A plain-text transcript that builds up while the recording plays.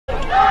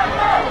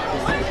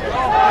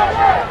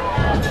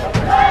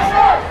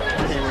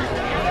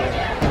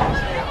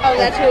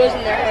that's who was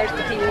in there first.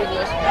 The Kiwi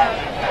was.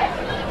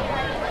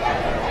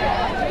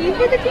 You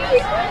for the Kiwi?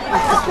 I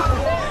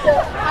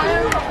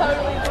am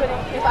totally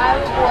putting. If I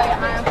was a boy,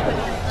 I am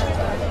putting.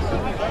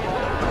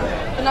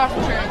 But not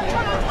for Trinity.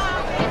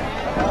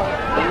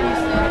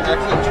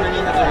 Actually,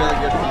 Trinity has a really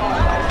good team.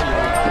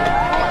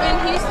 And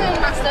Houston,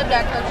 my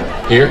stepdad coaches.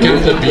 Here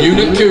comes the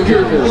Buna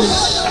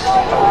Cougars.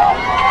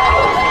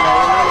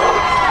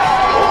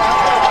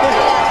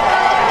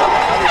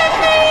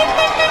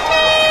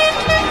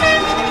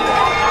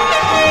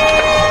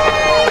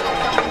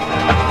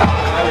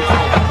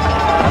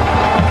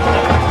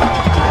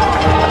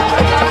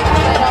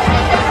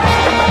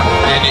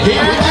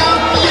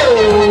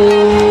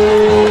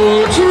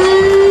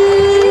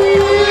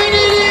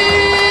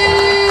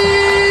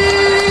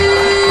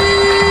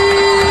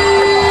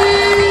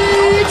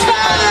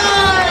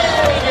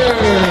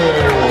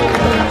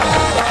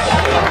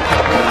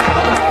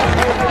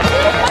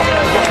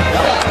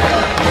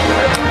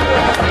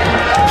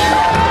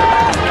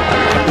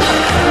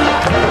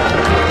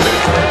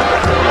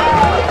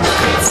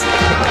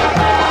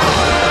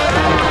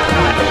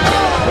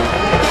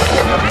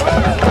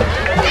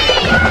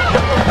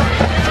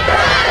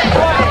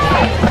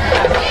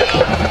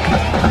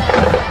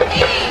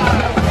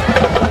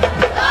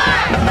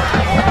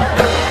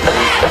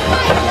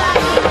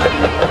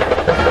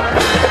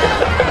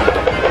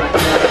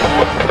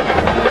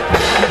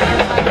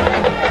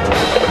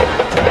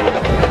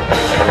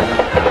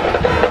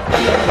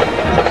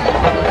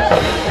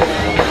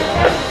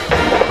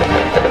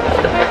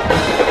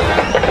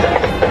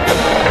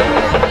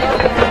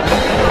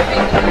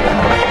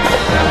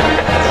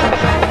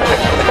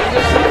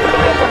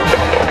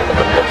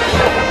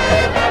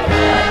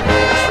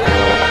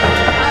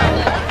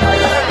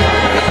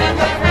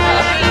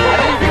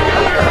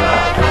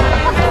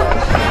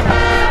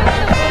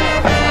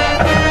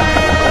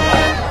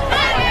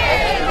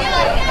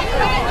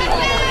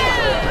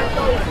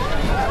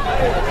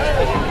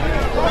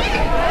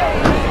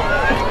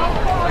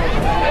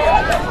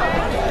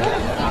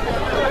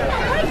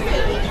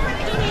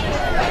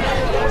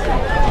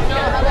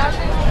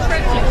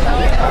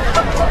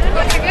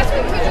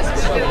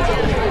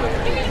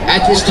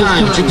 At this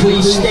time, would you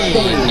please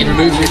stand and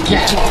remove your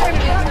cap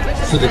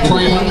for the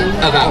playing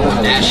of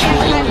our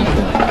national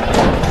anthem.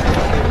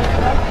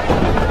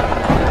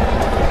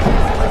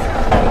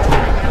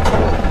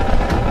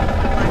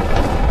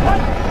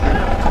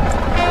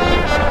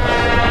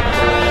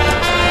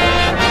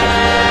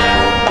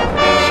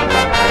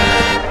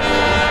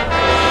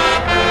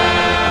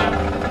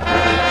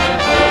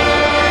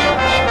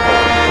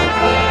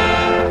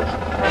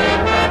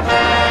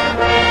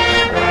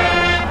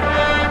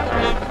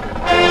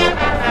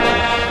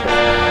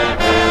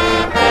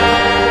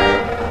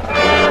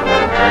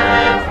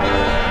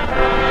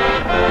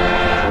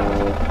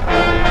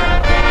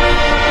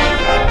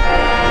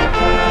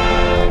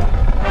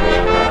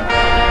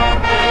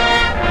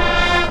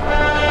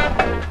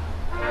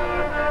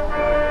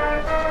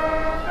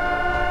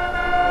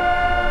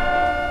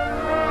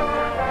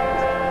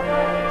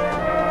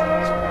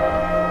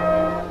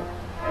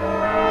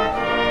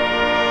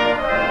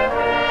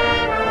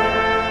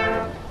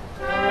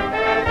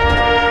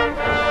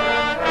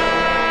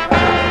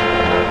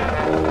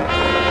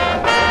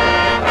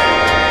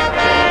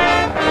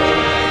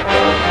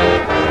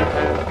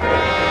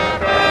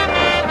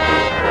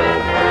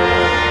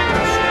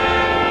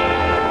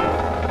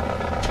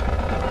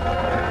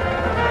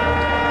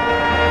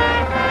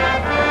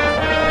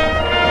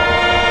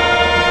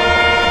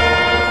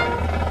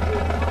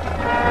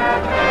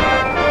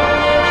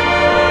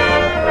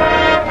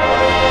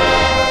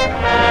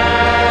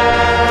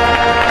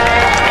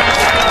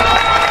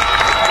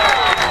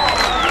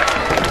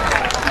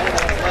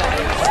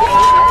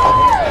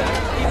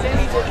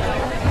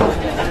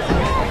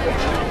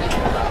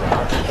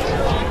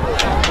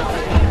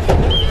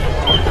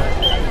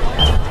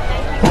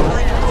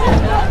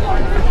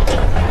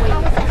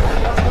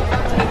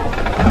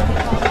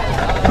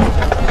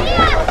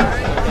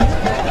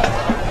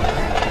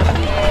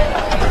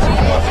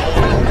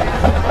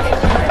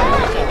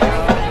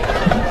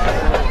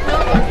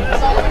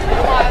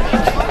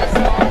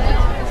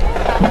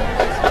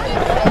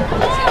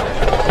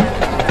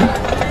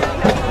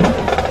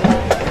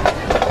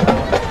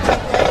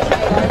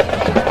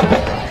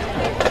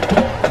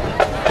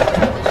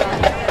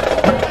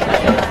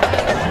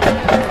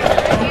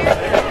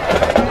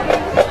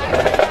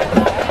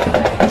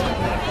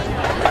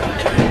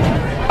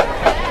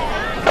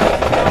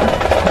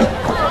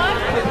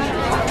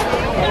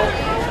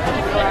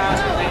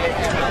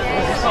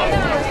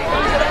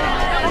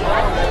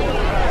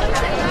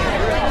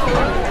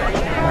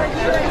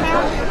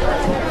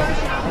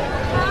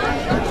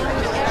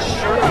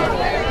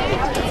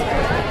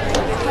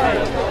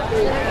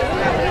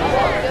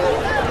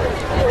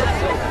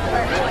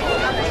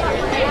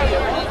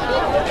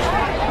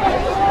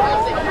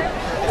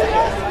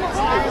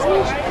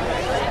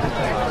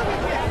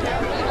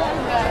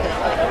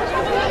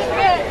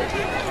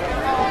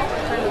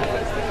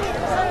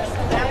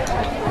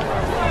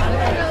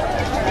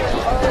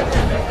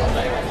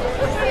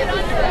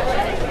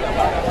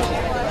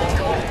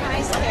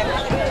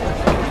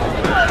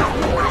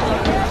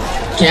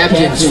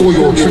 Captains for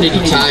your Trinity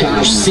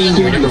Tigers,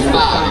 senior number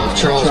 5,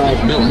 Charles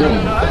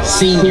McMillan,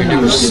 senior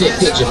number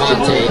 6,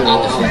 Javante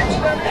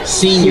Oliphant,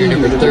 senior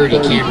number 30,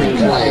 Cameron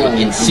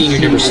Clay, and senior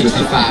number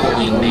 65,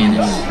 Wayne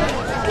Manis.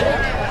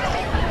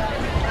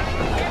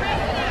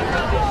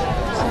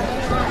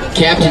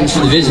 Captains for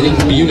the visiting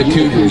Buna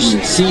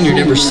Cougars, senior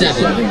number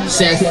 7,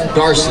 Seth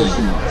Garcia,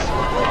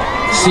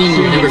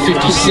 senior number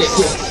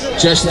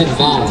 56, Justin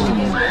Vaughn,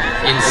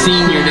 and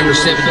senior number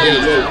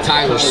 78,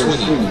 Tyler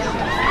Swinney.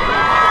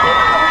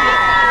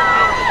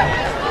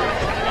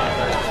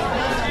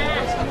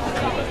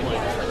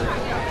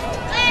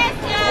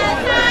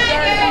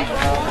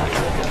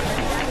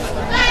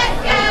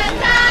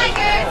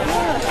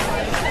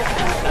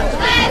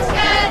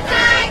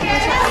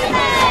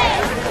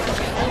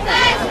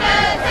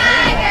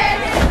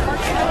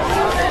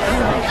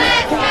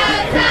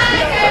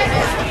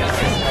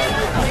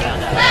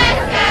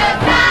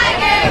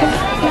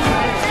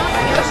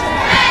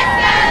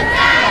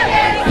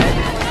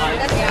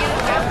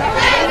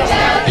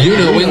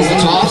 Buna wins the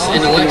toss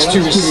and elects to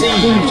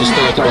receive to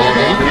start the ball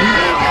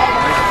game.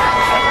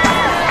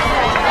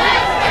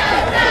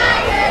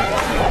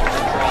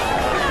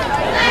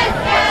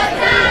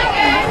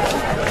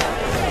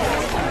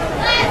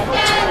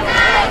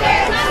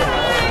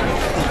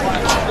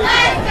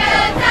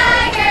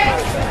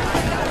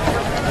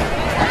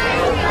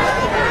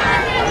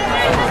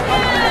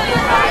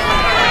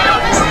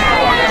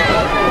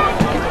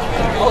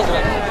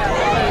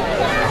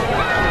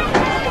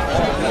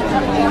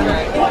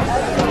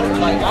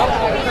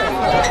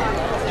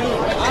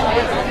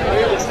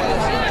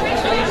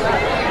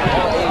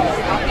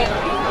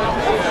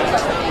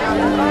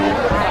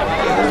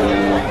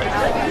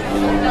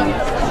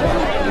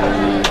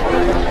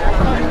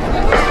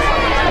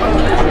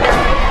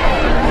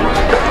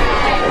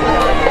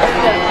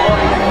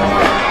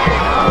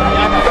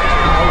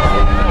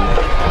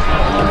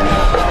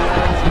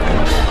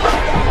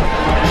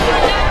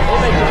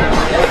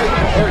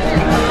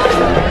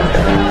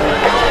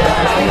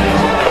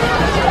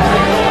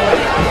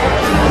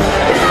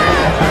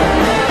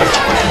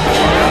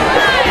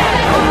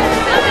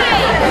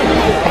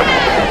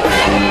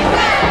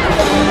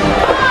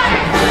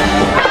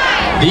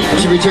 Deep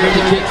to return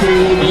the kick for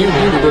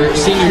Buna,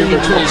 senior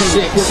number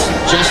 26,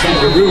 Justin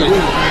Garuin.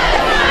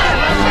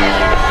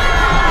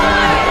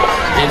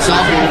 And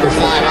sophomore number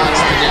 5, Alex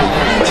Cannell.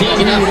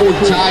 Teaming up for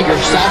the Tigers,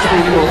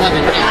 sophomore number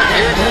 11,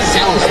 Eric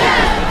Salazar.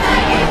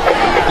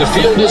 The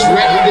field is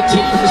ready, the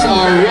teams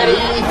are ready.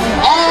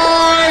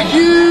 Are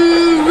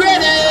you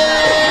ready?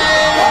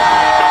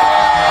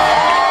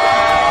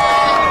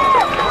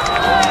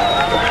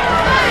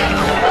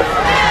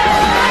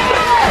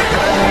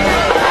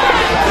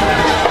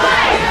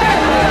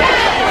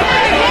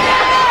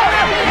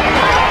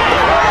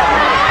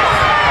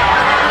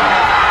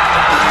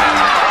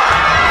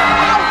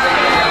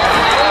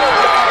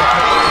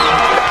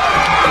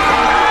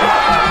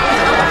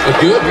 A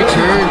good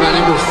return by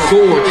number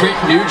 4, Trent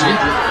Nugent.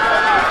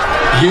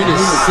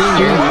 Buna's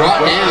senior,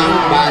 brought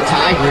down by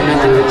Tiger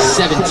number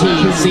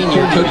 17,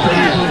 senior Cody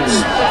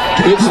Hines.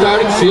 Good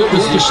starting field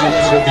position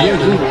for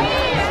Buna.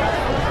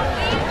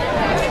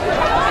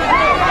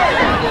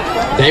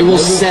 They will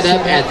set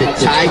up at the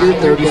Tiger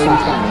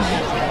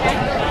 35.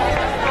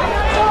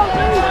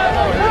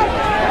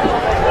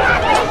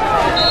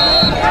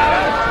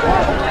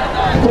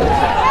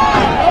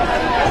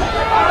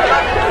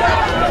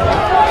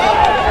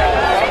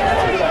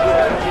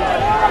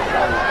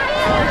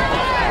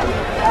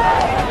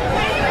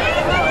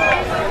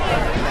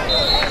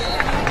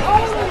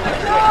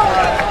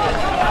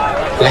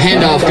 The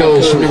handoff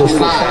goes from number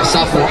 5,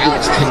 sophomore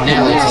Alex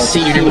Cannell, to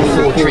senior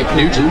number 4, Trent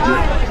Nugent.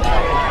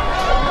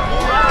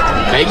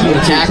 Making the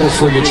tackle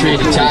for your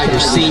Trinity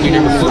Tigers, senior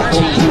number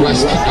 14,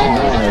 Wes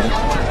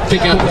Kennard.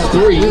 Pick up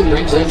 3,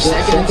 brings them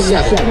 2nd and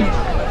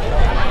 7.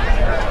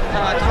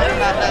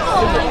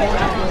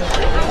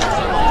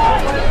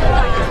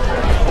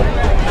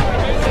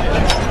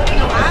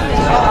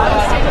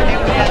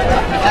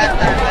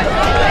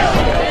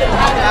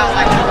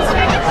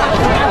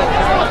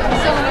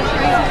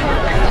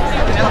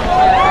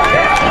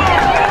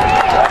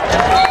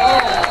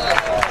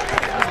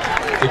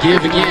 The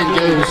give again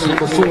goes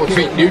number 4,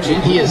 Trent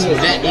Nugent. He is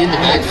met in the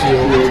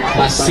backfield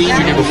by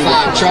senior number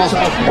 5, Charles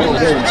McMillan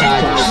for the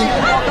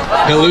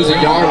Tigers. He'll lose a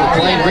yard on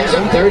the play and brings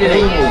up 3rd and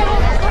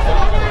 8.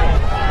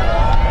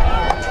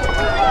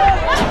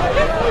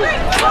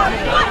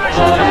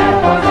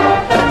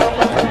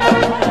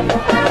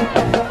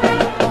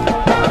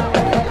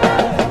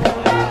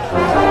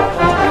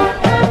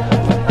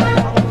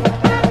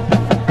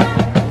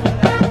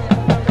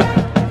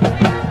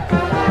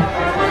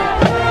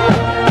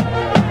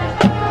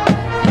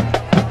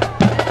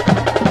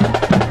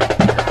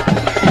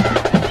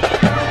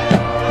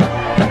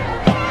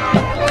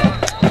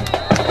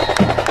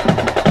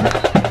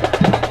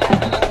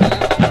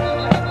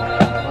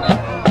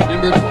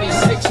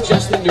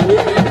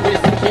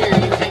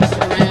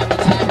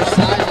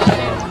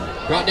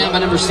 By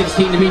number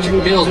 16,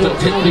 Dimitri Mills, but a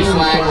penalty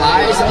flag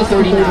lies at the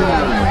 39.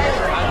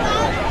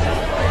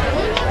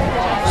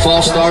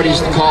 False start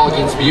is the call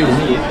against Buna.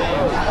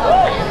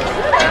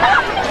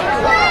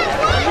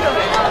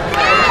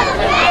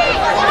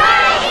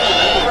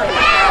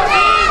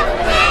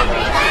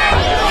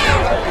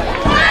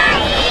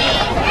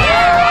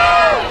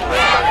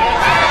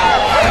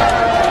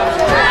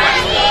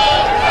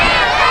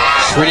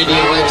 Trinity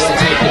elects to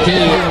take the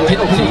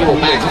penalty. Will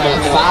back them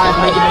up 5,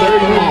 make it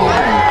 3rd and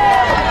long.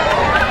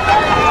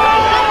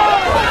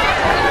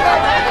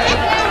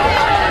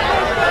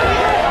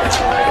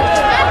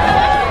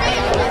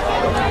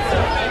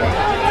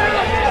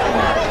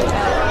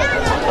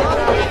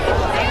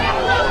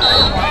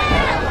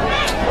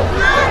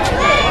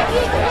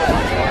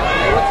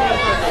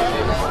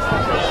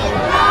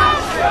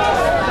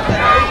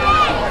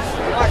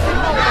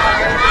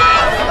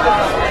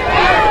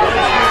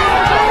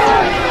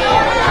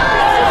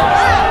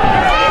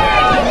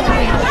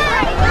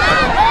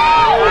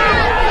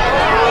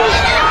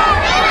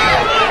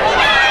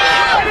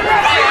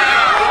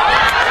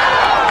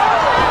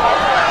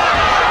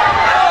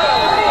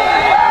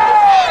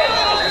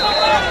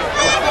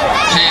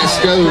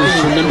 Goes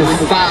from number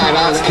 5,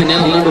 Alex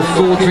Cannell, number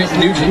 4, Trent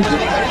Nugent.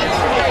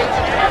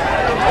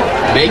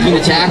 Making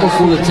the tackle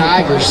for the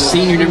Tigers,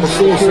 senior number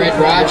 4, Fred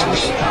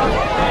Rogers.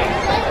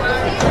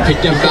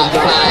 Picked up about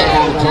 5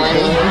 on the play,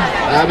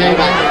 maybe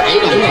about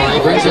 8 on the play,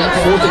 brings it up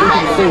 4th and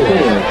about 4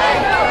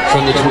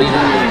 from the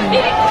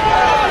 29.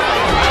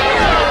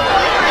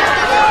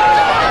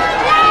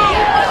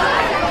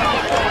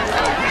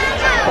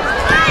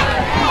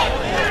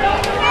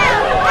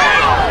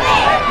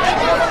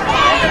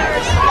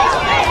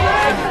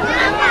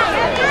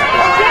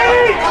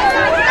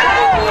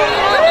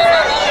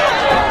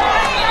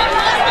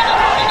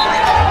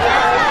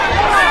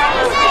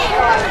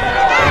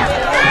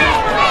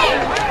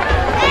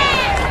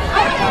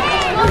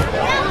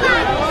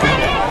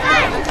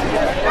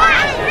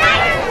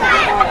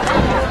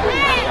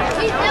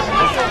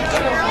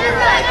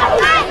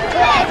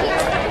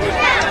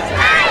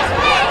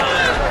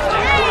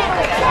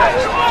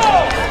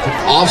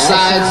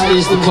 Offsides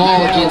is the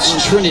call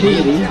against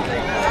Trinity.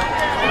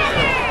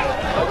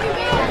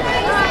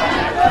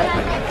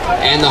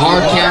 And the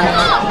hard count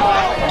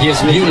gives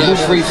Buna a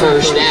free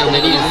first down.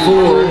 They needed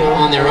 4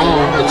 on their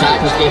own. The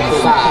Tigers gave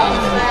them 5.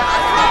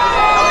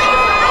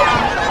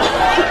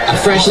 A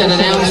fresh set of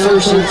downs,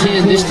 1st and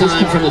 10, this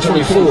time from the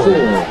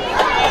 24.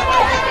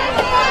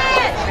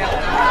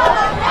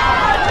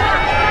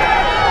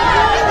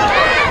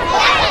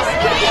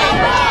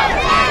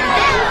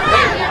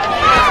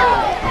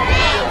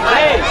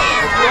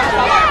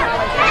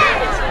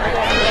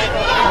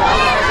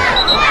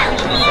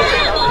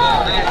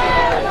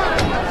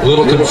 A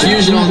little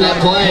confusion on that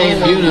play, and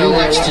Buna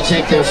elects to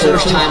take their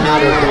first time out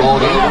of the ball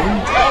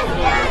game.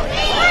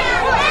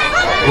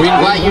 We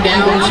invite you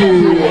down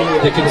to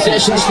the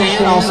concession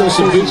stand, also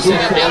some booths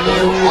set up down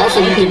there. Also,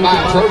 you can buy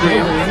a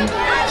program.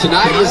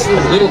 Tonight is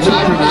Little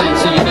Tiger Night,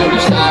 so you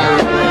noticed our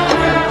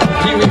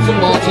Pee Wee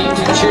football teams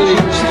and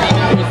cheerleaders hang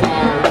out with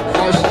our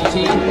varsity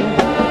team.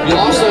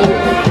 You'll also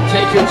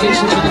take your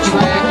attention to the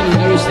track, and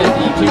you'll notice that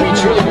the Pee Wee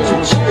cheerleaders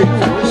are cheering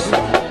for us.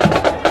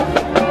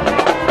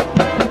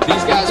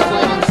 These guys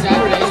play on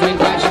Saturdays. We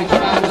invite you to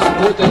come out and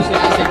support those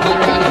guys. They play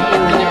right here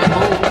when they're at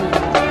home.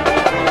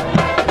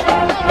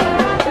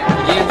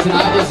 Again,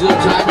 tonight is Little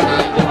Tiger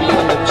Night. They'll be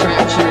on the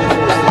track cheering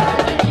for us.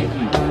 Thank you.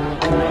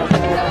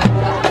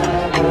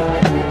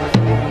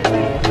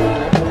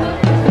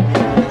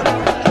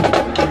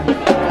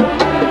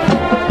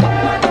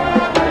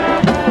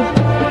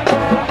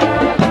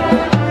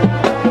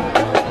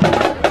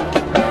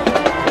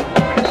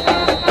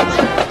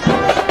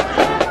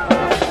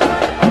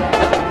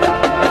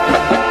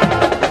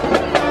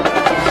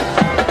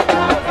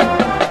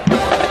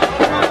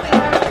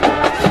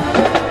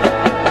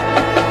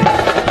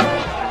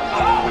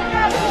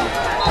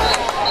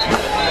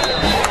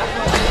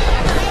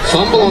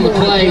 Fumble on the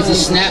play as the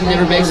snap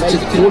never makes it to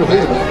the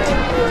quarterback.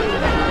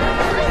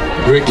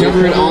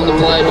 Recovered on the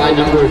play by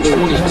number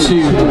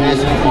 22,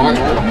 Matthew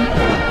Martin.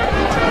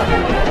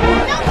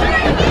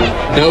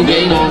 No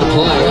gain on the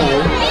play.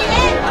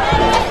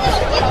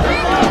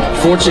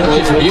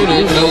 Fortunately for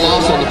Buna, no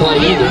loss on the play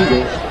either.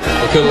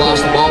 They could have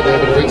lost the ball there,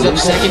 but it brings up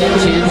 2nd and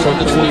 10 from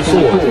the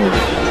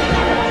 24.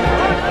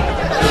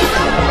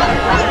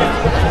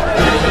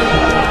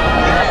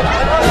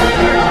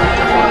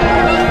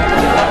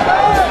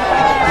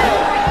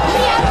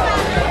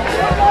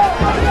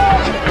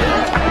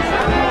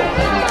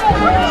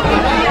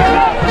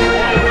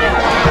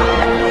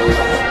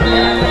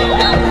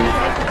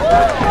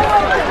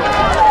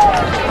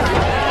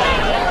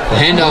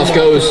 Handoff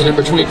goes to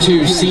number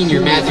 22,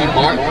 senior Matthew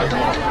Martin.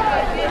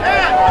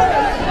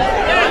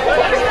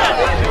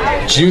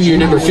 Junior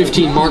number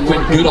 15,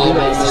 Marquin Goodall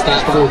makes the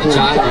stop for the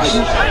Tigers.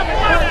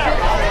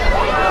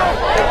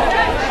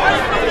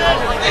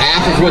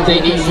 Half of what they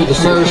need for the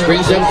first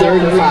brings them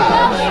 3rd and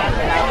 5.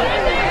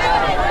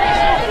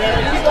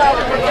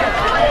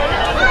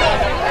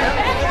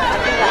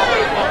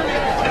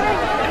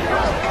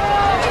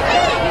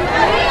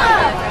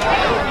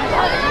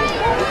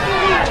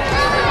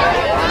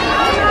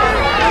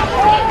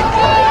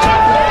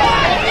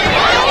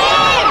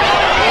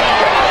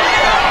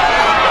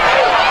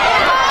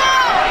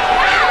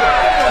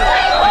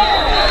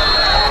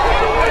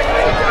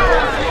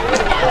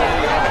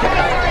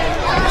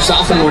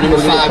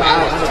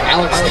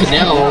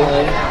 Cannell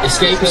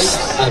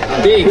escapes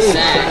a big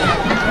sack.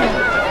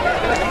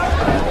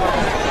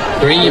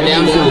 Bringing him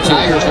down for the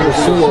Tigers, number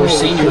 4,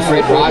 senior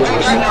Fred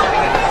Rogers.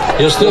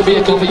 He'll still be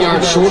a couple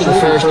yards short of the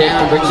first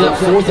down. Brings up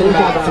 4th and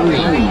about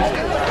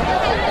 3.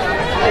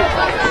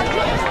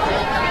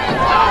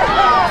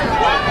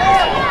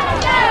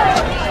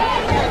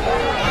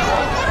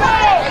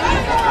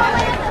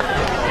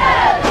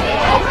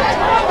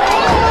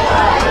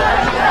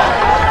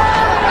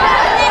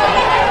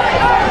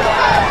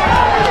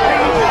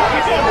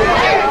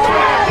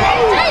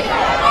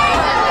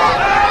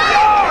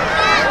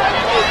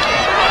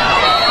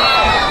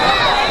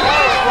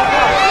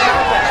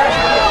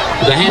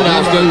 The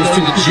handoff goes to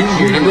the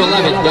junior, number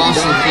 11,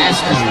 Dawson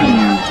Askew.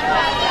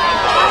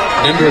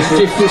 Number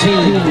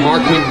 15,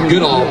 Mark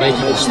Goodall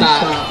making the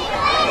stop.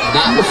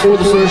 Not before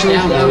the first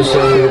down though,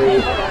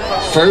 so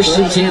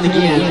 1st and 10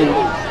 again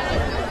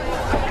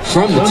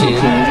from the 10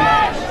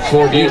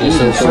 for Buna.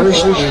 So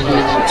 1st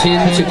and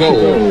 10 to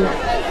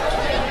go.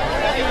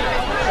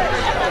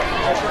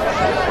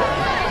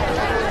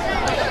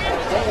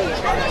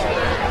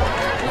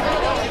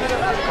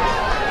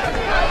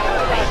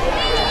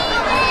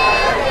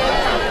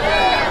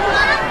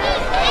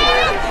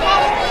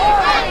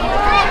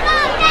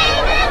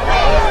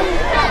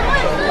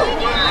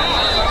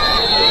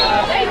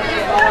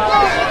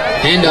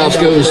 Handoff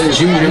goes to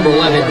junior number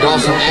 11,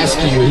 Dawson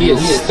Askew. He is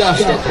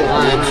stuffed at the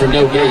line for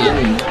no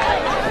gain.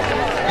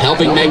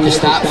 Helping make the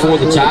stop for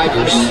the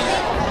Tigers.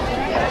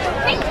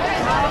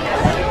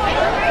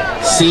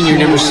 Senior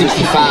number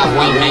 65,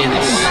 Wayne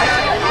Manis.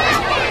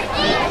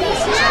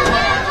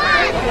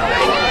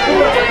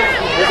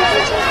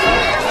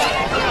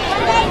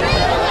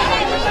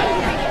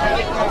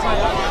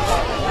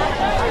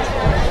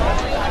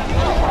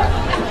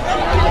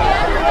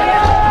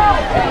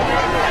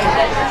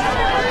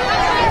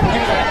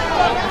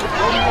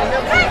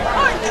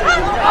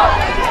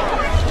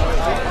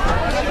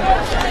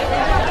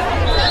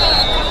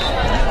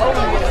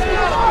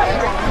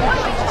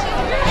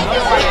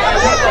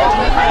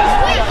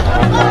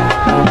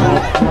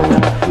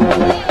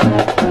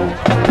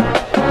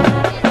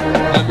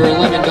 Number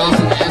 11,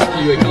 Dawson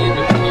Askew again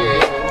with the carry.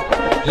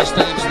 This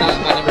time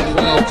stopped by number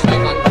 12,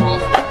 Trayvon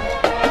Crawford.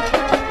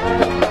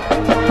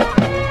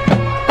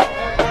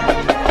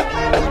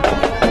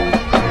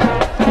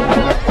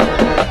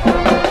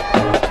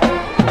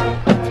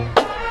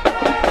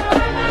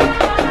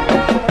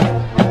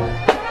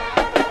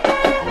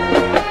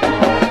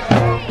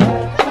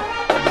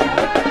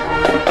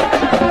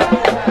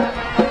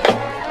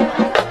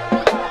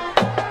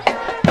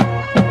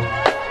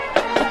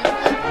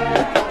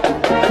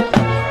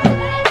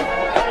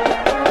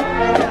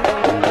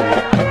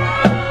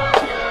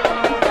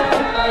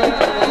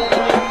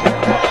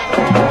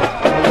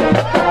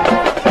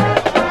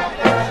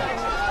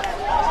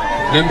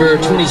 Number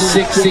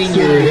 26,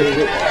 senior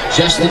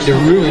Justin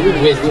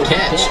DeRuin with the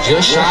catch,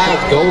 just shy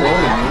of goal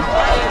line.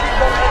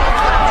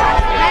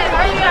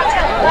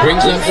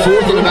 Brings up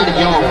 4th and about a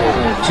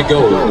yard to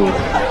go.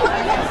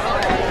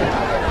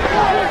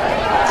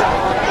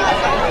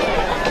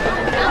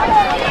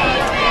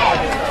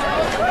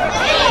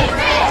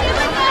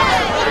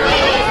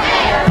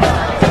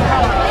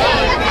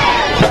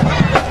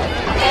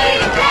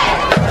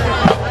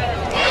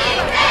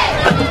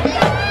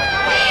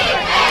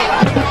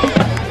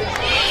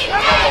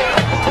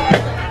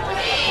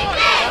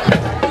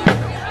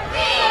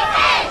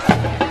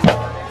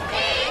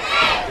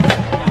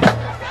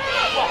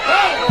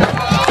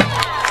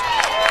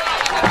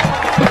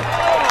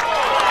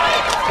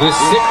 The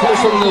signal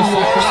from the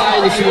far side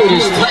of the field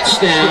is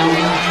touchdown.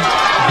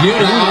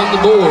 Buna on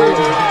the board.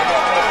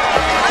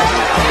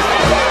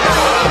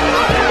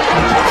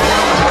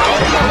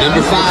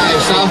 Number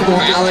 5,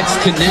 sophomore Alex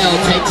Cannell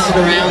takes it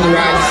around the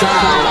right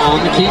side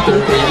on the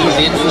keeper, and he's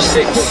in for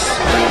 6.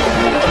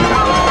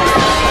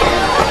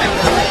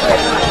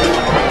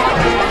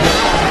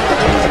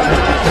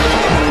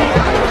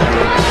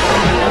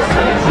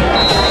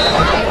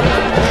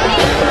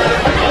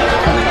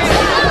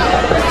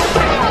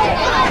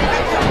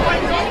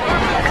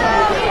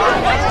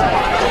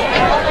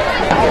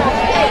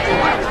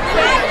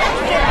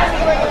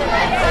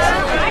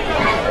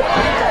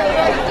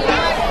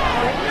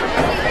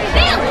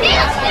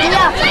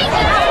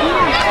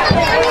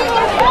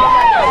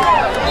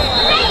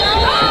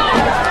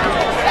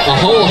 A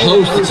whole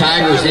host of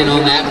Tigers in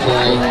on that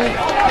play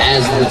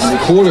as the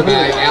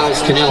quarterback,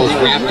 Alex Cannell, is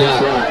wrapped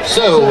up.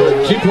 So,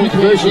 2-point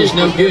conversion is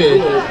no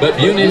good, but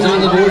Buna is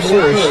on the board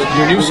first.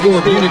 Your new score,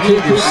 Buna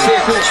Cougars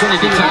 6,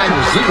 Trinity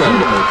Tigers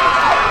 0.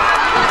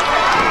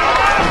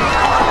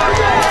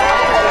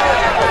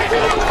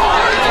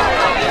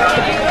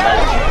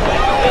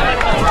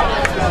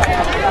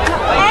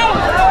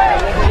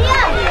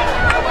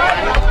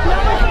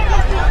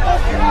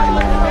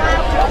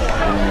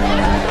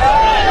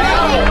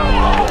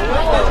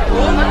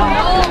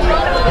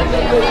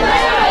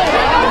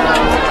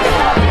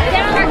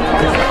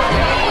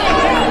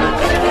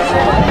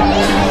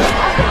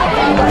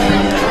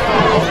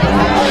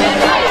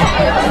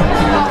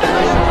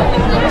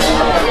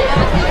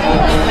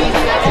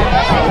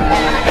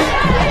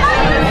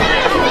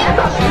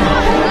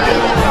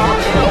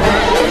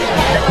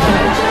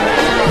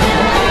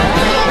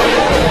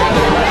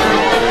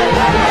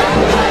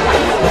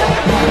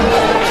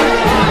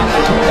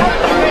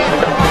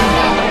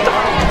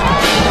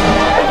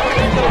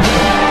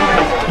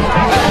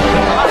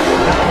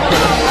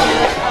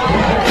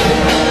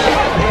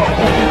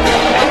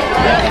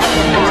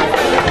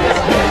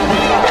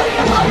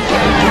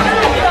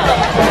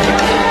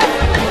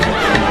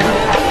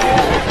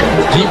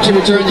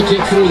 return the kick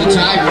for the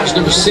Tigers.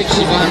 Number 6,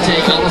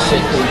 Javante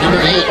Elephant.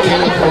 Number 8,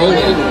 Caleb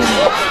Rowland.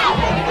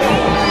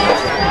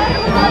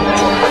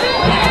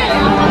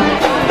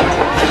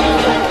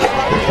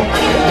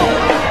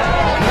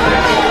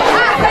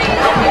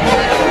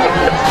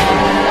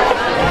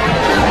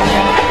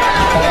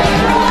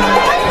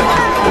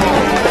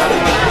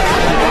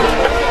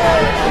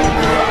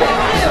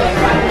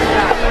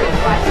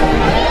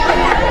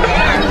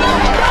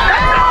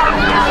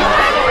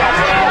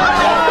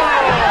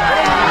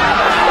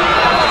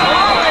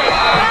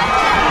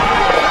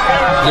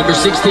 Number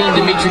 16,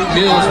 Dimitri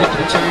Mills with the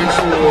return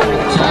for the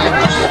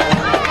Tigers.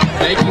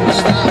 Making the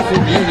stop for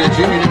Buna,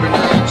 junior number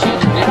 9,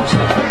 Chandler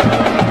Nicholson.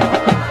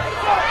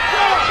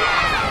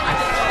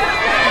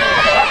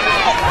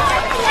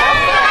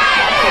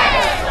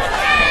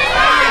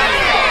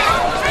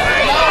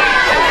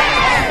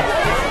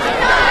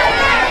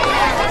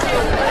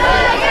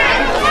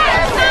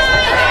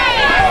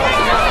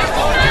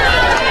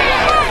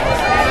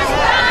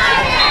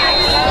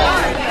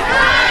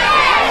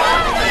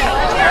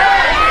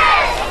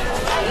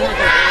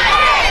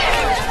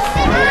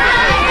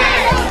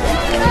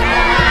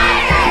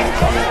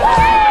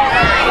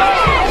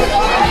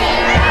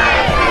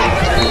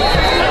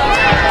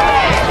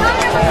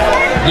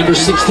 Number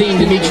 16,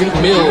 Dimitri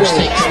Mills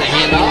takes the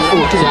handoff for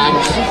the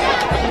Tigers.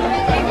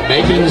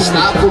 Making the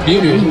stop for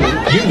Buna,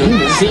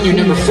 senior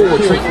number 4,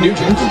 Trent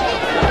Nugent.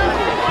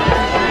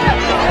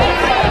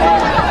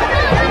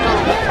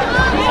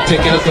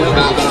 Pickup of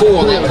about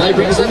 4. That play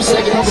brings up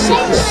 2nd and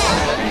 6.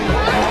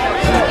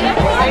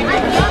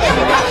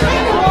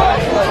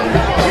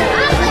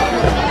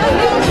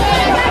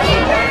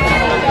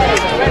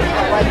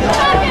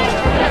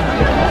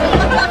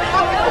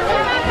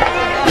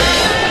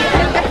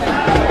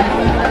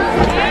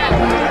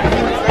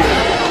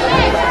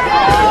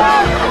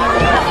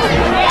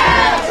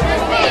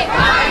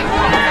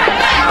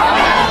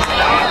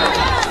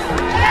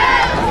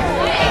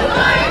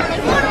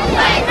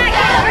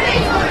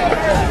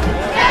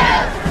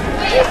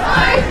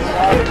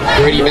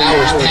 Brady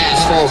Bowers'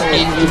 pass falls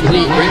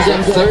incomplete, brings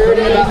up 3rd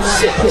and about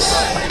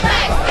 6.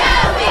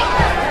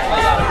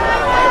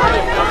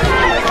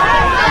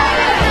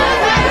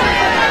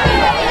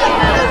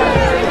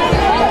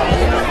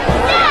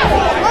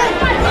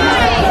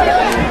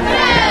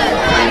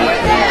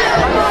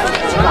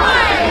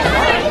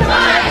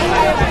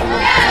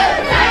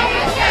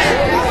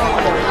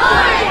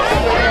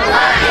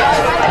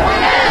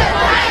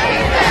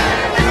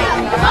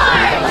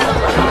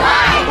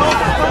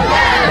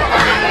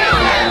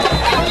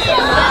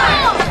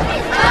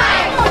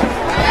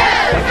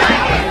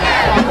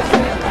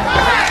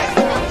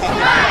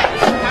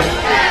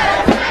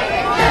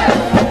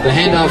 The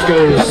handoff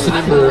goes to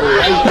number 8,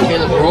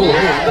 Caleb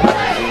Rowland.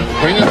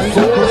 Bring up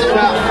 4th and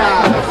about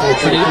 5 for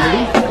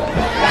Trinity.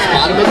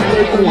 Spot him at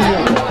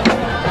 31.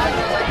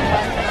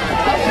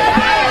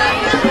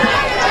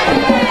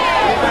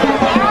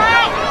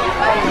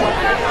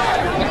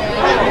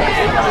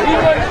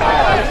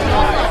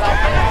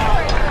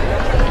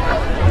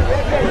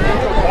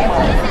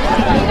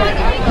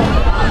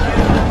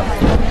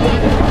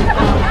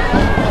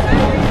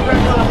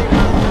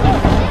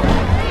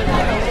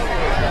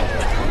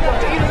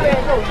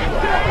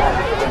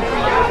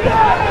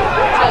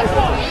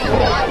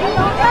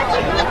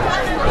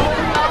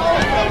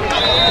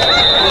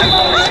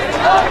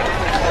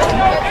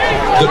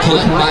 The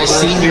punt by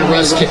senior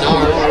Russ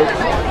Kennard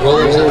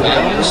rolls out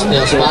bounds.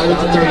 They'll spot him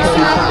at the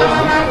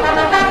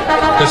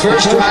 35. The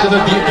first drive of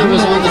Buna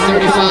was on the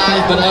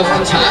 35, but of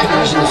the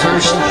Tigers in the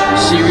first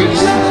series,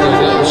 so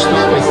they'll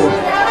start with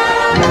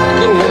a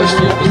little worse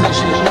field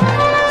position.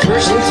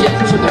 1st and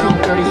 10 from their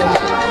own 35.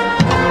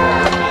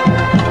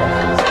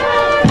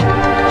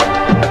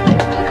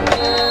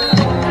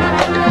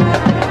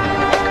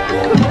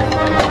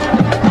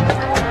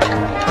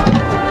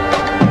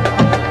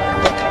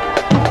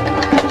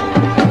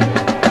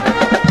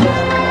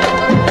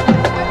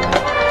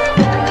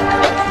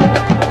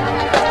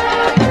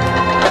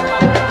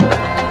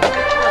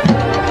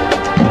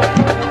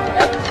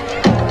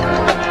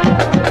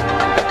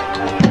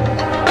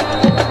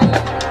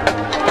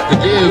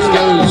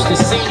 Goes to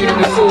senior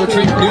number 4,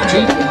 Trent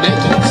Nugent,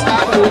 making the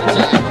stop for the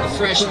Tigers.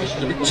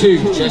 Freshman number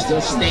 2,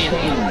 Justin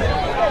Stanley.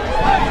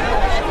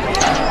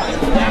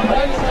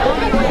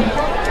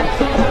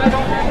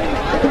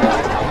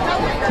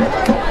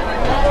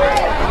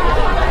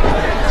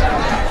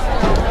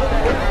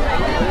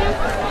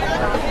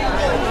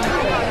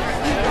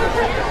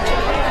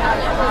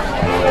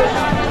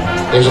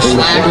 There's a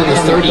flag on the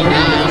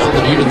 39, on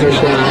the Buna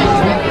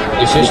 39.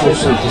 The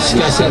officials are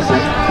discussing.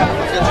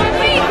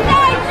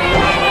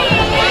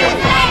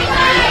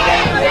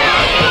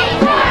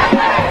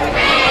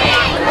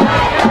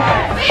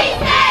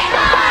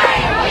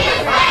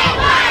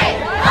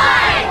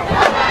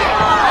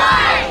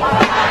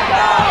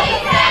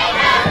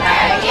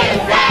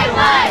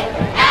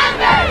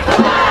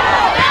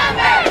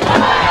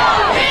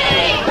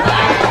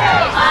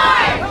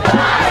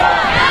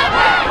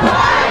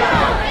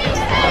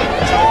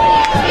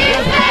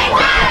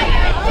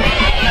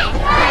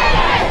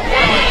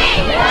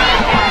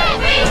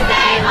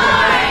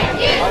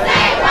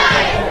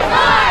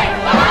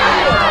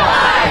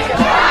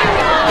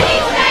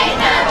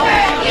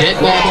 Dead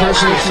ball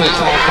personal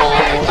foul call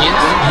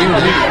against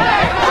Buna.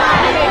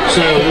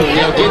 So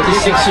they'll get the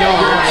 6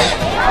 yards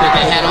that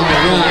they had on the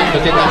run, but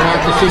then they'll mark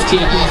the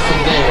 15 off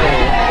from there.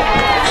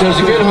 So it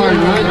was a good hard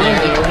run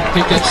there.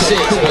 Picked up 6,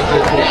 but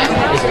that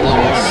is a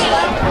loss.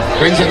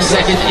 Brings up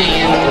 2nd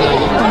and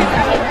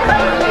 11.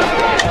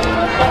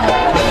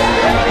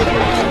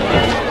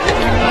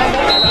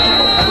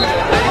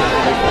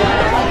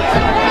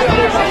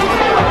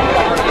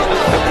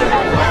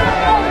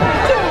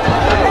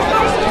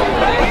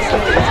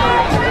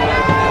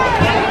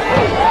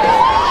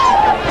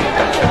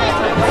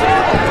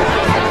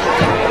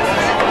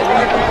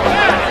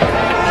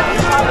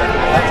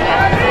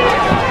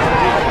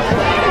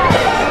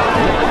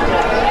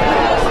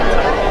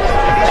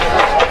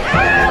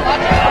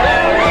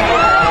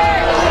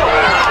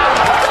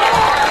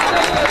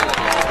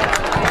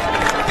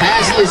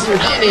 Is in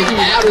and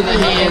out of the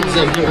hands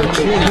of number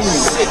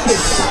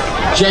 26,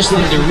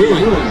 Justin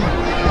DeRuin.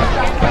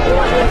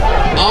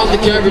 On the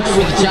coverage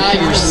for the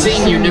Tigers,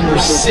 senior number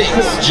 6,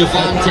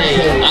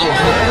 Javante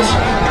Oliphant.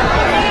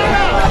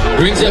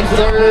 Brings up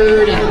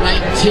 3rd and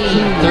 19,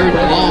 3rd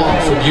and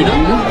long for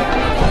Buna.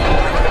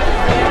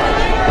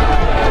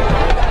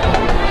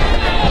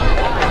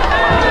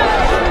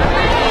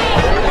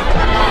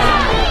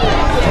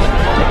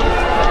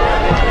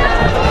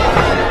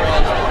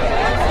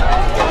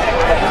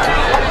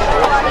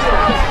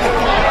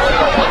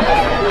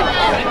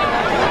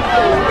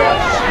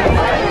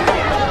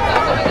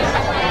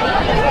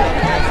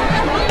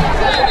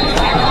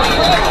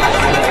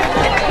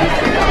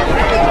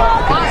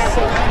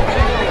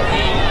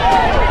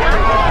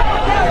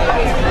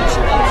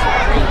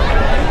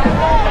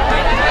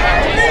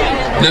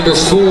 Number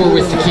 4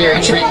 with the carry,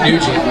 Trent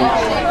Nugent.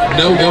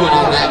 No going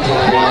on that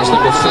play as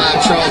number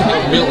 5, Charles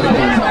Miller,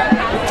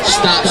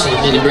 stops him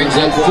and it brings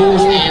up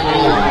 4th and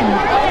long.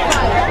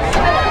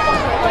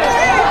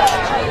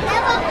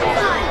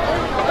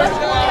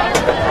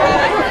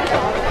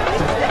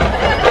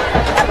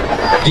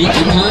 Deep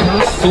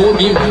punt for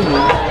Buna.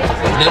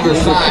 Number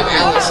 5,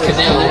 Alex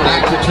Cannell,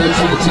 back return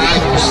for the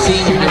Tigers.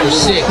 Senior number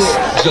 6,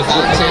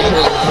 Javante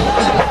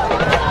Oliphant.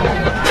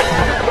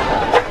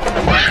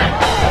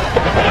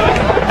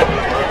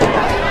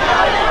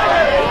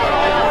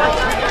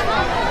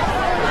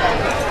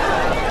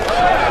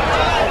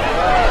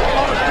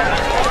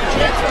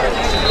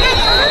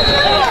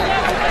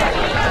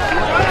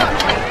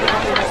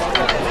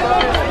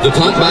 The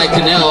punt by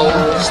Cannell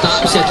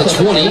stops at the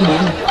 20,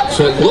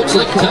 so it looks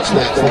like a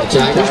touchback for the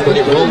Tigers, but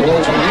it rolled.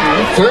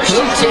 1st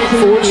and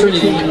 10 for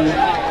Trinity.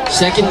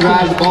 2nd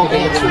drive of the ball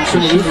game for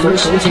Trinity.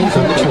 1st and 10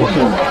 from the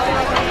 20.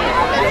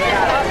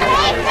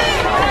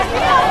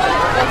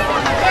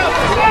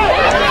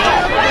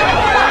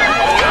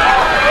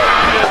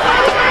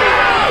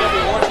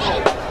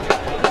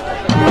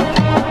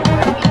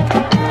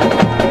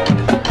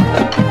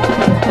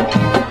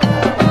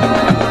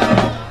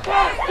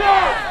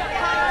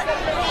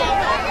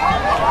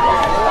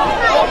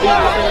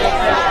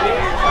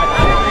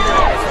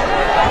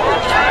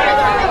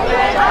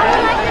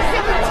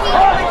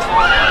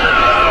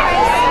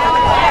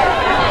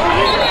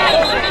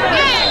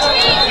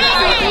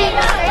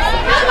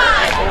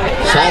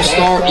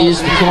 Start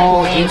is the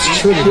call against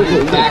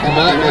Trinity. Back them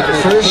up, make it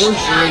 1st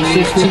and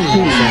 15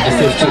 from the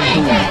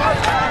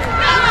 15.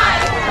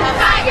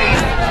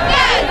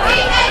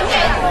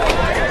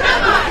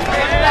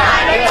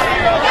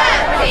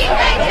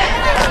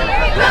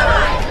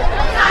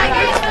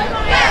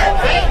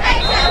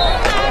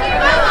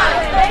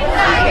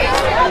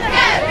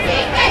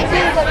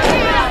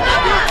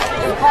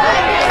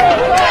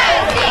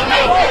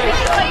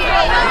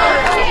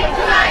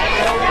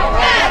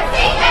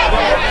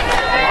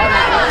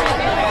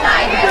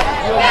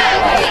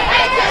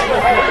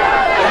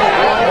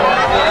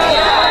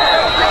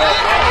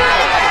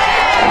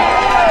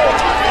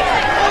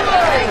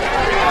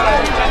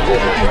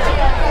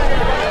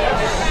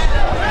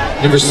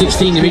 Number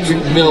 16, Dimitri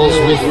Mills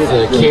with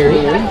the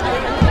carry.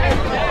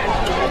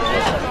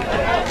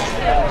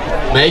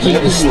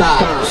 Making the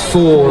stop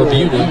for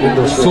Buna,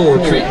 number 4,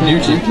 Trent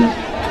Nugent,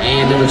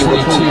 and number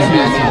 22,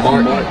 Matthew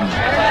Martin.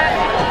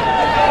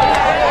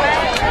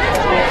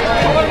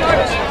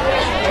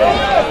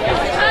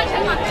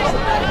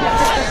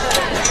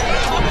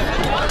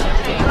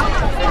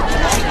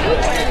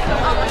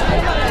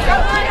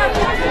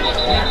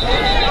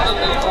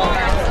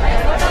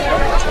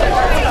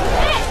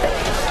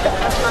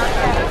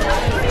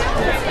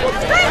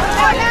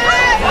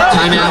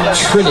 Timeout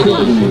Trinity,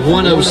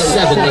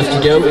 1:07 left to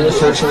go in the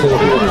 1st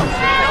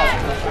quarter.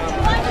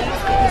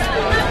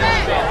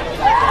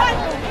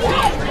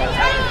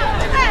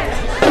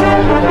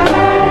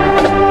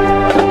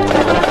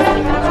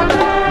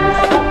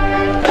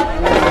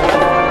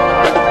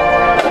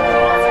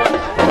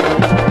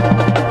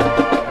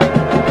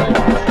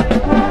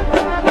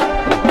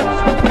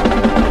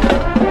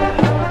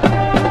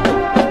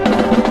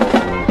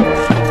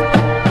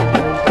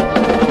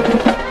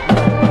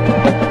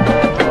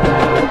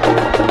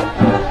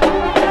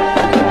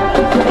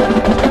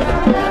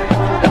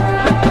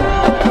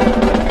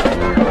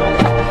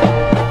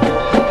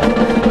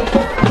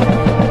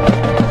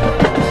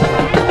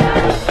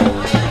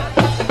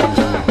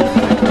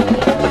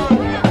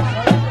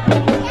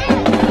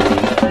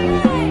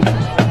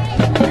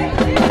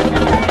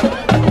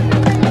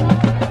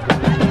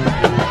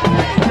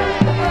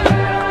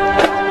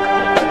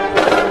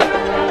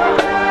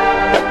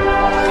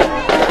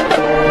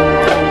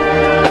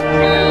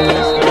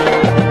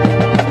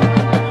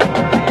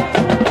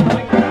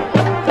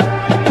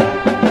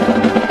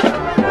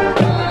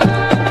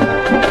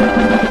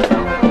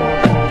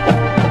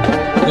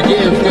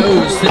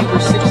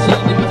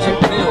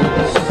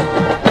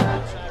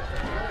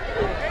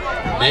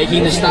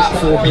 to stop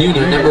for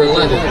Buna, number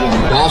 11,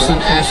 Dawson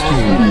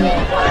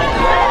Askew.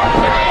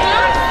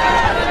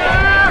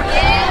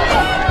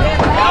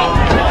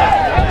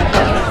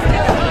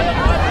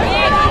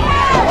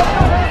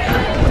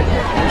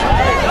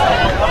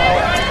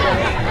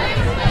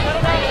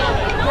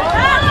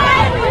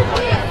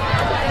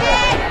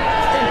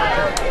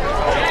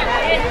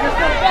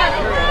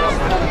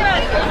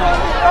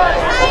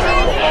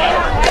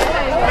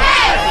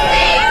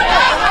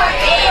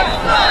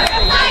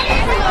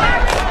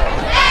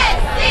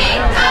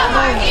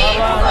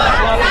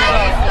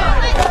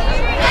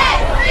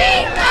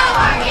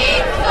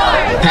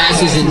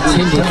 Pass is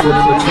intended for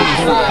number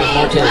 25,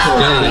 Martez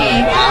Dunn.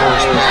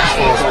 Ours pass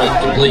falls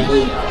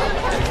incomplete.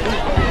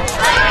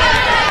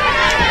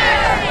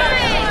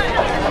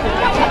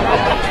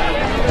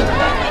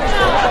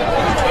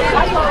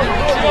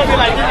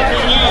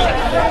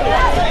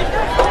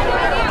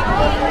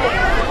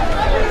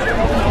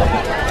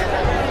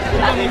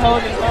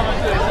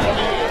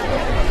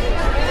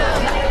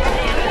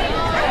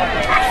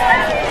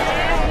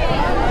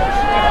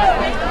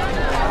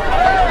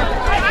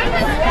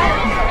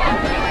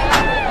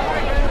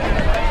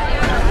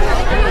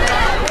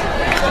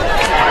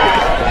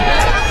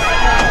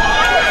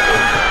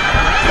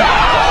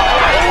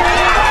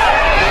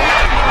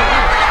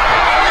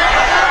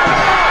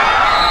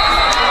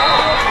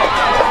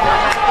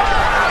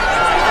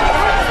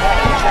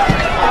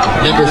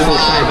 Number 5,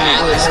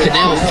 Alex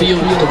Cannell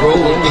field with the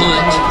rolling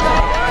punt.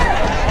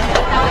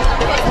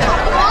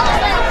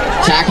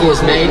 Tackle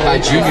is made by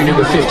junior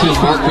number 15,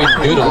 Marquin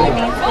Goodall.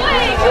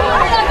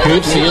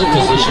 Good field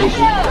position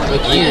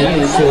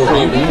again for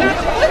Buna.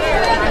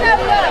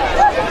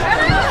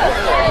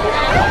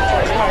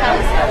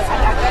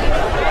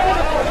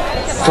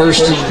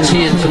 First and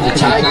 10 from the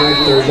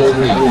Tiger,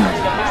 33.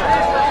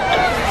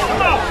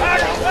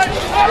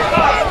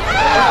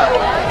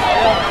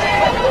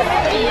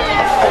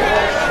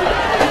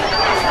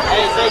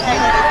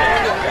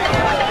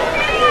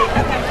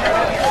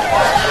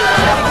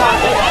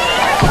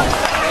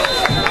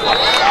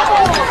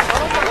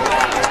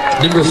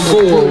 Number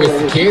 4 with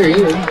the carry,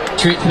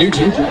 Trent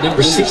Nugent.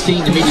 Number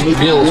 16, Dimitri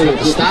Mills with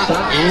the stop.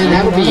 And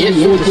that'll be it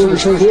for the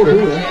first quarter.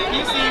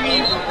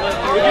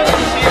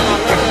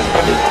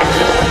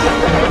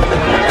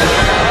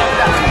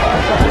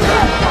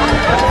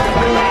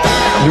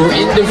 Your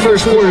end of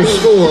first quarter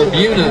score,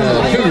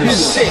 Buna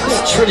Cougars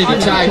 6, Trinity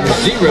Tigers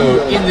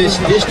 0 in this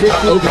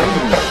district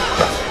opener.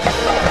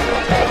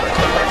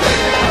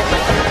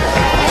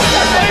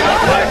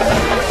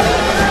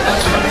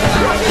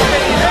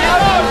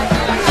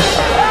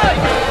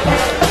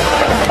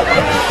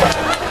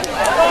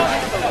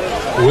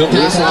 We'll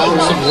pass along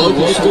some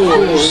local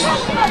scores.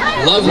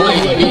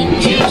 Lovelady beating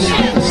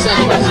Tucson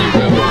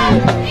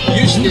 7-0.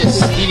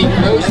 Eustis beating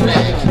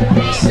Rosebeck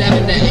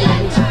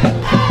 7-8.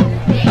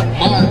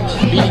 Mark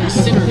beating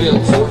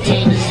Centerville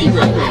 14-0.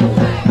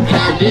 In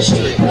our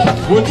district,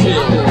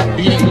 Woodville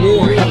beating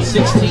Warren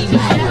 16-0.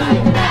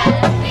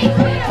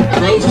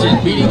 Groveton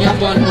beating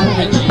up on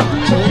Normandy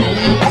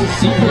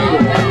 28-0.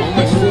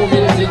 Only 4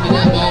 minutes into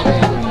that ball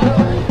game.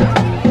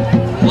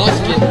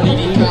 Lufkin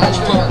leading College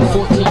Park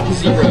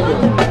 14-0.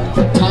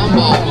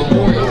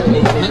 Memorial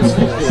over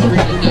Huntsville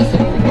 3-0.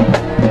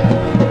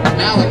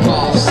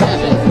 Malakoff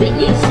 7,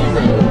 Whitney 0.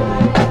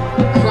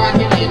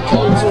 Crockett and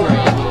Cold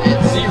Spring at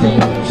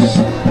 0s.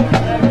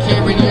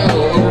 Cameron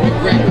Yellow over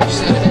McGregor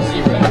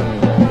 7-0.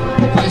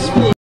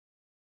 Westwood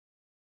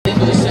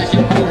into the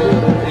second quarter,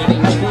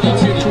 winning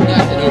 22-0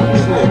 over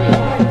Troy.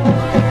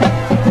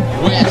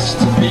 West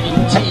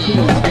beating T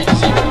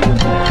 3-0.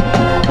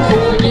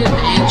 Corrigan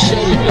and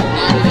Shelbyville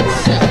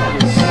 9-7.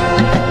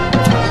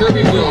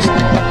 Kirby Wilson.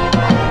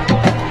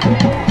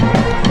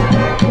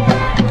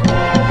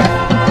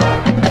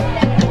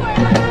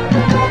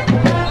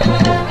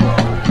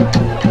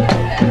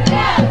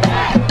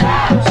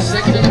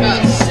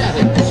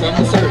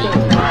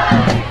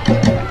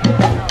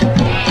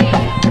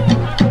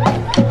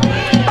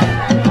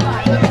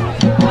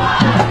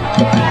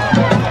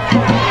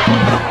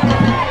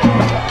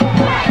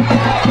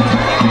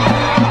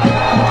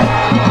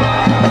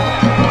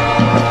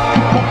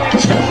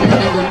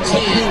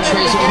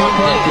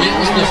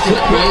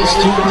 Foot race to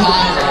the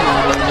pile.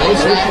 No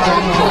flags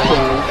on the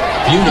play.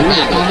 Buna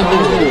back on the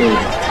board.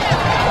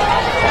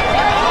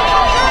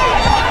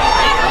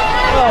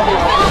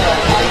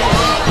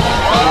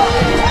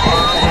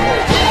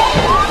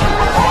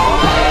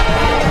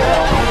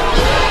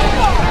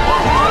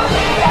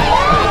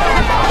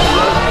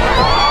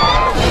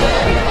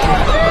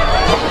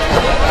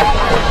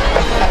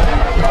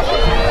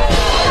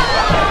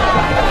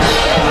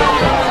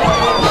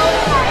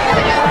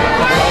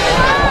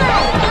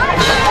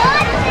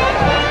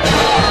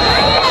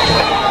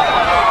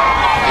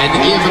 And the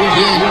give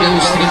again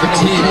goes to number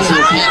 10 as he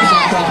caps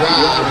off the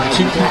drive.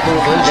 2-point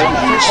conversion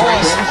for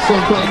Trace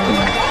Franklin.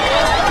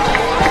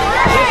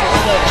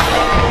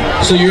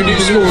 So your new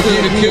score,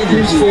 Buna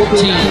Cougars 14,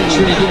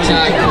 Trinity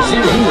Tigers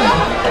 0.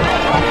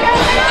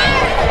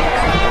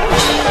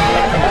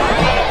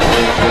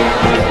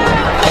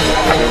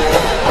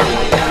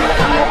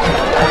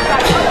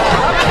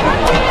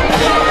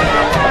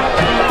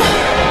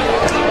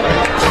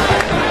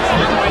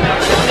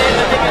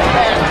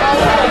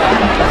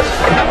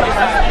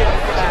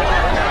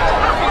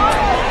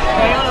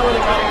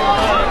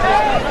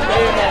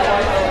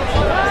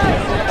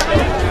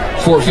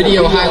 For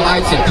video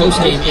highlights and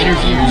post-game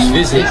interviews,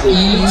 visit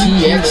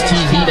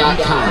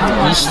etxtv.com,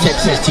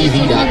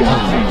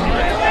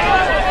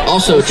 easttexastv.com.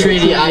 Also,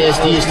 Trinity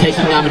ISD is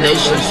taking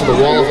nominations for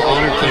the Wall of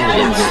Honor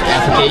candidates.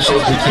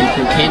 Applications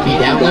can be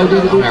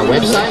downloaded on our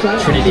website,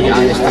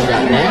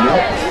 trinityisd.net,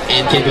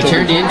 and can be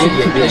turned in to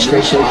the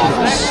administration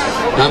office.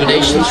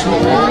 Nominations for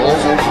the Wall of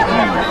Honor.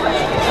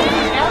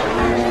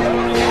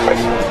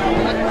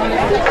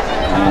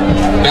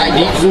 Back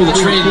deep for the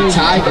Trinity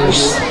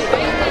Tigers.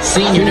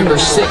 Senior number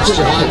 6,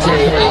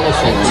 Javante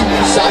Oliphant.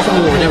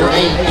 Sophomore number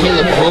 8,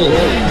 Caleb Bowling.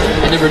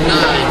 And number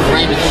 9,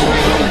 Raymond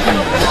Frank.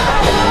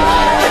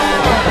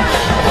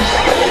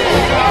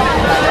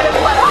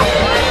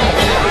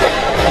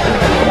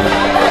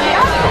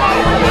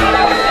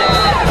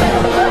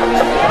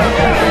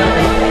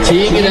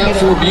 Teeing it up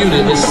for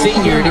Buna, the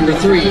senior number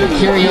 3,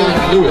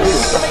 Carrion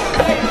Lewis.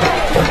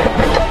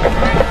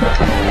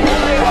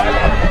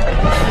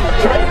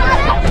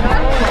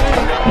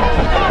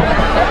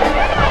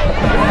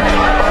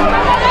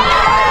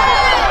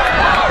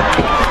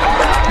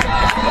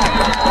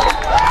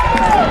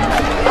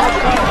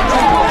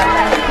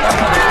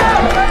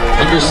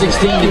 Number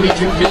 16,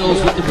 Dimitri Mills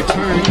with the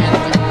return, and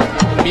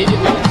immediately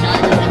the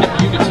Tigers in the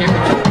Buna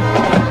territory.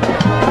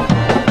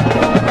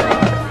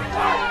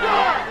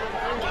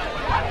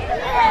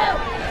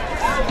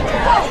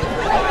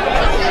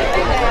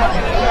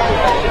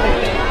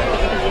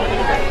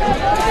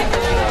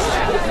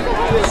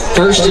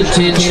 First and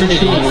 10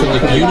 Trinity from the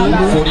Buna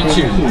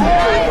 42.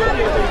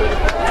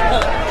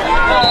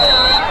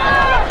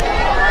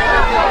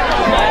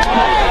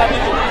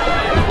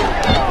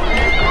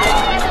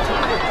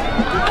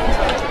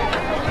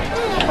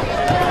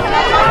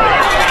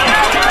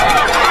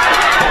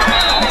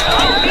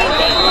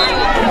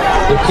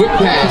 The quick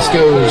pass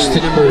goes to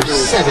number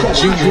 7,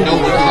 junior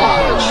Nolan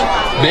Hodge.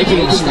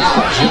 Making the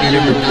stop, junior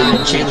number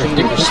 9, Chandler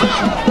Dickerson.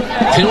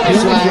 Penalty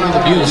flag on the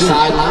Buna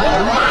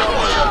sideline.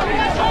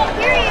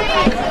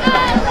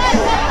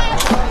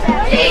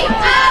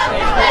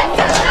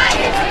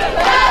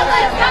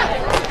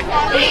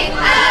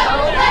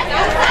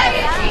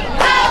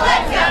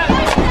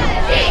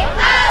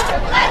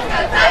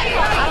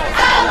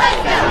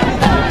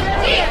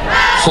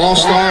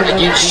 False start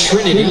against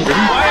Trinity.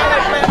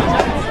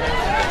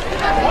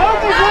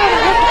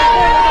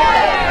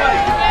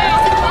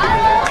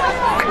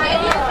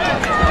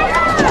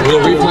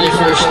 We'll replay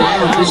first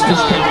down, this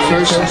time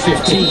first and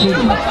 15.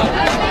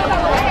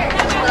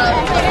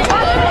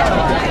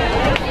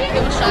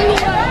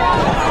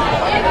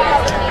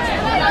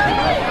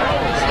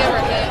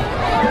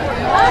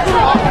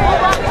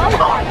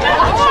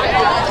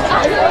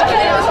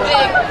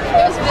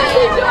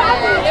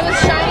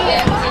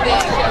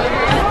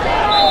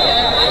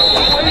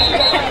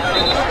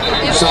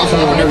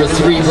 Sophomore number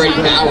 3,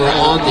 Brady Bauer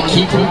on the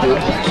keeper,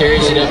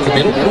 carries it up the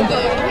middle.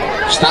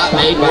 Stop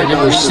made by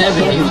number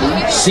 70,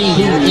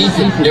 senior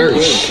Ethan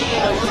Dersh.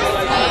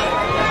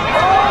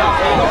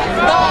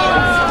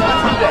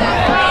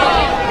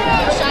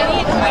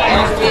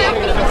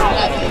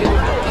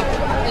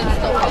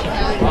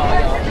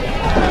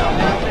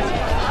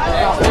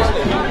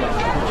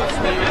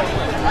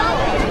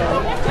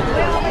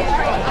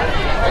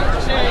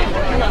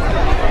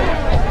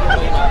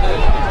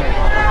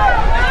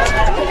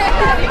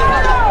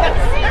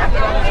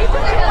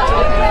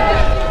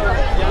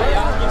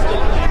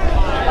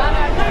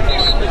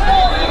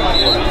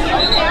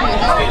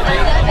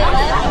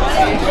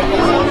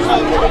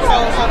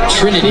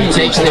 Trinity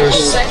takes their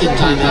second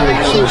time out of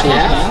the first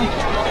half.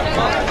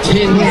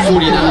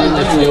 10:49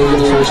 left to go in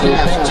the first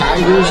half.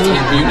 Tigers in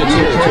Buna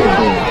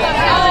territory.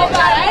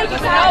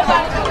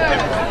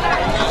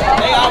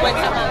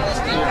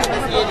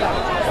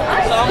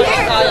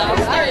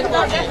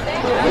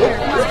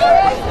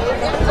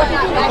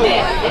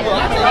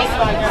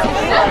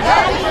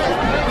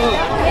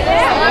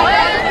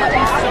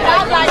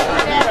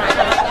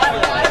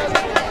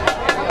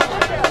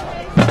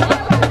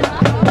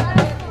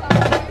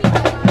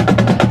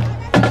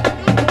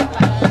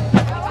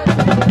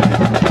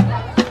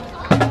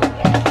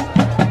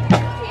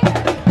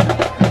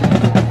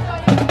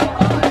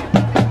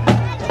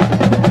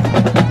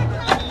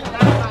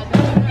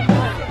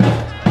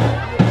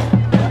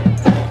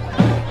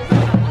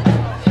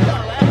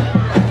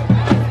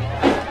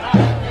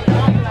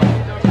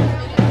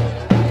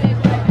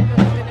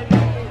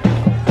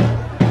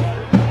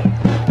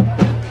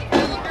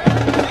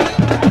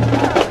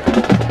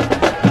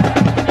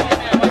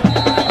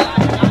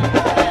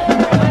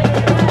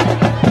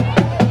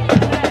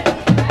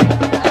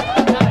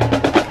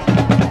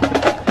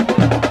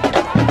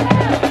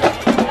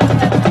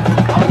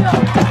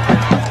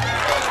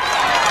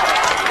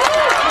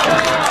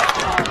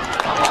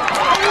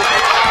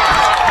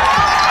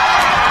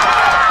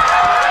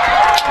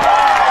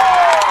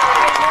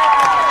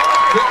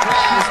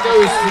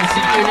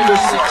 Senior number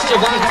 6,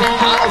 Javante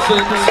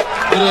Oliphant,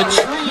 with a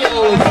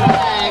trio of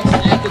flags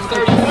at the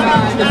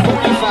 35, the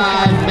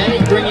 45, may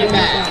bring it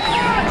back.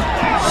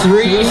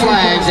 3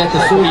 flags at the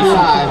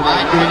 45,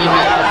 might bring it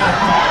back.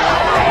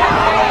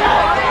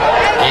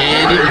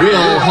 And And it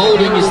will.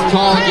 Holding is the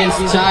call against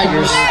the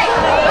Tigers.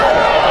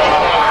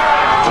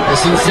 A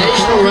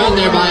sensational run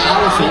there by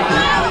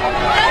Oliphant.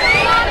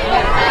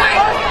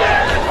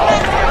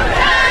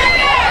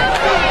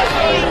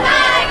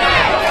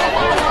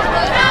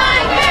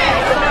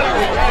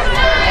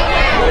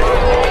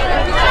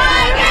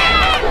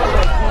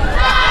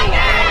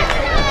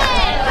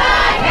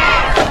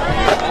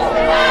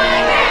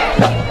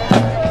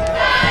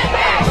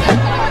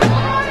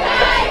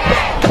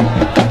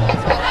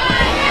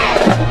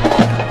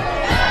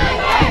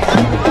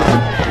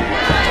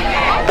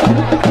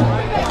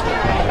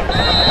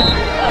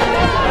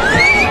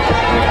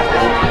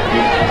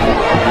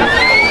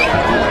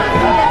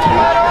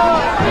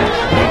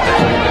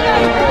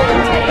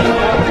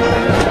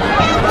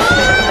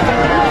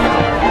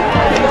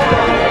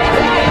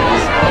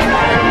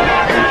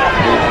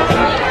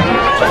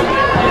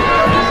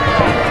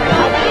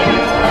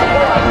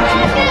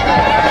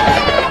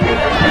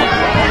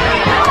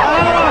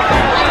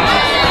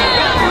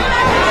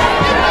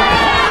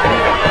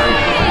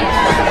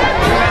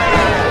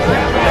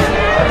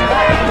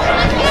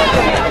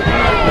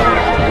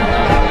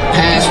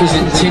 Was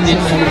intended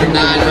for number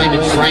 9,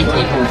 Raymond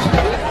Franklin.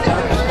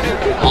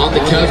 On the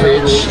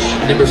coverage,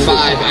 number 5,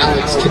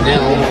 Alex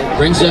Cannell,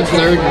 brings up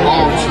 3rd and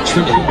long for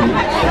Trinity.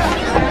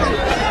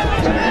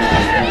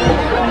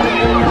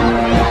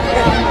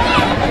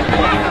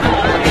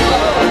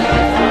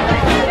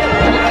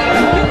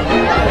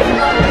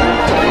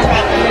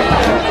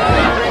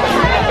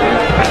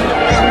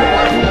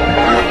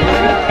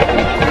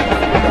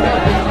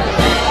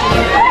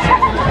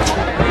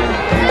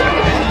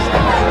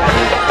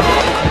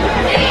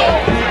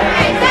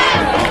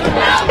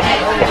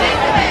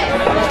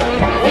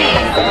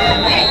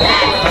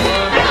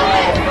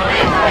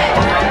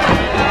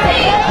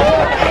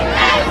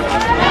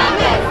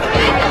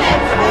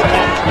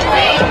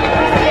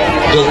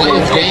 Delay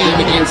of game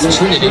against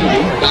Trinity,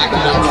 back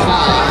up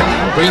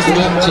 5, brings them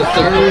up to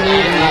 3rd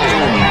and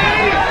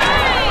long.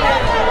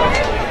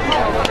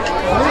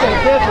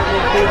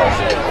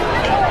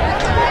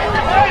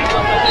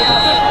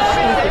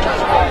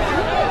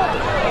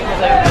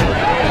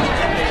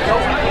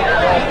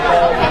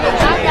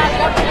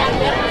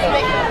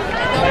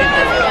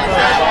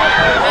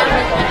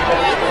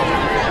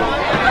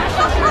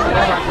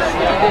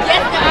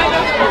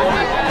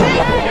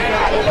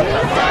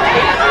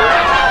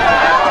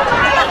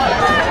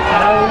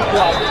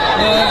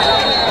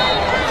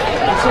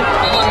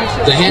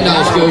 The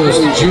handoff goes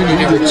to junior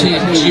number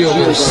 10, Gio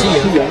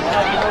Garcia.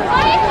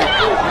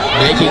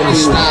 Making the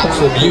stop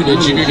for Buna,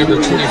 junior number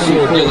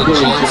 24, Dylan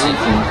Johnson.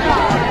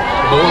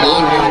 More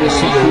longer on the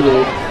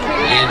field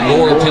and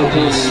more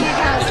penalties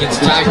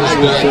against Tigers,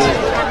 but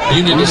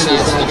Buna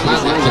decides to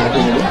decline that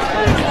penalty.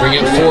 Bring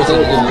up 4th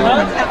and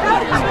long.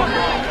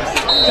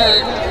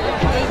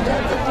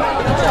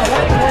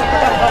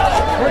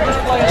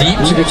 Deep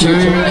to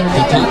return,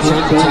 the punt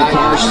from the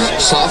Tigers,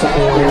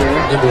 sophomore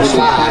number 5,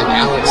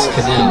 Alex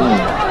Cannell.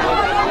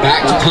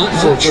 Back to punt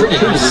for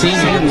Trinity,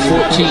 senior number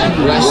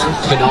 14, Wes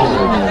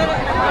Kennard.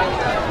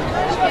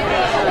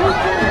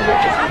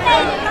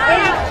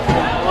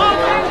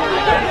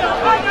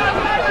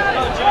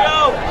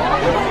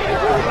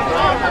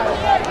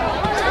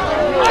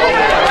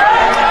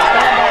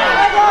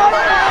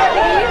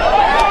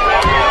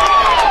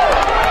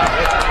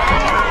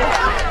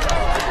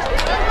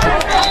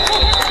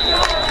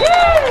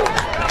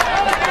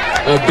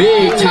 A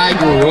big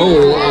Tiger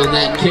roll on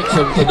that kick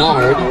from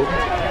Kennard.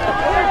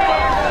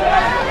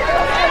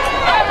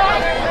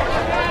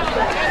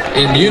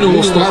 And Buna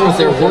will start with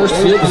their worst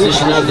field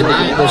position of the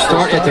night. They'll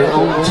start at their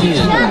own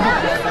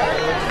 10.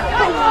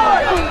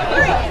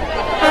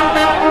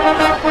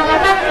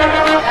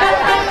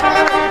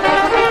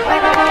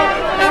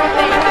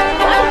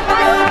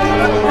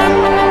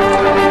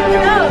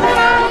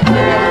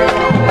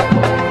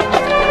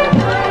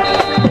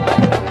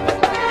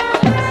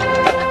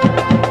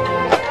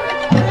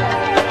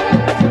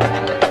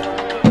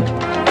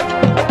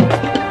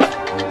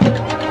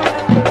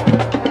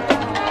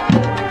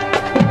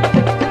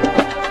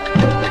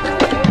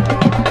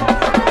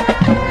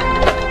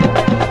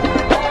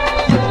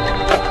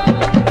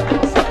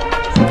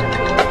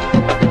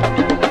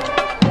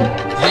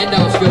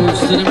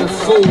 Number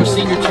 4,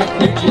 senior Trent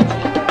Nugent.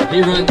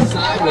 He runs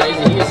sideways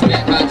and he is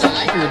met by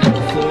Tiger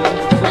number 4,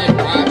 Fred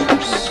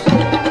Rogers.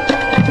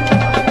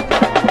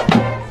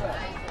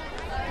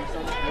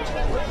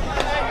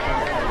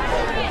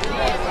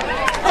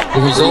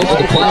 The result of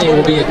the play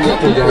will be a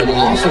couple yard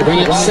loss. It'll bring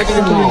up 2nd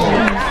and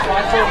long.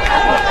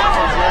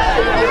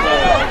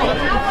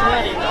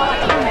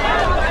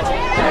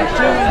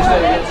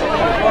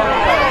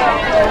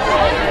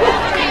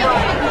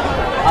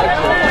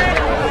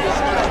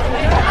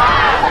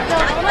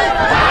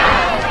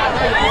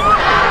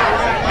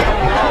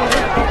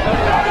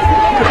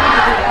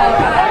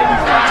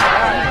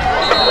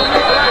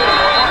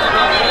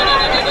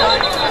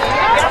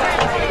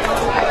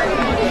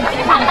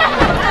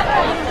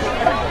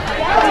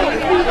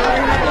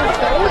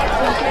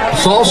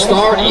 False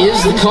start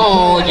is the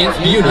call against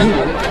Buna.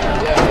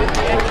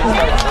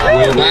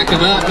 Will back him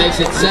up, makes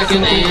it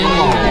 2nd and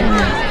long.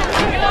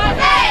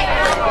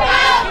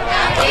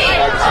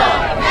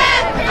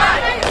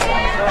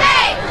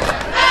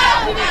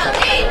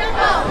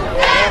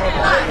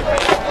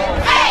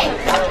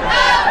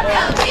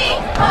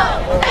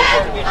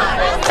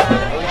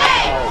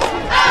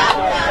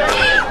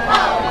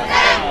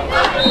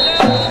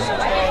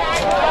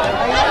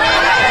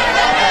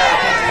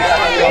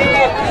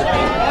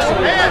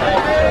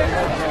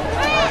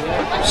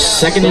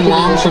 Second and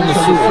long from the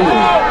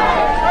 4.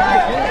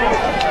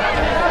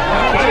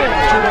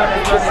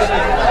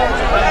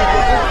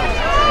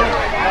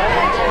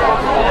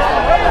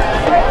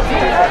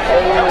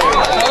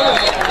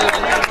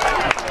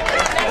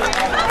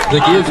 The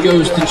give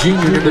goes to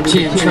junior number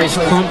 10, Trace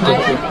Crumpton.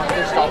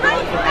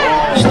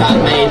 Stop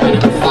made by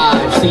number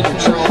 5, senior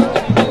Charles.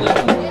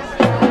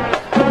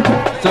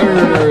 3rd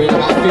and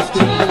about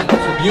 15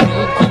 for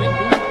Buna coming.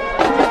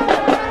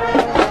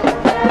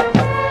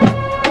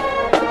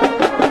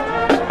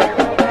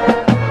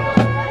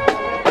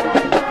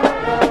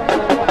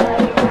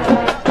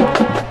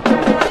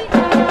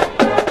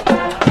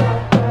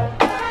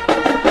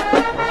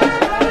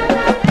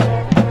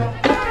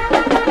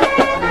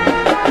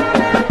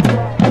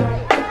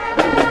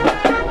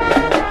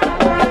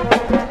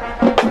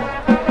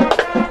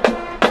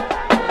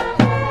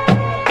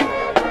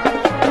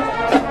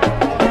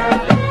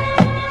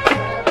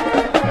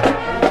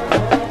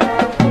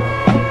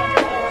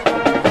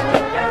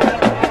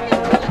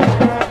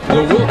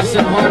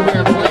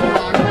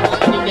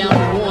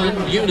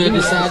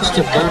 Decides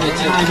to burn a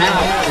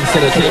timeout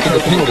instead of taking the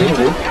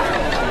penalty.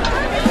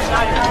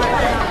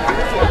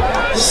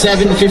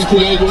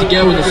 7:58 to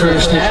go in the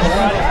first half.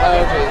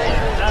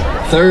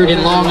 3rd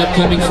and long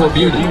upcoming for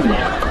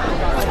Buna.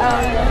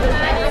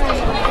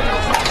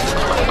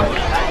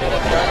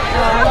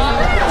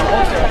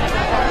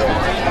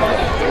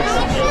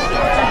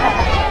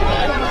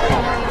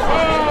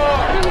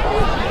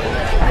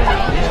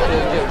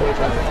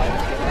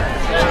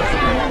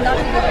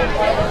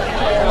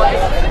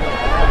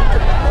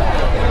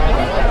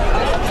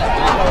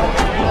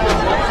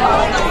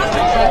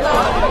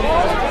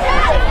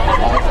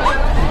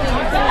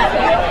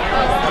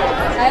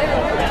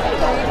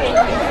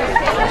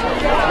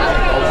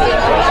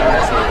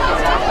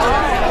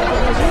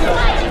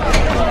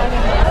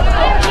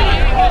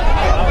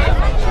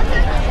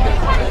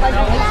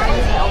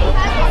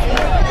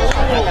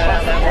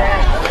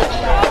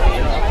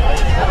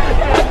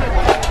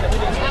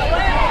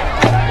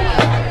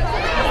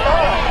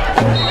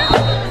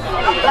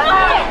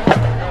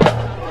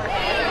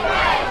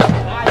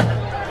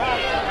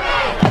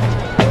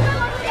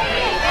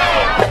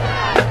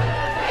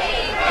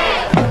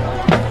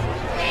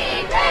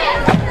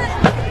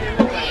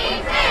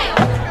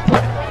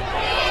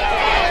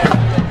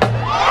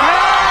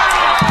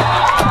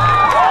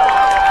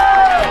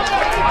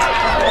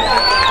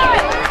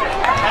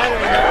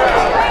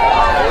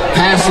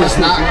 Is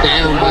knocked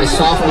down by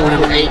sophomore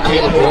number 8,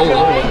 Caleb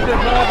Rowland.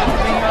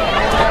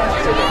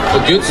 A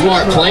good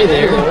smart play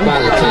there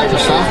by the Tiger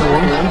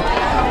sophomore.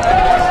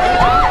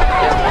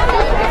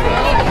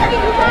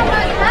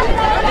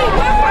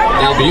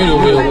 Now Buna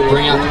will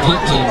bring out the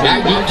punt team.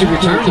 Back deep to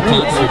return the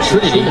punt for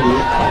Trinity.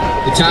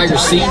 The Tiger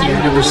senior,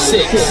 number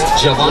 6,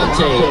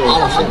 Javante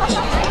Oliphant.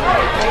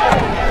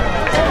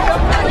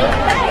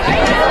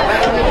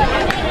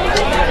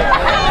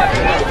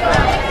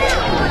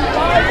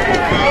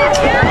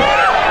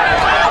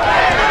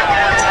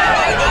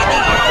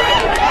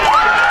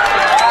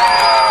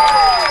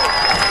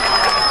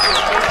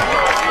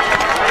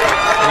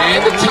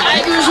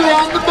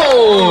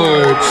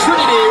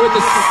 Trinity with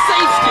the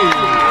safety.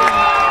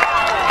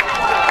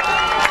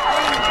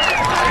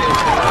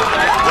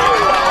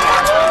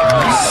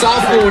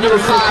 Sophomore number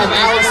 5,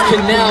 Alex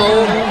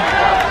Cannell,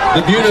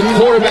 the Buna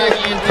quarterback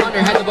and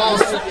punter, had the ball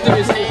slipped through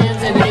his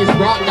hands, and then he's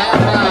brought down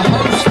by a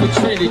host of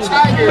Trinity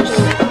Tigers.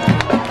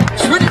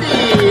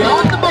 Trinity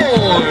on the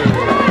board.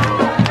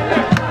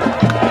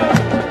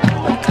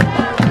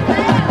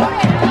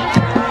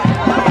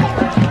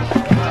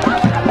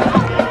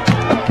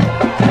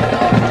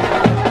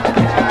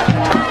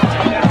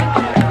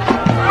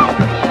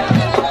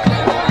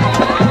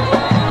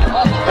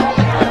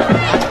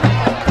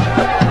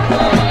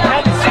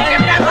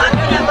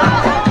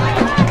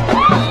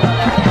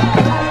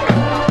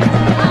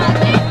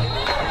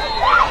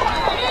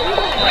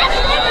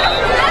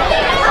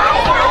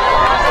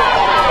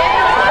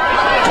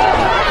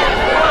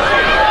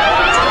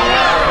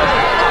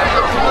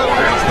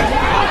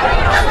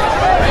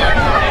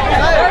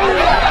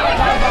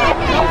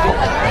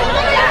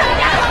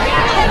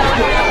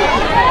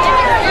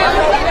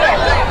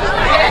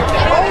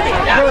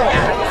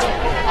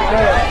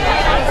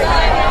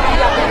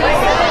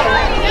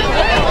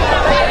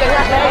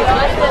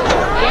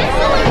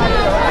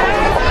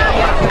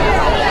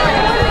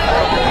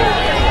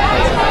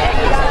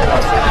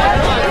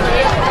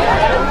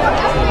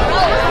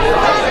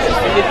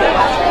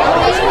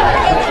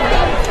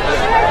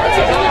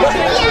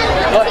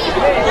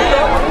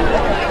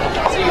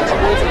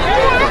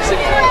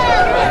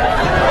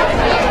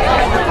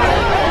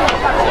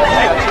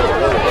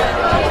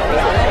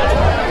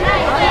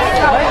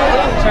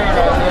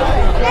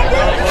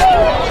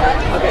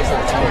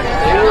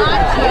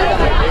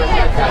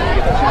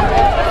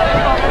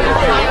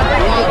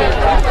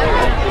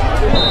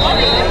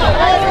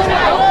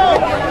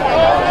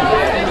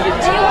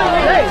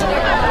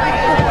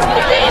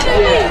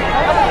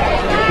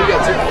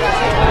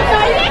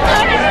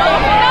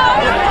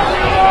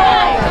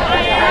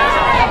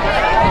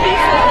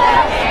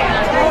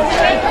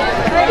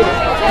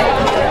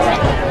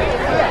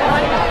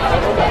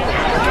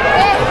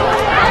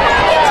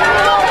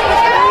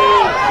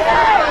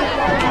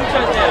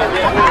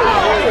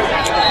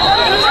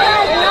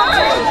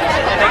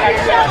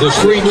 The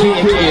free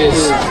kick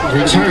is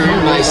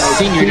returned by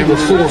senior number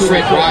 4,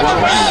 Fred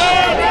Rogers.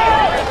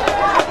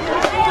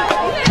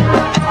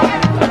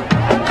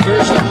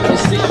 First on the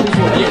scene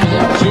for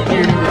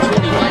junior number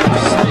 29,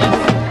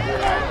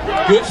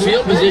 Smith. Good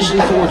field position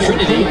for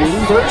Trinity.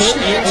 First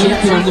and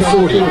 10 from the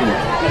 40.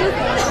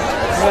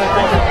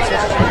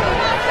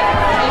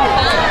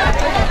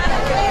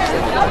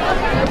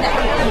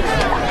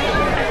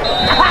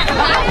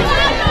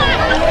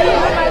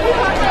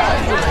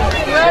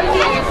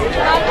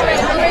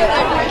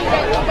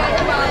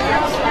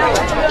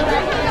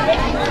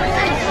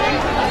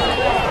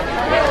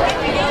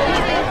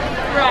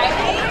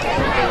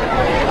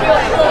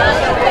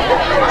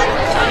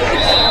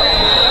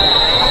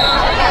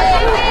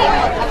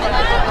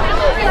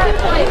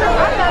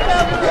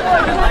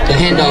 The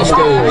handoff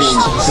goes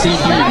to the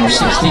senior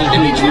 16,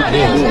 Dimitri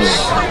Mills.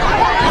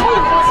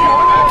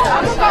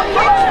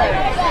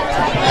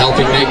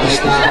 Helping make the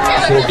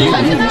stop for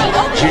Buna,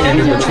 junior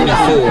number 24,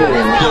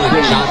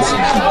 Dylan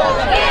Johnson.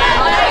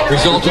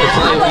 Result of the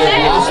play will be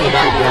a loss of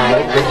about a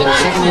yard, with them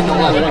 2nd and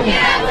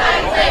 11.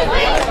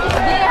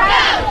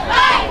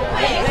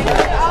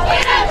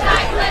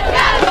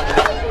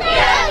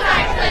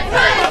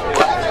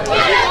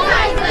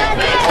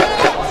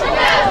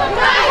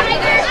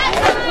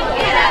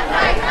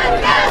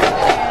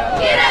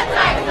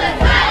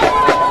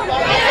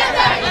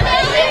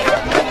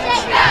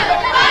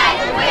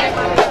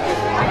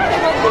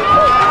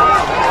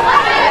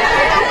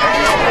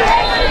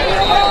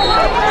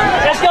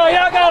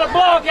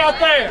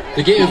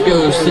 The give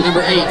goes to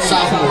number 8,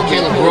 sophomore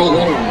Caleb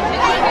Rowland.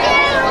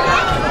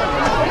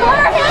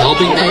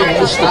 Helping make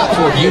the stop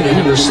for Buna,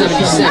 number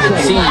 77,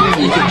 senior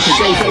Ethan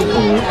Schaefer,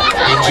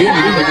 and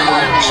junior number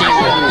 9,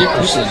 Chandler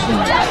Dickerson.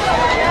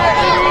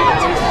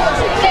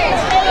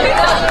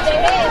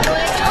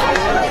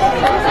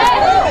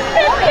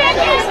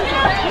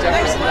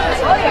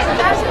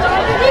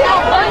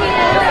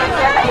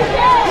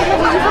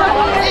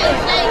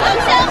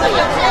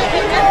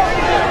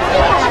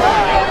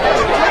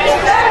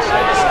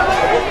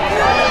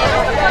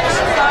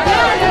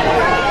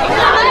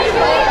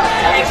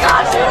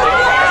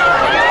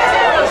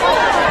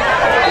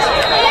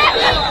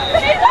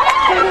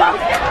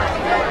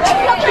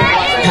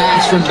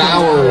 From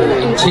Bauer,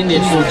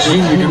 intended for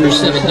junior number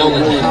 7,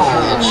 Nolan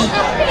Hodge,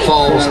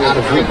 falls out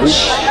of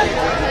reach.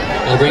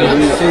 They'll bring up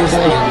 4th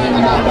and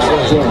about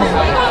 12.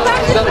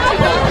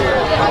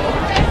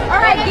 All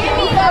right, give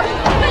me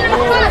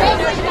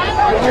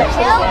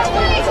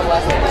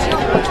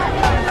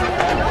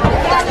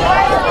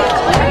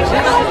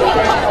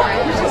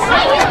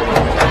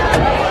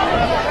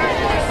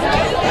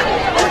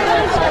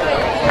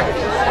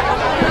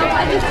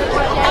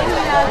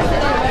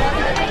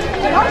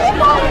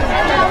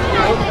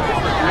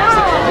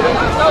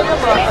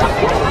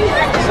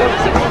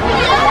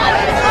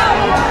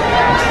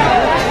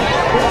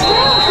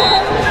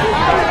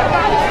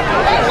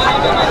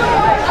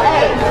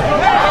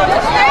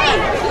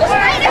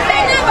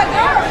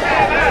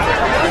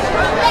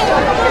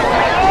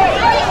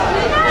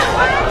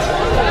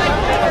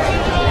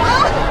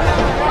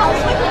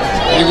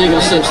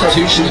Illegal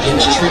substitution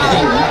against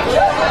Trinity.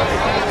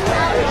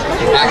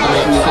 Back to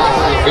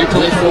 5.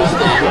 Replay 4th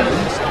down.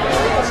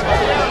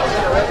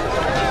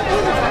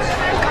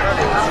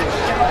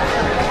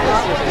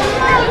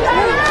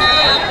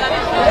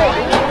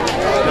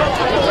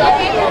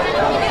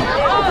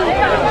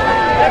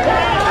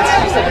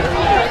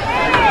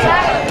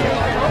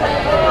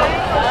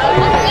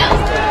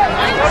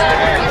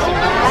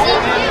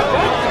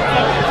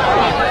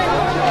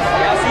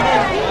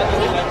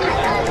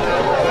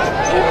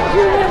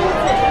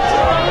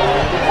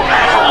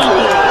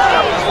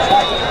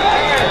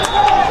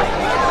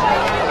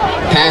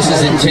 Pass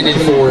is intended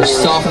for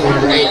sophomore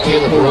number 8,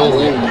 Caleb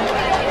Rowland.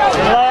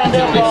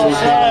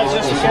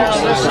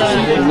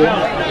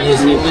 It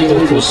is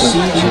illegal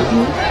procedure.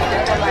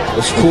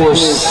 Of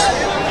course,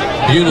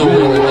 Buna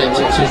will elect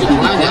to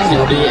decline that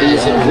penalty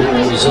as it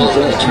will result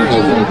in a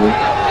turnover.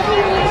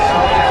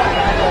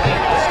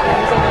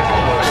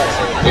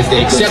 If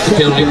they accept the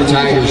penalty, the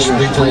Tigers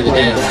replay the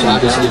down. So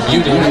obviously,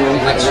 Buna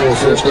elects for a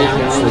 1st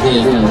down for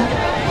them.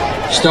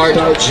 Start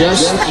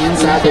just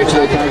inside their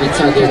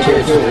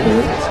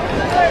territory.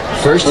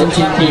 1st and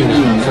 10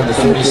 Buna from the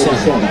 47.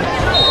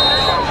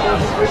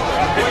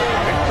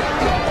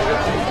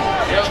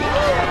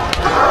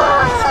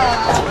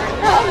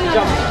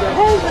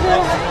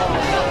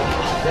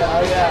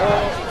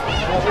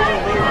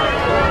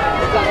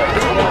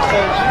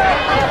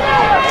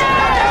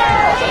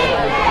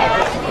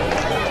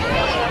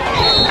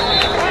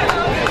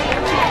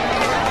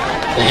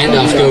 The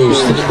handoff goes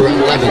to number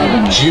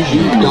 11,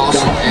 junior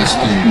Dawson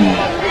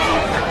Askew.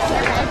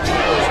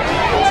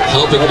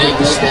 Helping make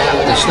the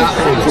stop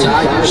for the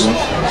Tigers,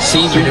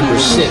 senior number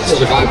 6,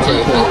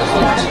 Javante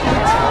Oliphant.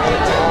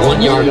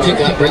 1-yard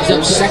pickup brings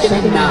up 2nd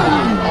and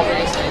 9.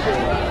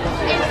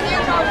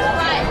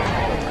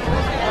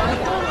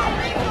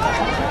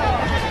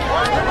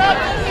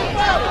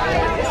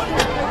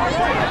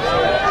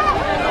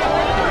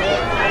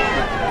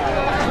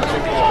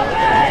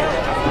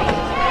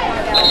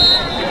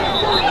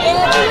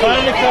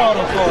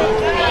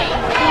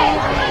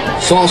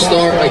 False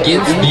start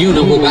against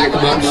Buna will back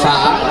him up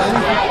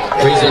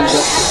 5. Brings up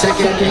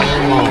 2nd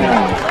and long.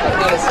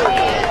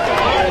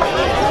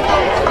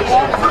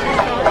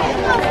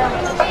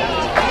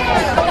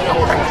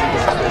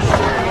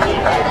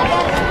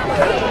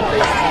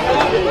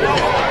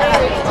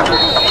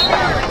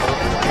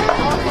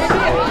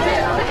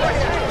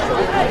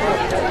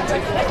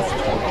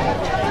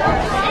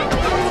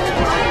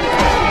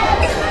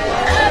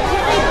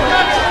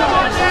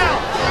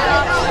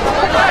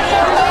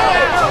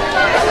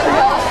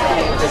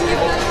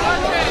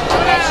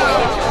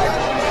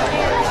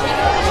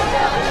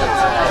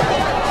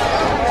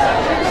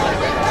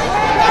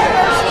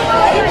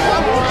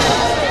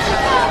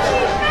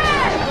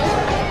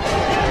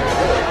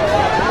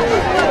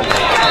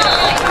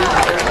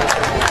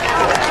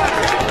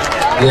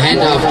 The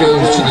handoff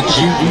goes to the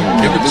junior,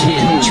 number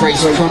 10,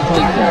 Trace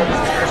Crumpton.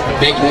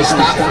 Making the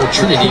stop for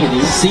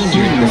Trinity,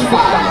 senior, number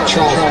 5,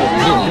 Charles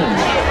McMillan.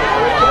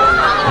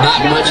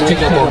 Not much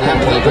pickup on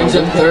that play. Brings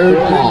up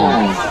 3rd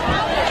long.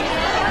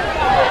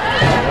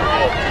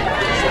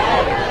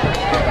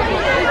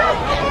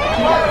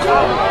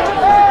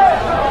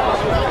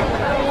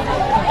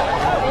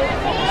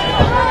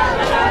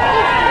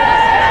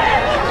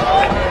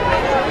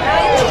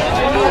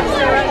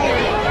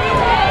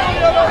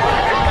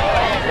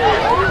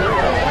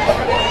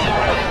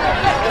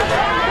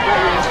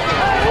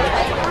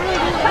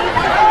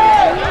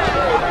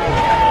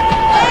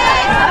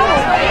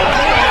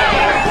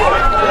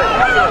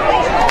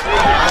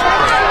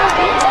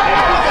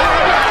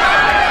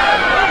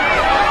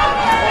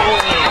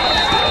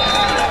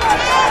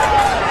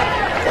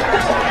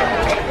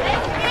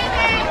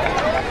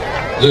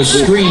 The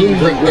screen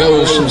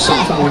goes from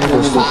sophomore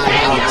number 5,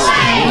 Alex,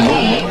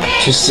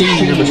 to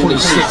senior number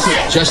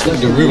 26, Justin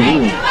DeRue.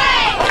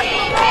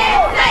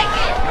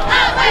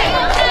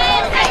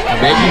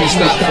 Making the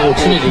stop for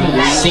Trinity,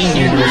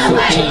 senior number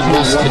 14,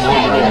 Russ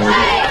Kennard.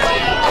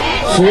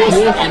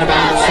 4th and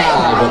about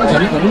 5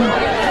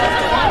 upcoming.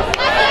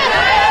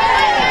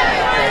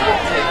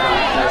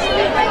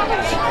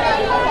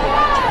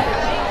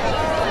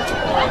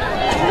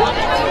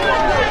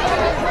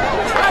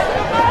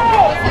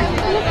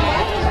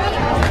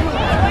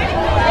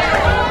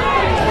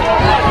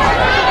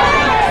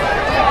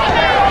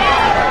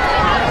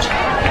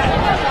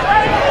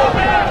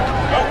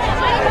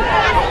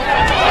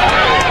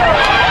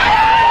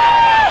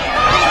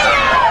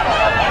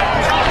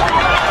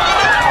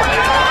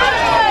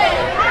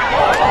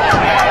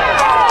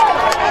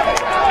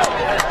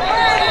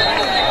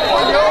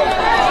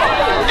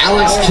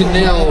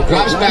 Cannell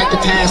drops back to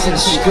pass and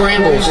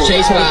scrambles,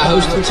 chased by a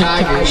host of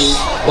Tigers.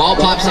 Ball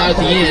pops out at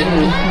the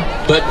end,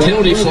 but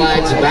penalty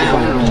flags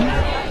abound.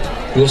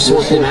 We'll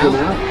sort them out.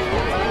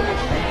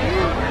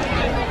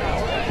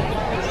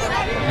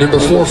 Number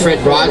 4,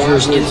 Fred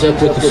Rogers, ends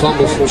up with the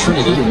fumble for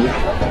Trinity.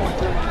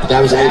 But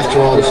that was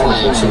after all the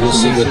flags, so we'll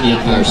see what the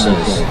umpire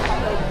says.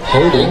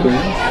 Holding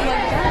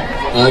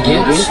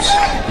against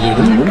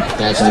Buna.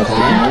 That's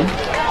declined.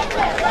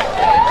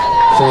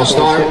 False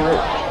start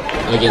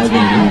against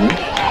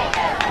Buna.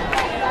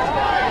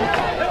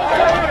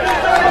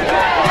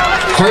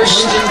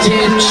 1st and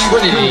 10,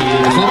 Trinity,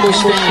 fumble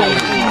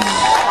stands.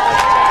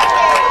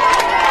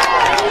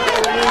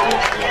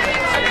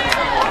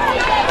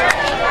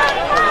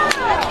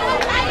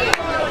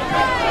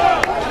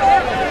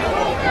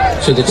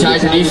 So the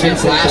Tiger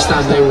defense, last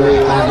time they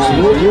were on the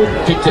field,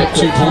 picked up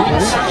 2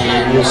 points,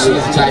 and we'll see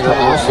if the Tiger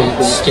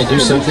offense can do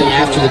something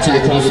after the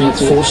Tiger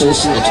defense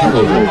forces a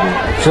turnover.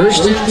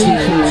 1st and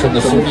 10 from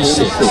the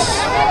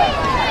 46.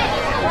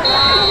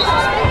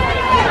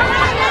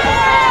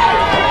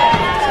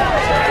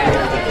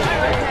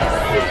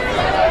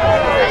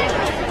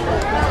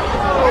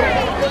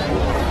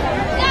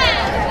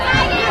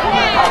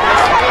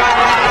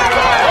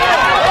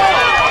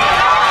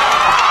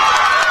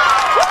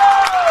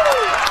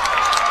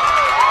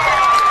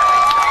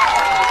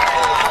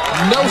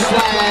 No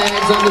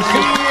flags on the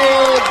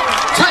field.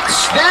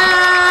 Touchdown,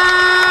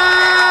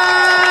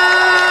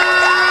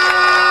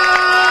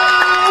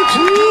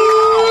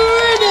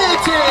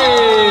 Trinity!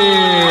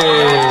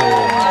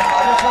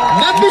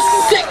 Number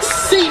 6,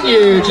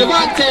 senior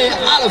Javante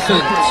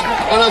Oliphant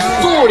on a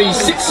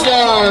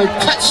 46-yard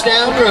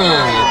touchdown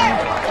run.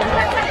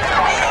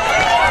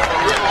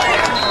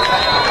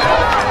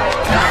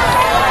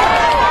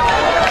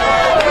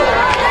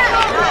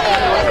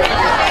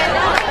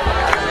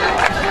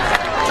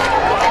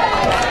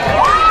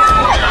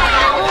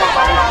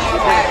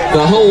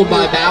 The hold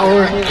by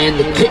Bauer and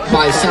the kick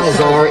by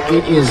Salazar,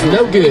 it is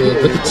no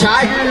good. But the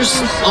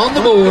Tigers on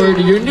the board,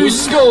 your new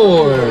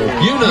score,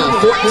 Buna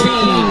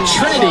 14,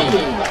 Trinity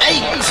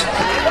 8.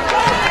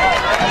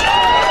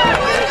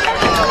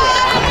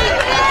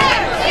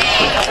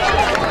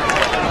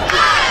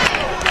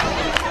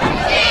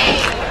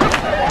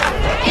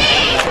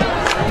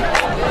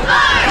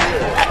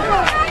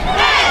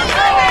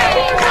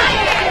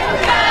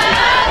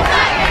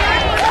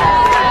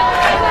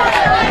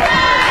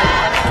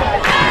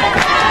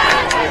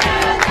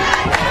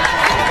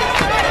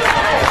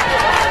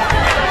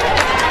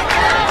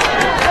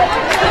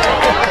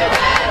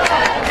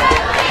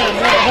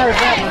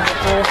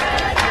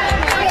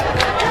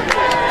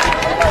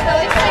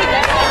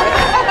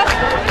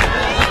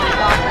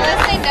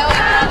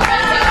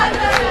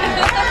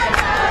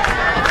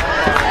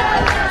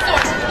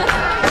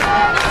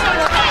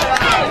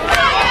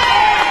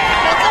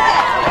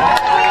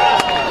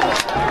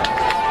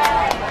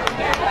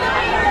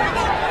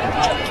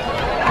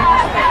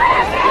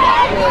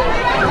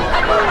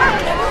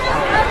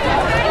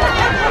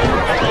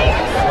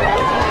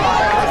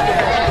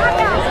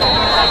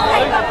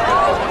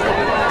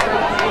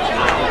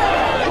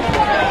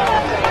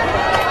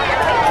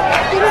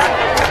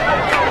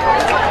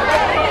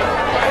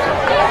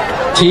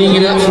 Teeing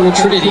it up for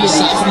Trinity,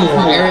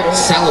 sophomore Eric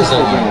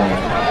Salazar.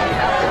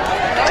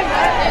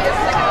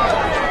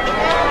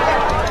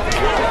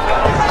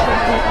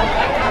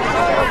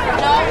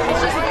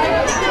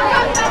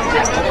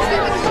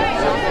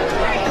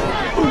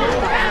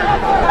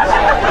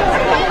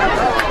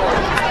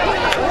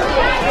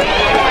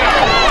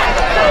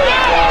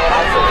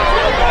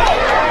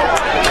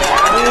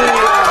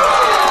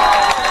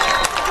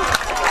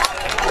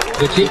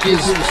 The kick is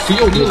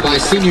fielded by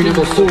senior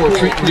number 4,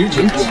 Trent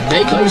Nugent.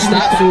 Making the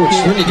stop for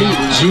Trinity,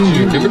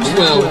 junior number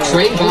 12,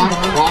 Trayvon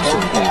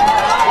Crawford.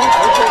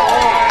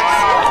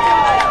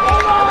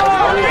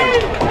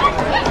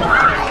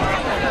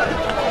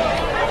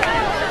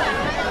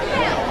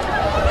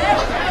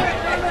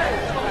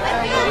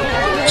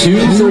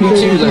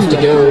 .232 left to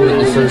go in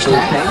the first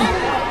half.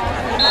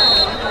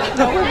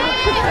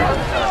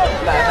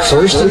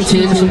 First and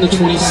 10 from the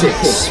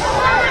 26.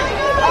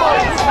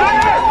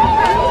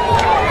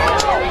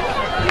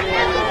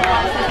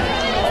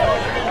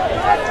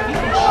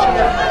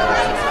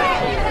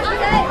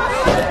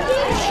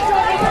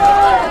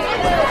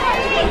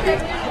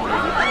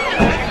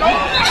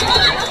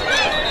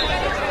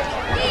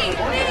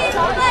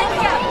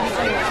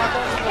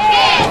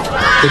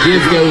 The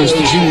give goes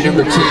to junior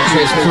number 10,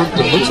 Trace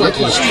Crumpton. Looks like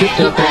he's tripped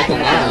up at the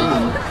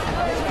line.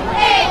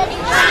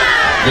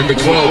 Number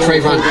 12,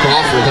 Trayvon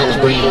Crawford helps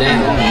bring it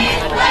down.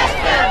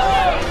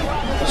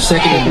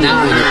 Second and 9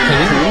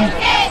 upcoming.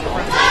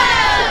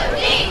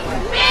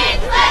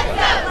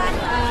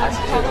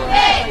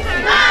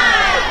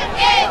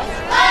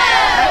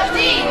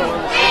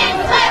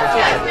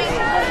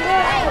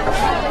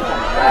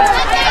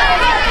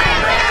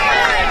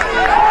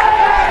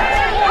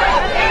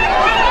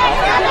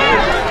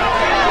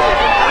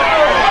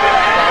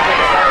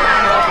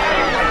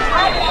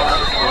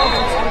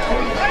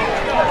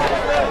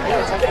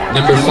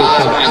 Number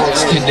 5,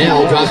 Alex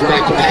Cannell drops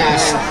back to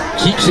pass,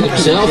 keeps it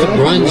himself and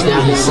runs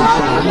down his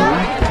sideline.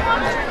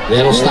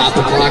 That'll stop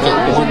the clock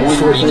at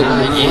 1:49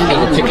 and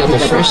it'll pick up a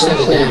fresh set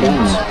of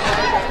downs.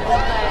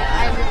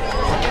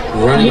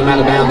 Running him out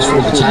of bounds for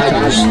the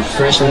Tigers,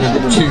 freshman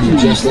number 2,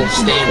 Justin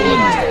Stanley.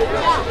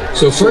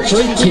 So first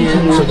and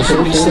 10 from the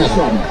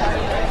 47.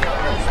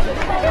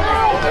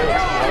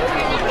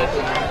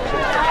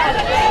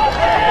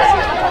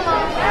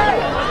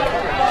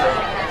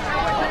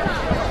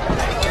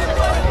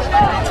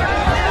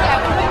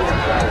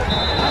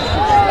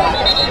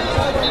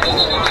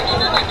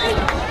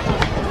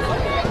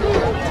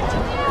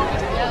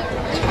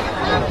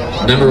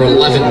 Number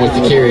 11 with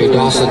the carry,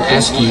 Dawson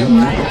Askew.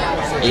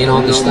 In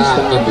on the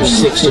stop, number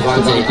 6,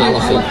 Javante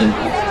Oliphant.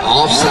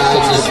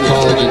 Offsides is the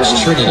call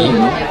against Trinity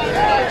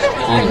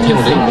on the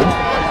penalty.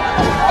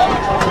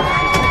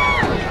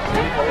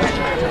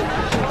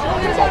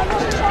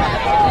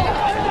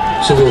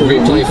 So we'll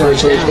replay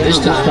first down. This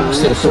time,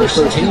 instead of first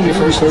and 10, it'll be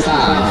first and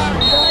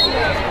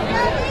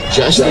 5.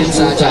 Just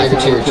inside Tiger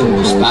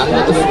territory, spotted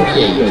at the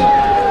 48.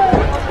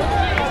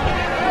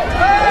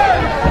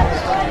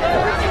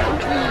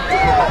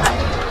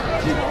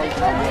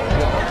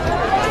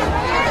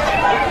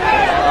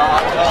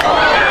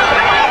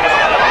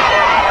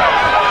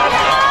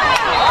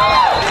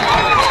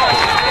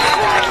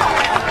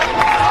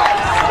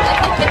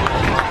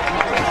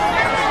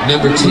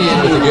 Number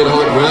 10 with a good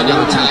hard run down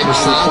the Tiger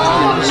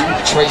sidelines,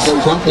 Trace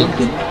Crumpton.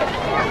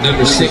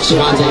 Number 6,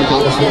 Javante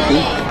Oliphant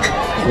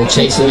will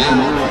chase him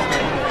out.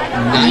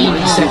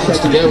 90 seconds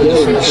to go in the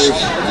first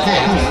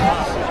half.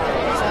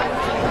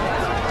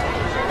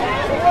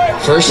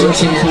 First and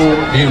 10,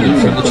 Buna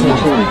from the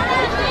 20.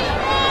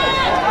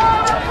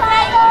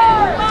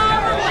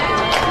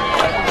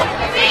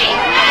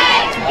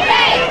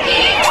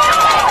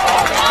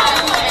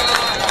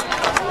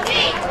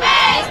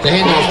 The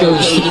handoff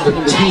goes to number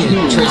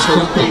 10, Trace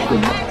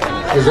Crumpton.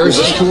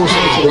 Reverses course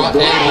and is brought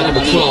down by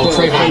number 12,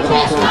 Trayvon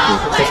Crawford.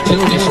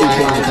 Penalty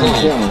flag on the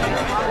play.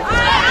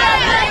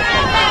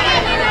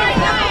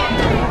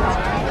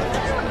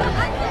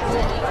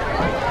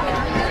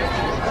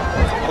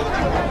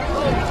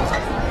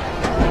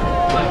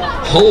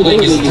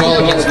 Holding is the call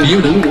against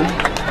Buna.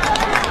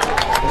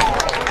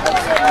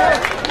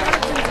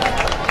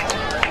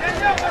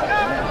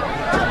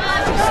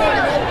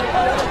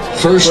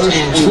 First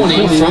and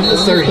 20 from the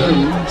 30,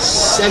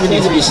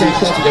 73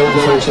 seconds to go in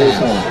the first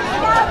half.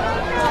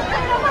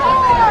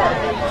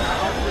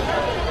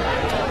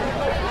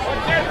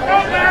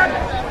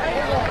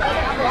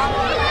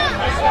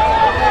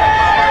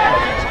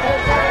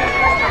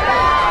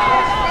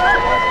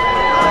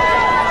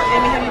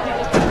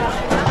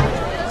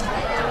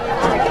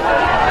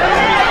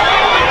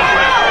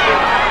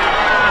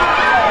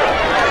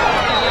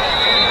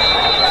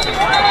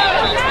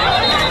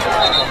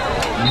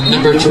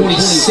 Number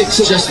 26,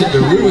 Justin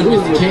DeRuin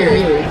with the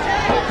carry.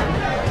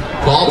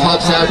 Ball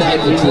pops out at the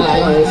end of the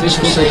play.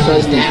 Officials say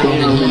he's down,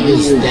 and he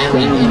is down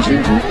and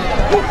injured.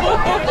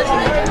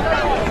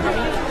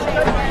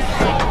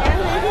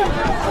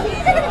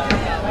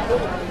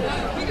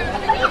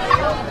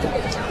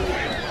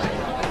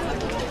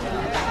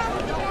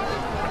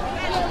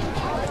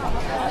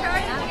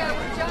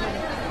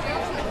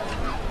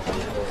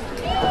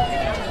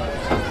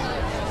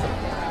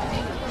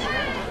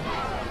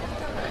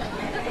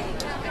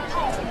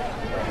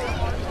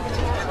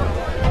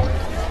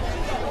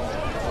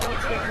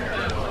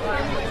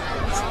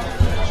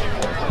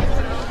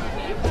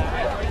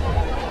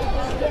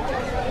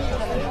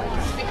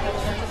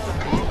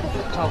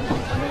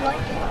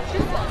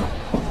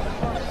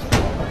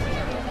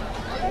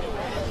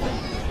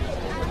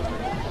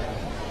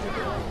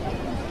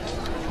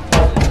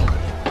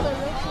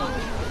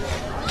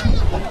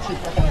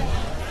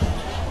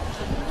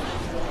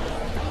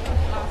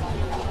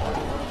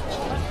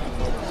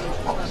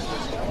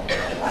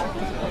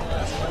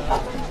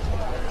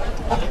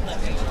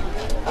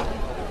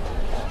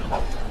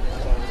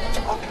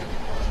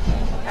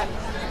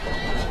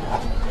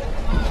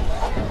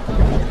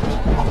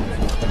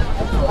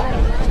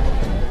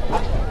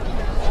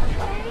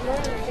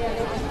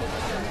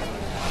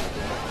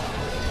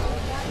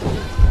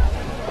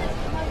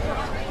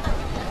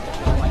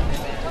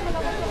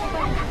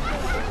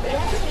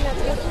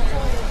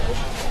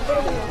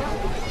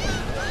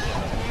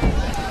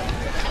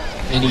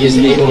 and he is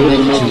able to make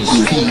it to his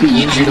feet,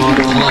 injured on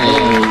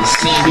play.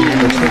 Senior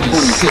number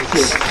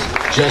 26,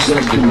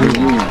 Justin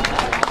Buna.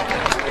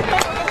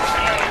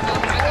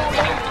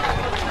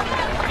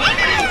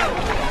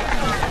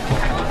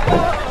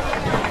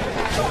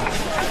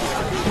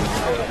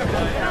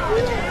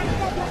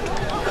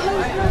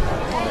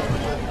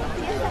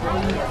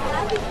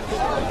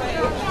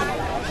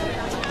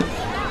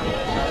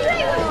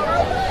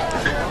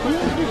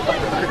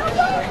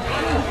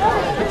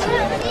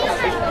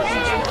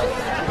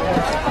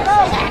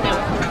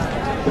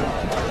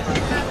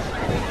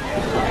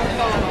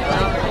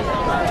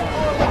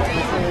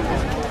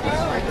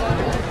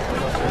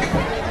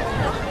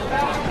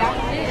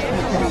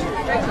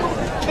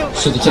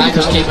 So the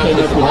Tigers came up with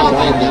the ball in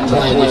that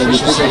play. The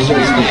officials say he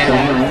was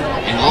down.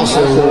 And also,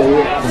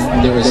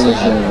 there was a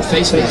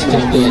face mask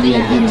penalty at the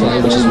end of the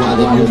play, which is why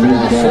they moved the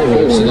ball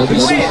forward. So they'll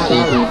be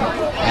spotted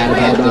at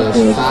about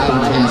the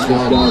 5.5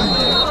 yard line.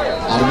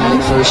 Automatic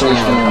first down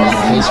on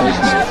the face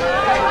mask.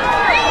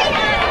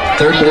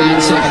 39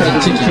 seconds and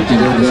ticking to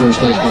go to the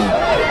first down.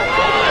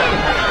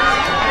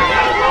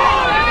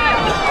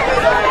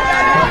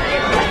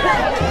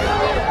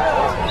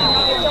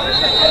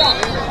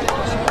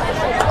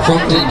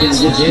 Crumpton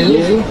gets the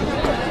give.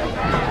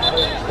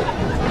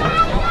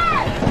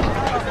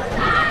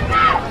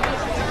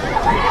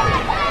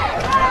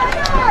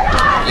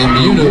 And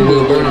Buna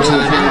will burn a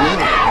timeout.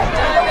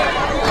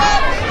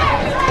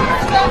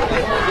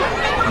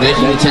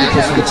 Making the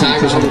tackle for the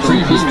Tigers on the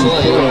previous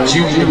play,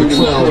 junior number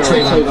 12,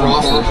 Traylon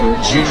Crawford,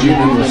 junior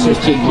number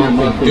 15,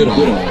 Marvin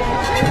Goodall.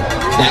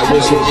 That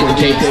whistle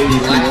indicates the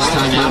last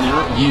timeout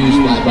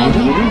used by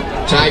Buna.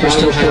 Tigers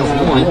still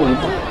have one.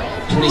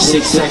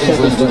 26 seconds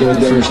left to go in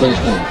the first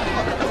half.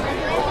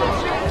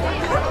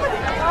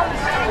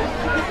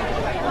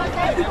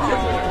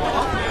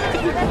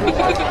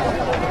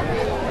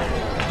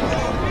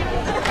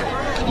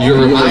 You're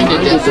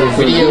reminded that for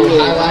video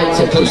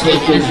highlights and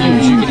post-game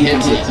interviews, you can head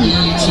to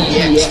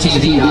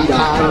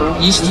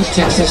etxtv.com,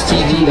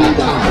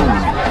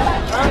 easttexastv.com.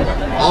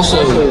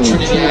 Also,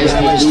 Trinity ISD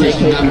is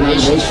taking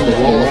nominations for the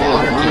Wall of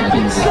Honor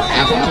candidates.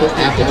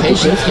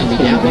 Applications can be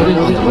downloaded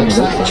on the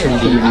website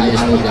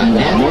trinityisd.net,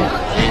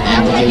 and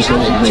applications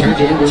may be turned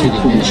in to the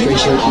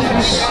administration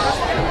office.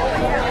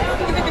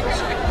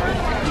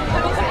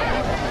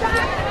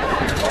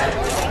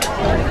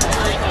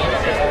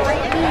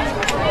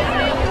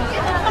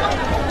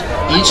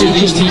 Each of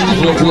these teams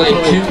will play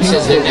Coombs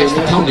as their next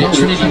opponent.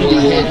 Trinity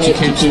will head to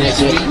Coombs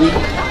next week,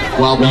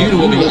 while Buna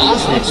will be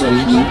off next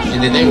week,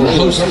 and then they will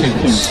host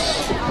Coombs.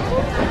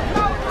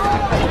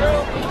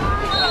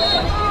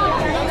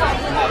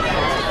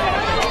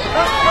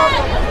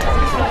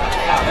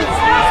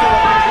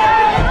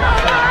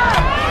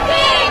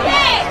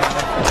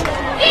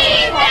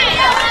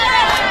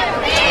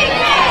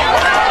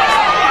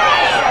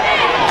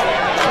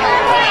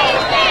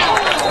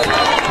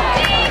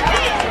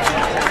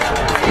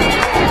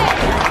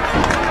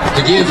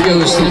 The give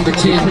goes to number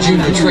 10,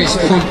 junior Trace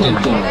Crumpton.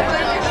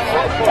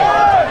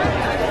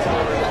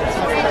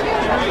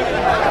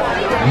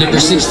 Number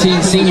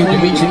 16, senior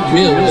Dimitri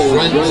Mills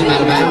runs him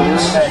out of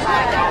bounds.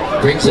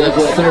 Brings up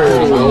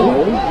third and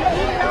goal.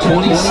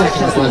 20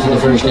 seconds left in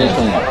the first half.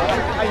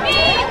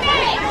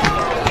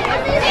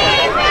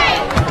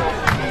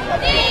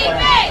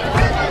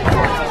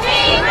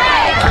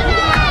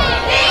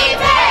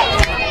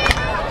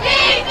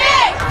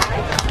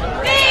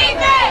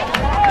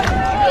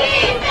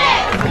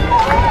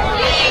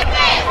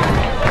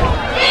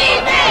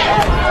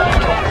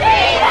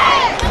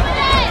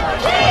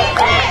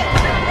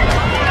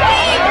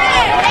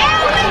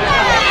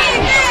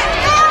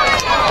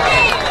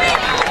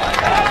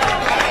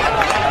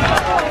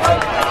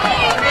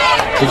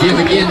 The give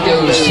again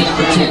goes to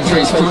number 10,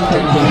 Trace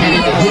Crumpton. He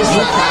headed to his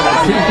side on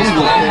the previous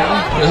play.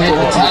 He'll head to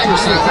the Tiger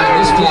side on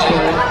this play.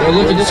 They're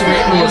looking to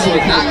scramble as he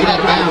did not get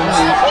out of bounds.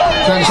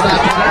 Trying to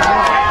stop him.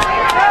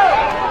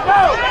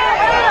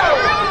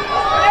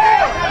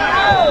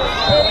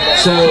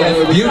 So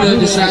Buna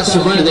decides to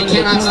run it. They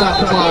cannot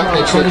stop the clock.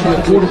 They try to do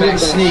a quarterback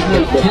sneak,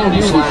 but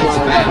penalty flags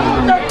back.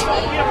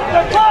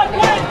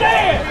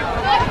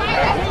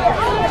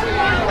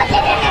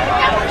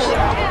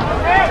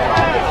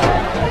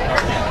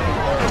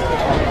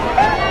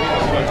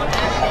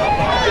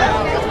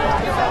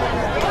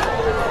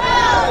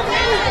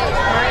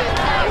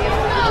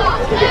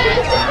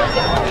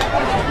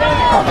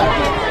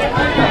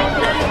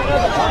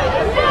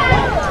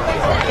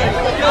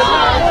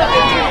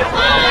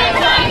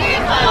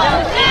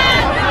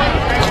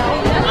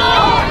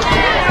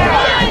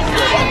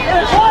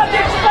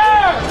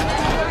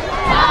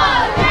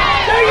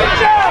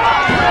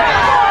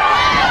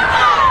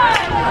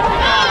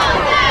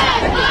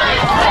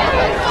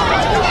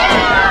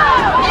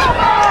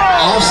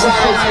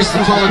 Offside is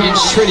the call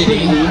against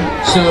Trinity,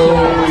 so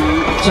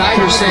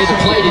Tigers say the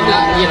play did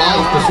not get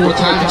off before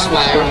time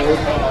expired,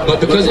 but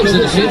because it was a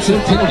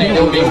defensive penalty,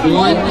 there will be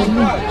one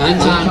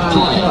untimed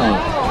play.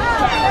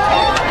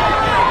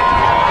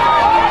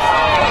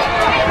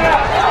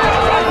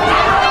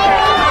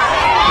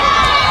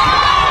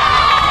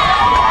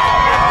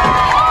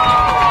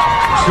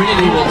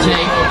 Trinity will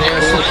take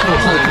their final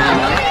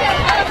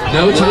timeout.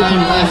 No time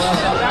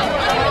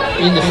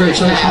left in the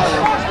first half.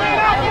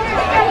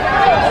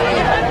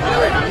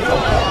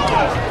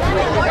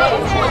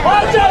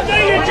 Watch out, do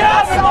your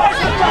job and watch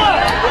the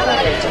clock!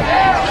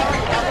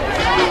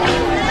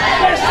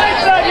 There's 6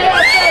 of you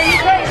out there, you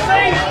can't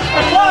see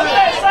the clock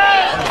that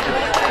side!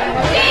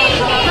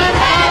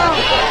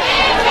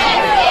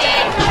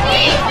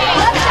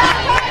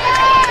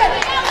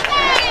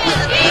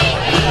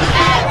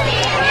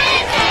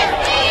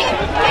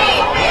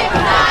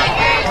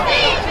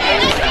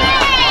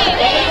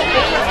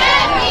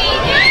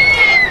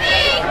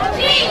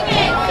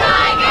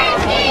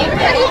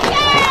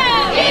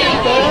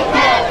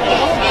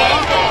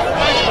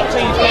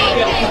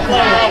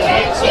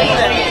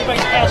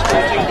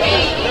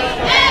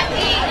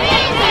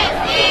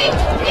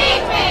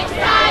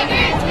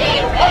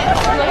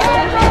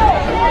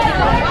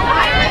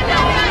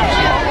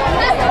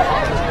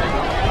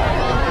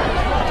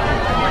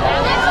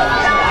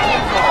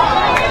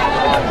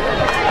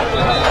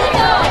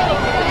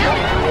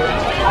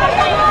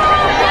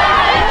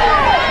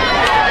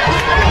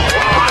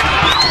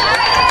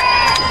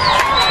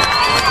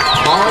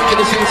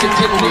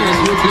 Penalties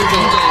will be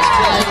the last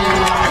play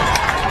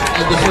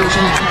of the first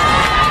half.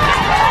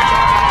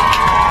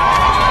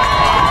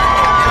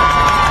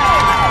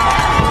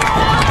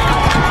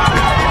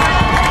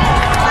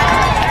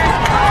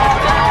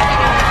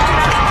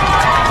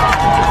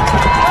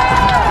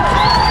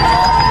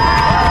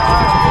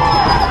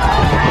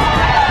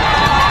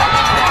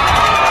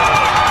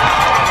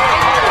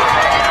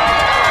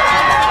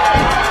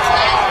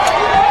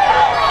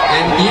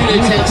 And Buna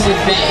takes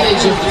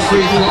advantage of the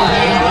free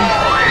play.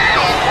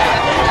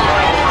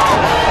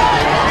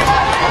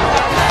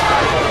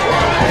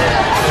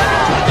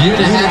 Buna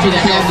happy to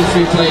have the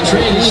free play.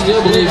 Trinity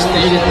still believes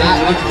they did not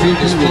get the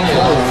previous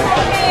playoff.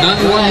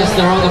 Nonetheless,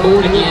 they're on the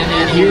board again,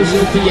 and here's the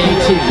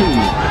PAT.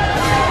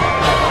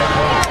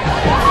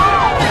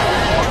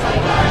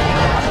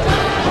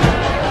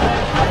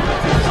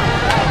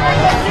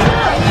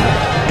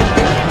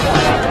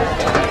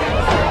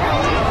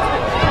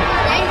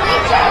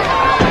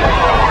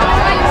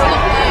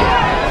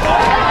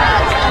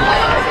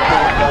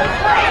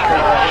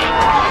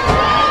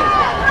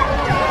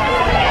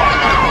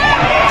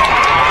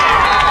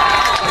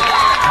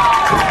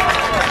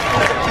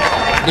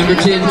 Number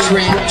 10,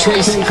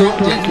 Trace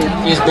Crumpton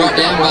is brought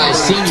down by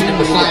senior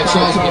number 5,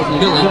 Charles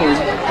McMillan.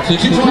 So the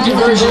 2-point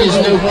conversion is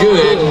no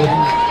good,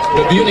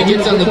 but Buna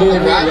gets on the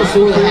board right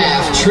before the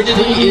half.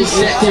 Trinity is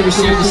set to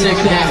receive the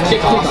second half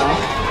kickoff.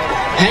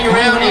 Hang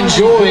around,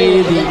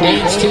 enjoy the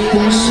dance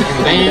teams and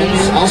the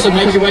bands. Also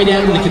make your way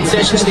down to the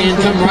concession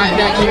stand. Come right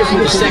back here for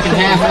the second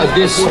half of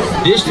this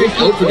district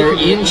opener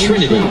in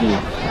Trinity.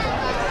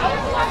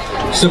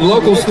 Some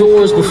local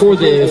scores before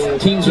the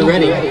teams are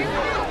ready.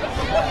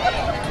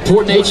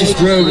 Port Neches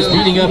Grove is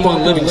beating up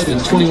on Livingston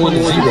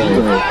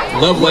 21-0.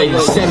 Lovelady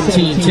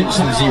 17,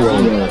 Timpson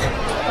 0.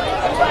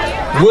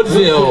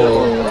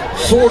 Woodville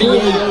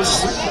 48,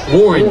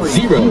 Warren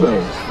 0.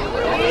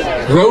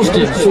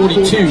 Groveton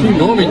 42,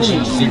 Norman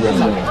G 0.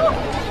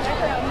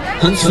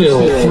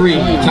 Huntsville 3,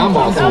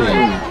 Tomball 3.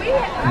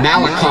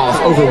 Malakoff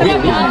over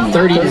Whitney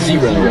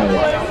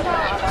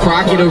 30-0.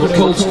 Crockett over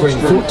Cold Spring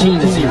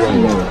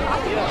 14-0.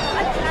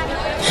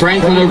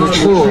 Franklin over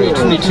Troy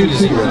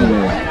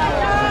 22-0.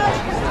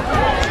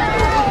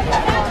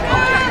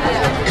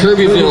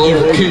 Kirbyville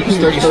over Coops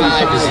 35-0.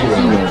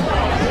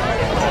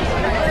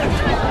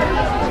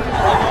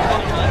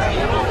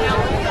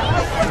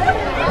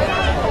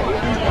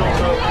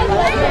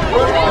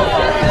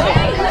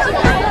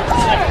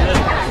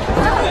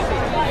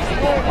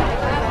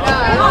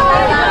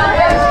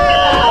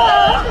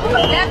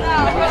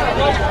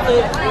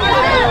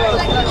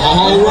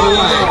 All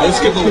right, let's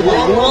give a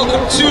warm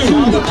welcome to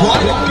the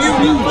Pride of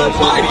Buna, the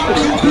Mighty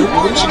Cougar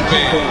Marching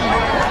Band.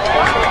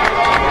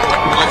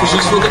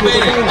 Officers for the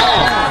band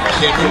are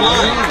Cameron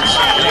Lyons,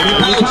 Lady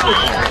Peltry,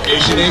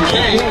 Asian AK,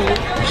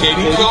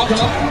 Katie Croft,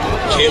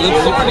 Caleb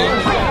Farney,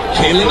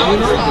 Kaylin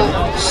Andre,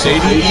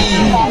 Sadie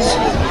Eves,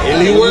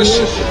 Haley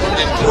Worship,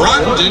 and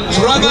Brandon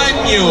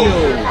Travagno.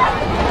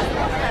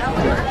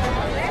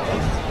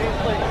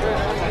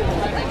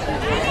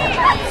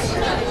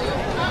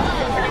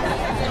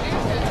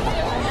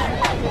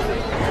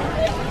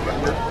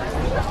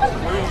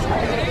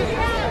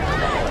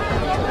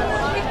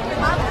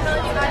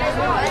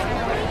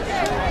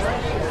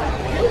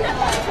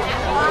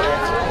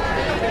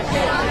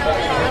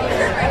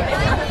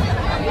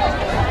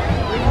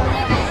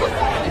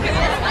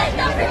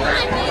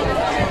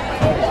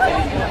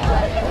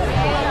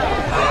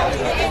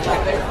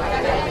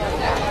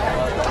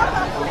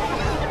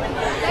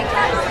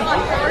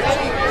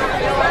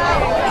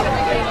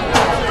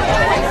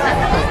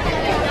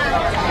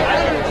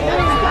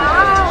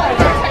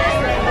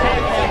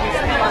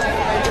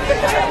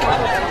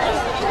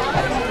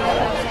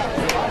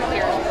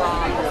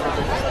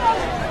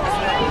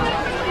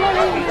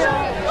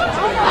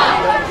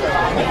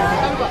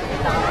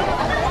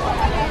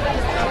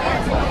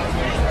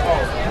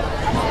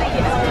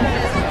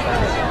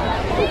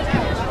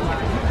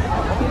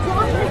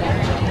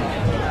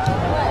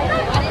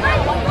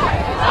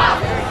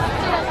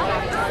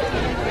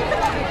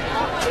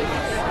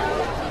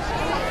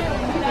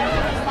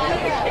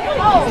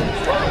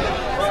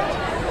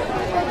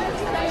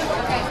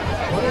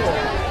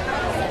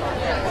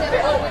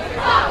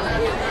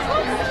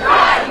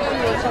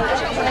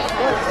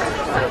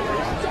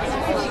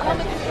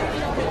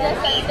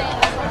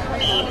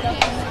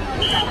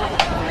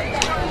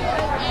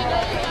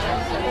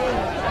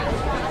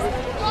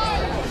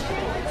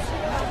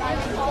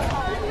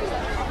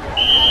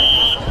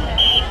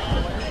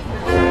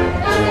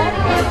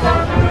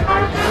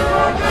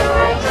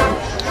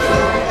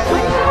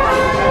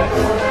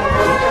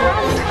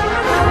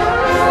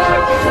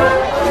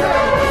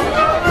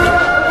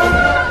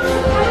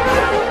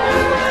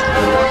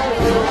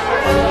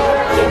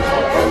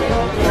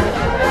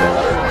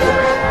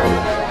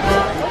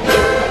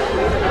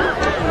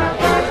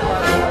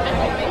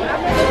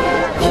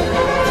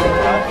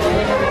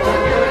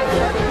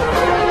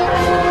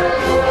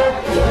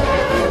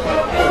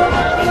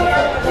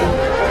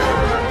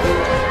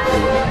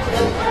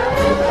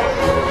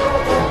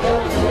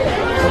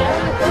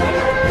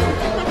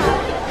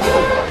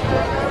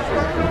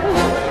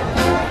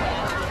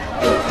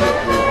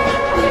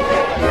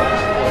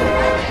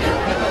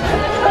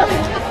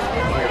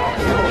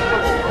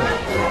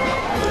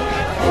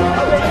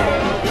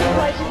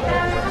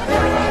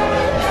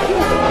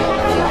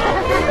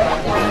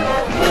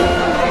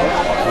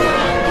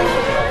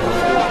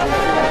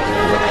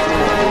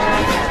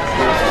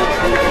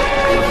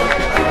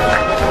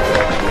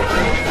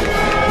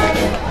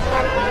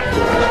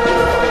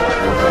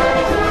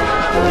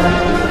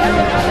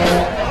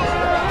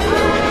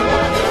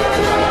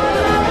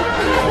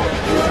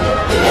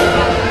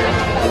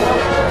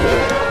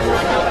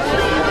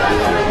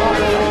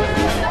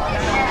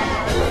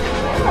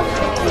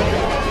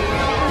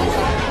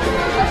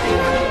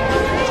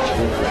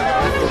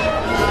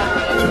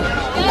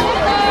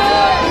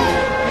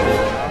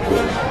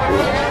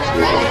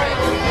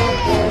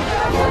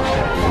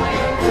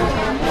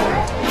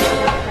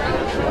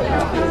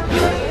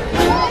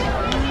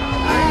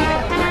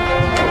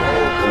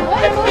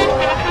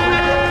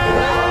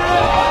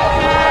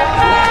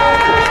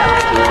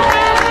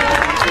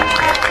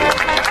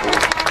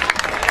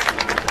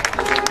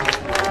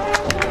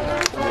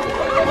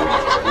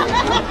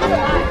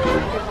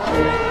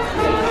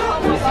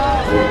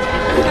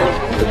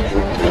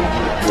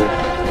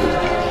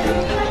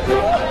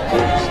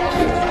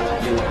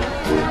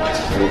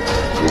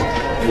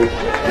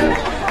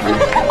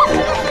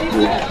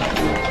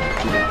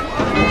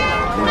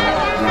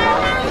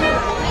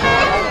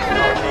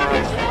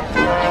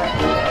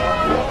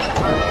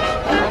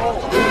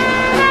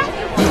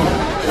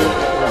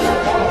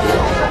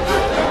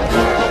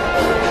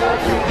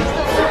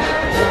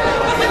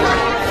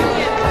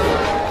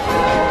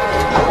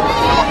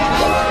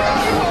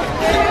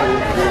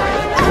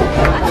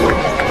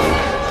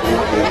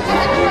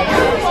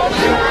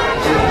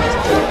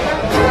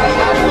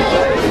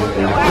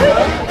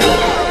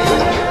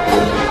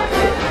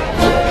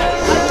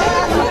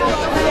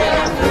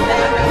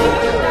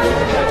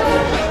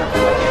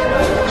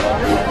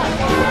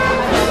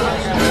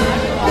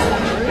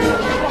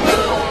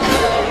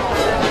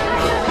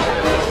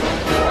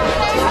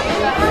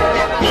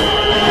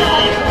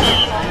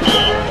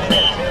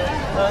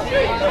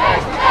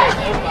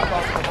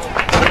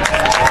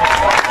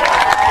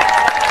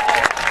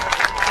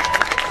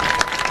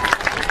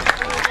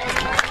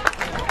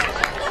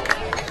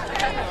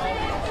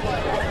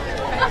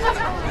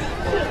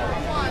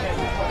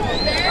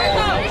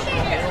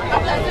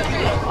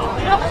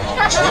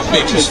 Drum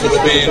majors for the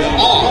band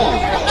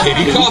are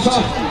Katie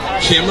Crofton,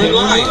 Cameron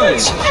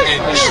Lyons,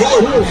 and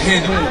Jordan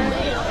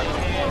Hannon.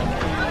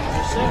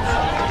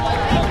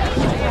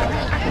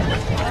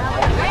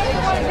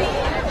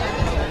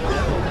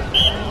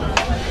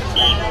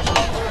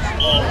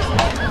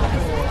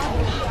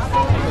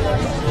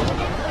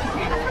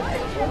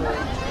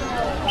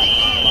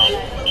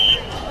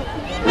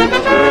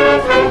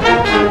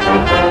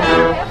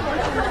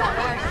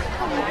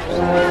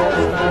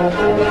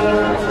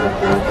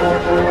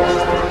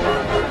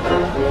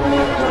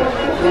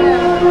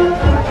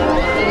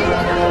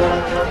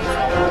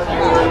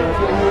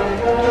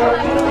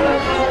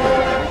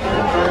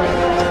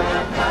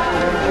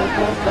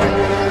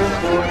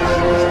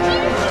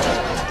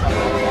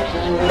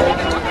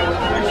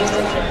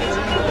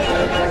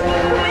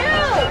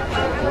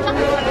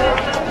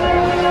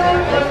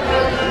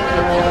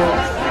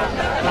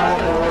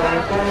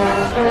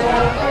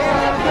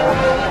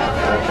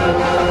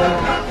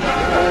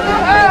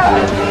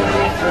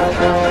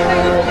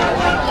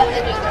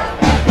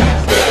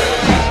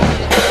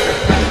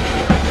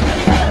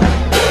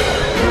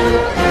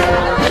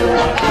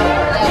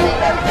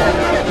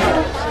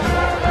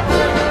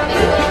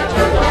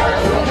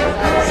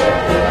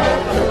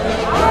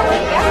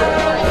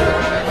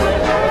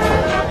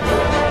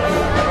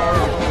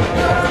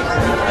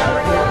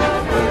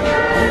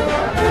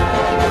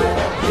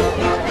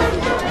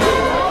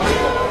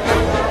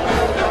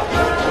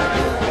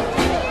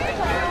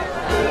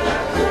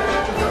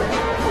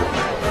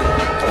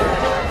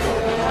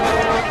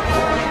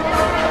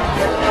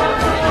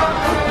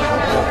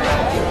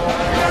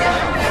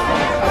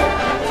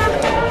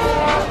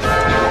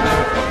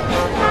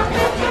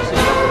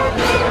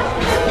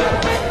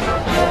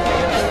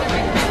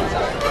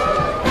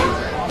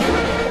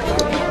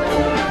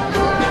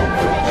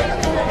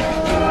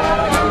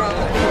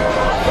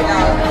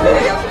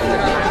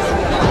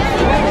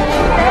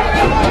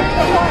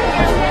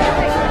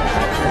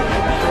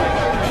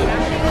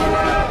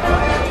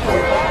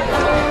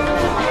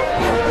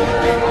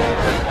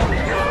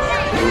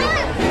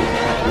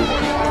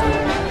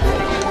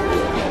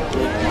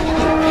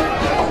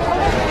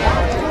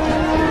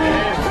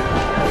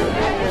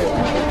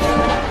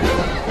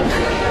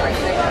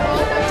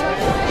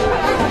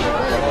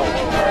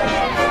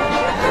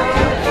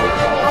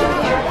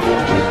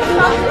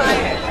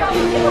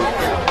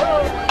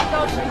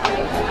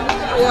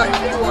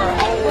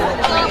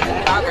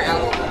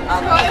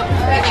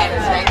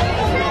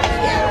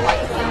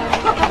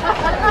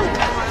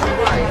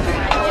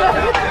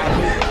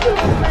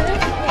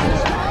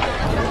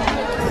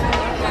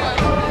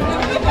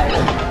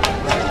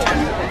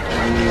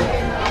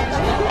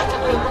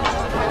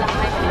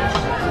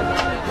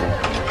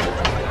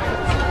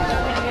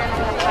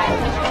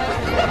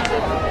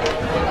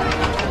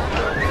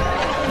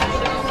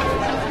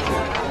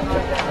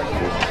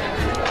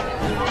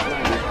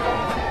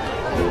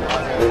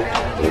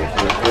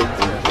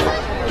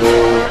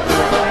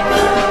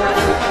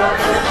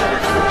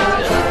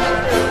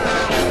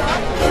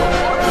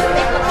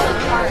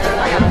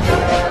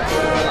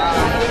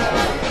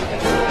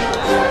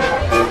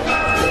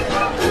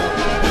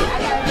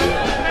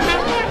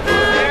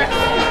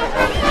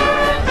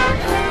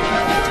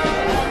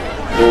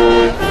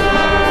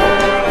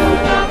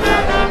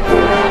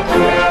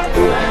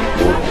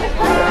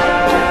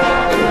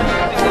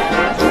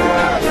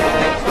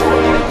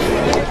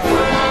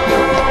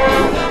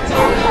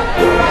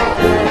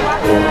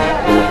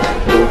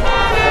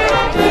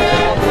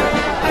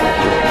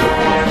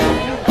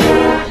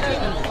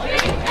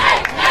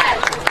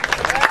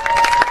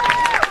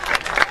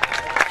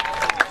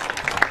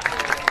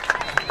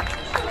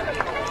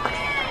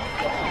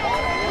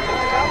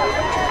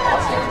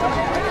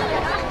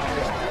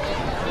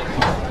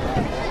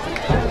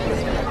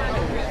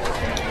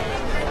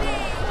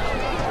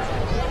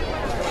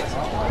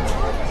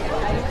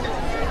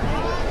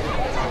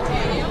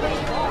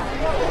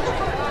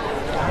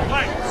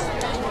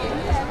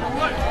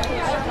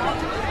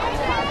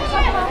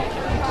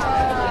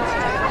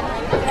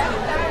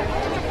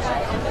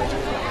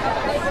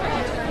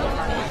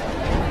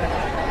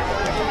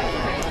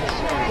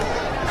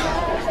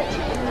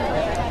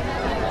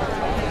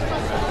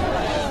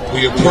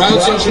 We are proud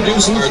to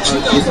introduce our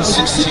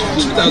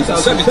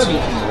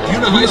 2016-2017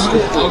 Buna High School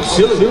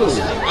auxiliaries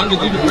under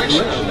the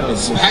direction of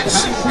Ms.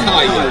 Patsy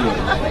Kaya.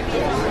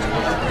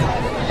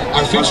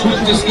 Our feature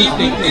group this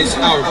evening is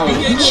our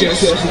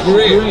BHS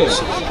careers.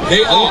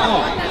 They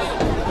are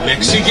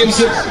Lexi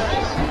Gibson,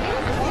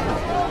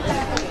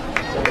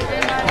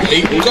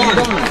 Peyton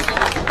Garner,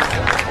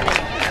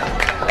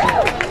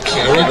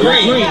 Kara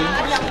Green,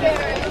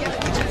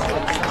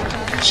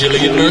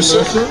 Jillian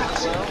Mercer,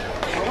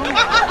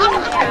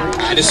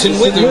 Addison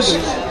Withers,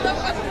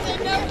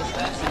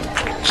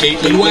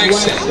 Caitlin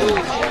Wagstaff,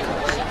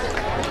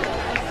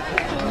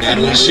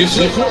 Natalie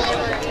Schiffler,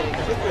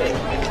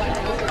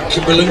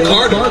 Kimberly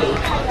Carter,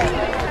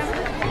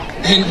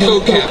 and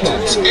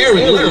co-captains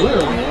Aaron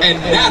Little and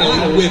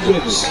Natalie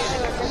Withers.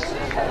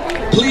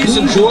 Please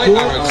enjoy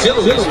our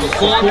auxiliaries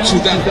perform to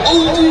that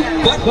oldie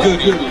but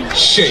goodie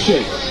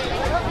shake.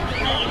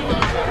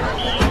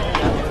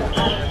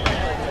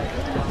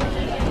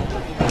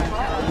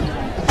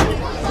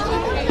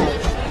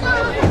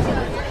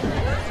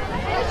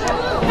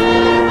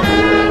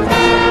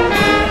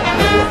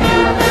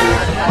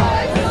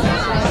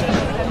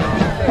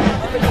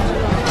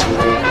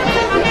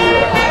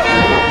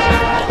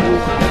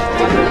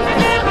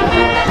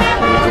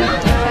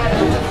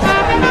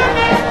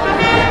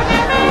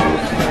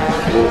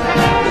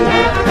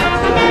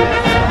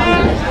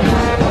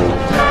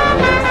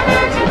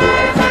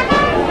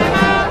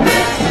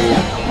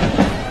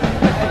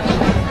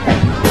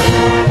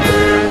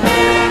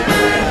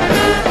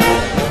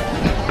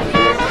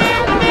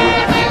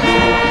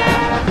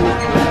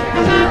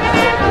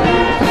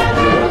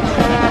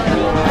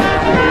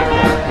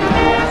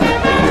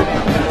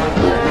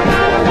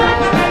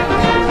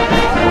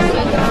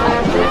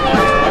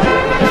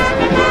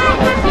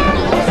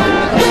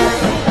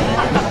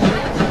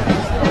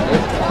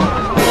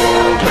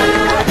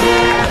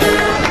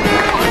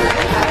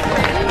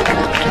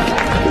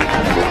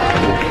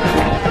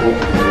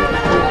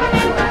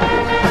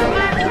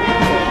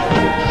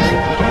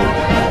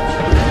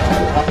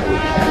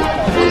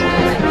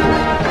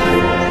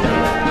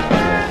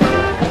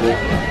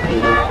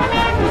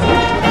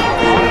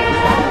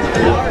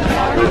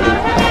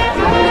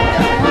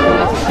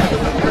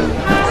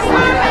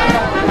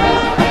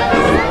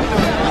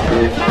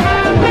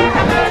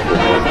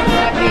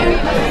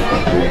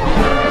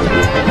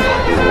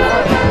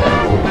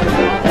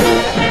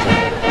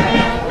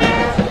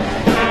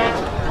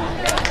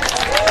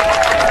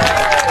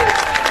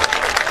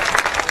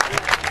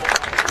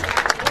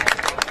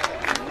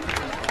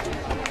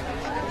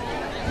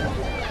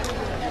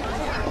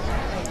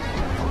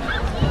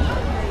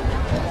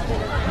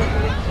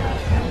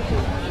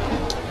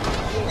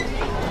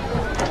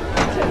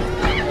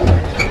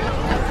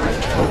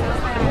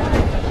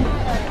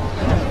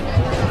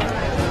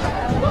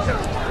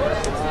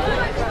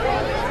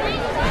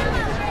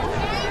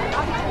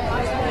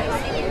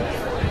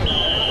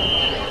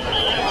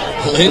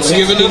 Let's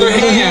give another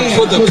hand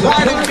for the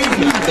pride of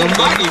Buna, the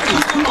mighty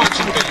Cooper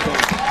Marching Band,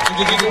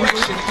 under the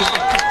direction of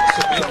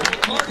Samantha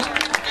Carter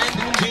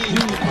and Dean.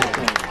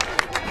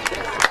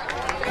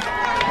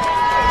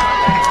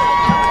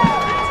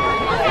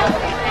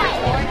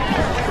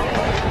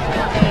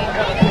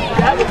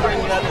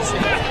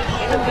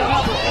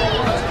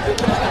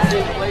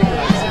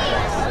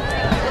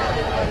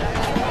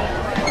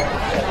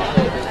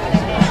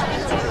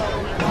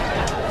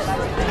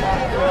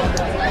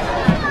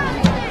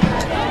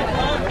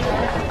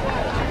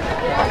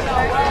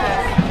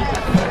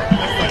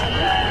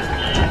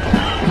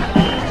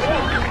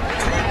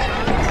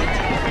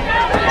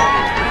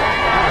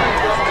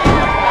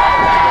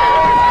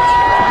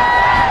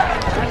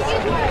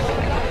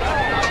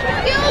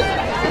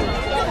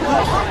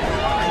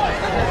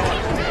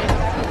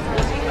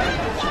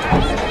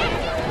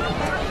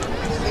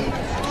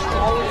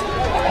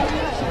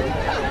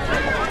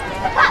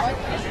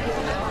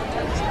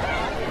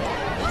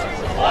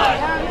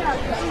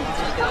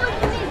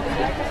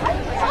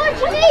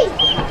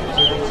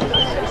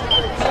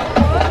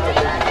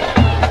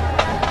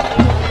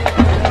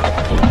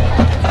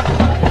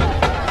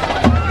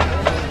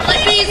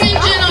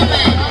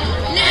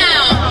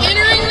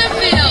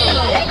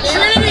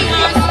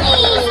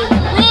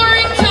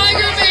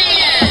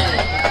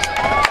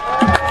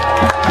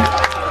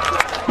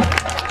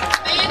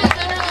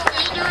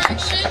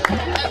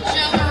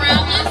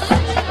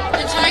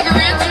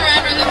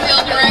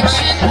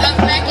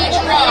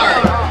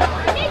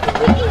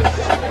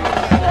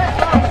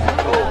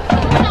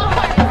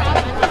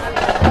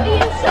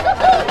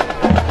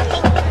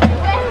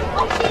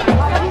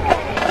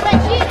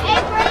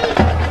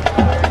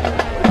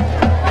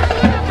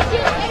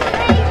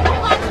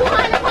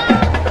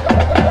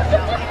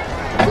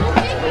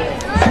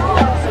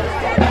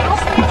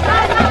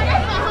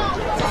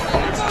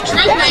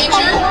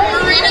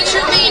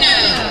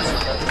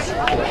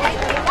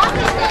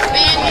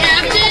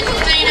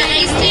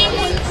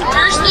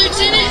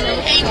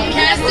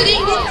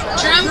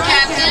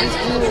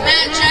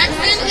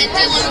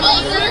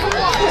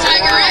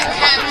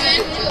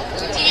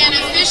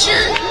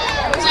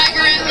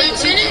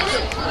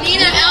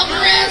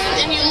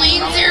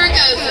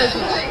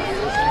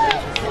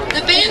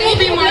 The band will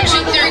be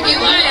marching their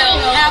UIL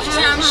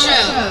halftime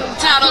show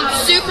titled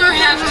Super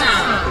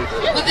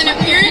Halftime with an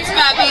appearance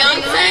by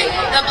Beyonce,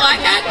 the Black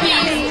Eyed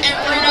Peas, and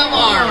Bruno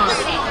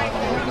Mars.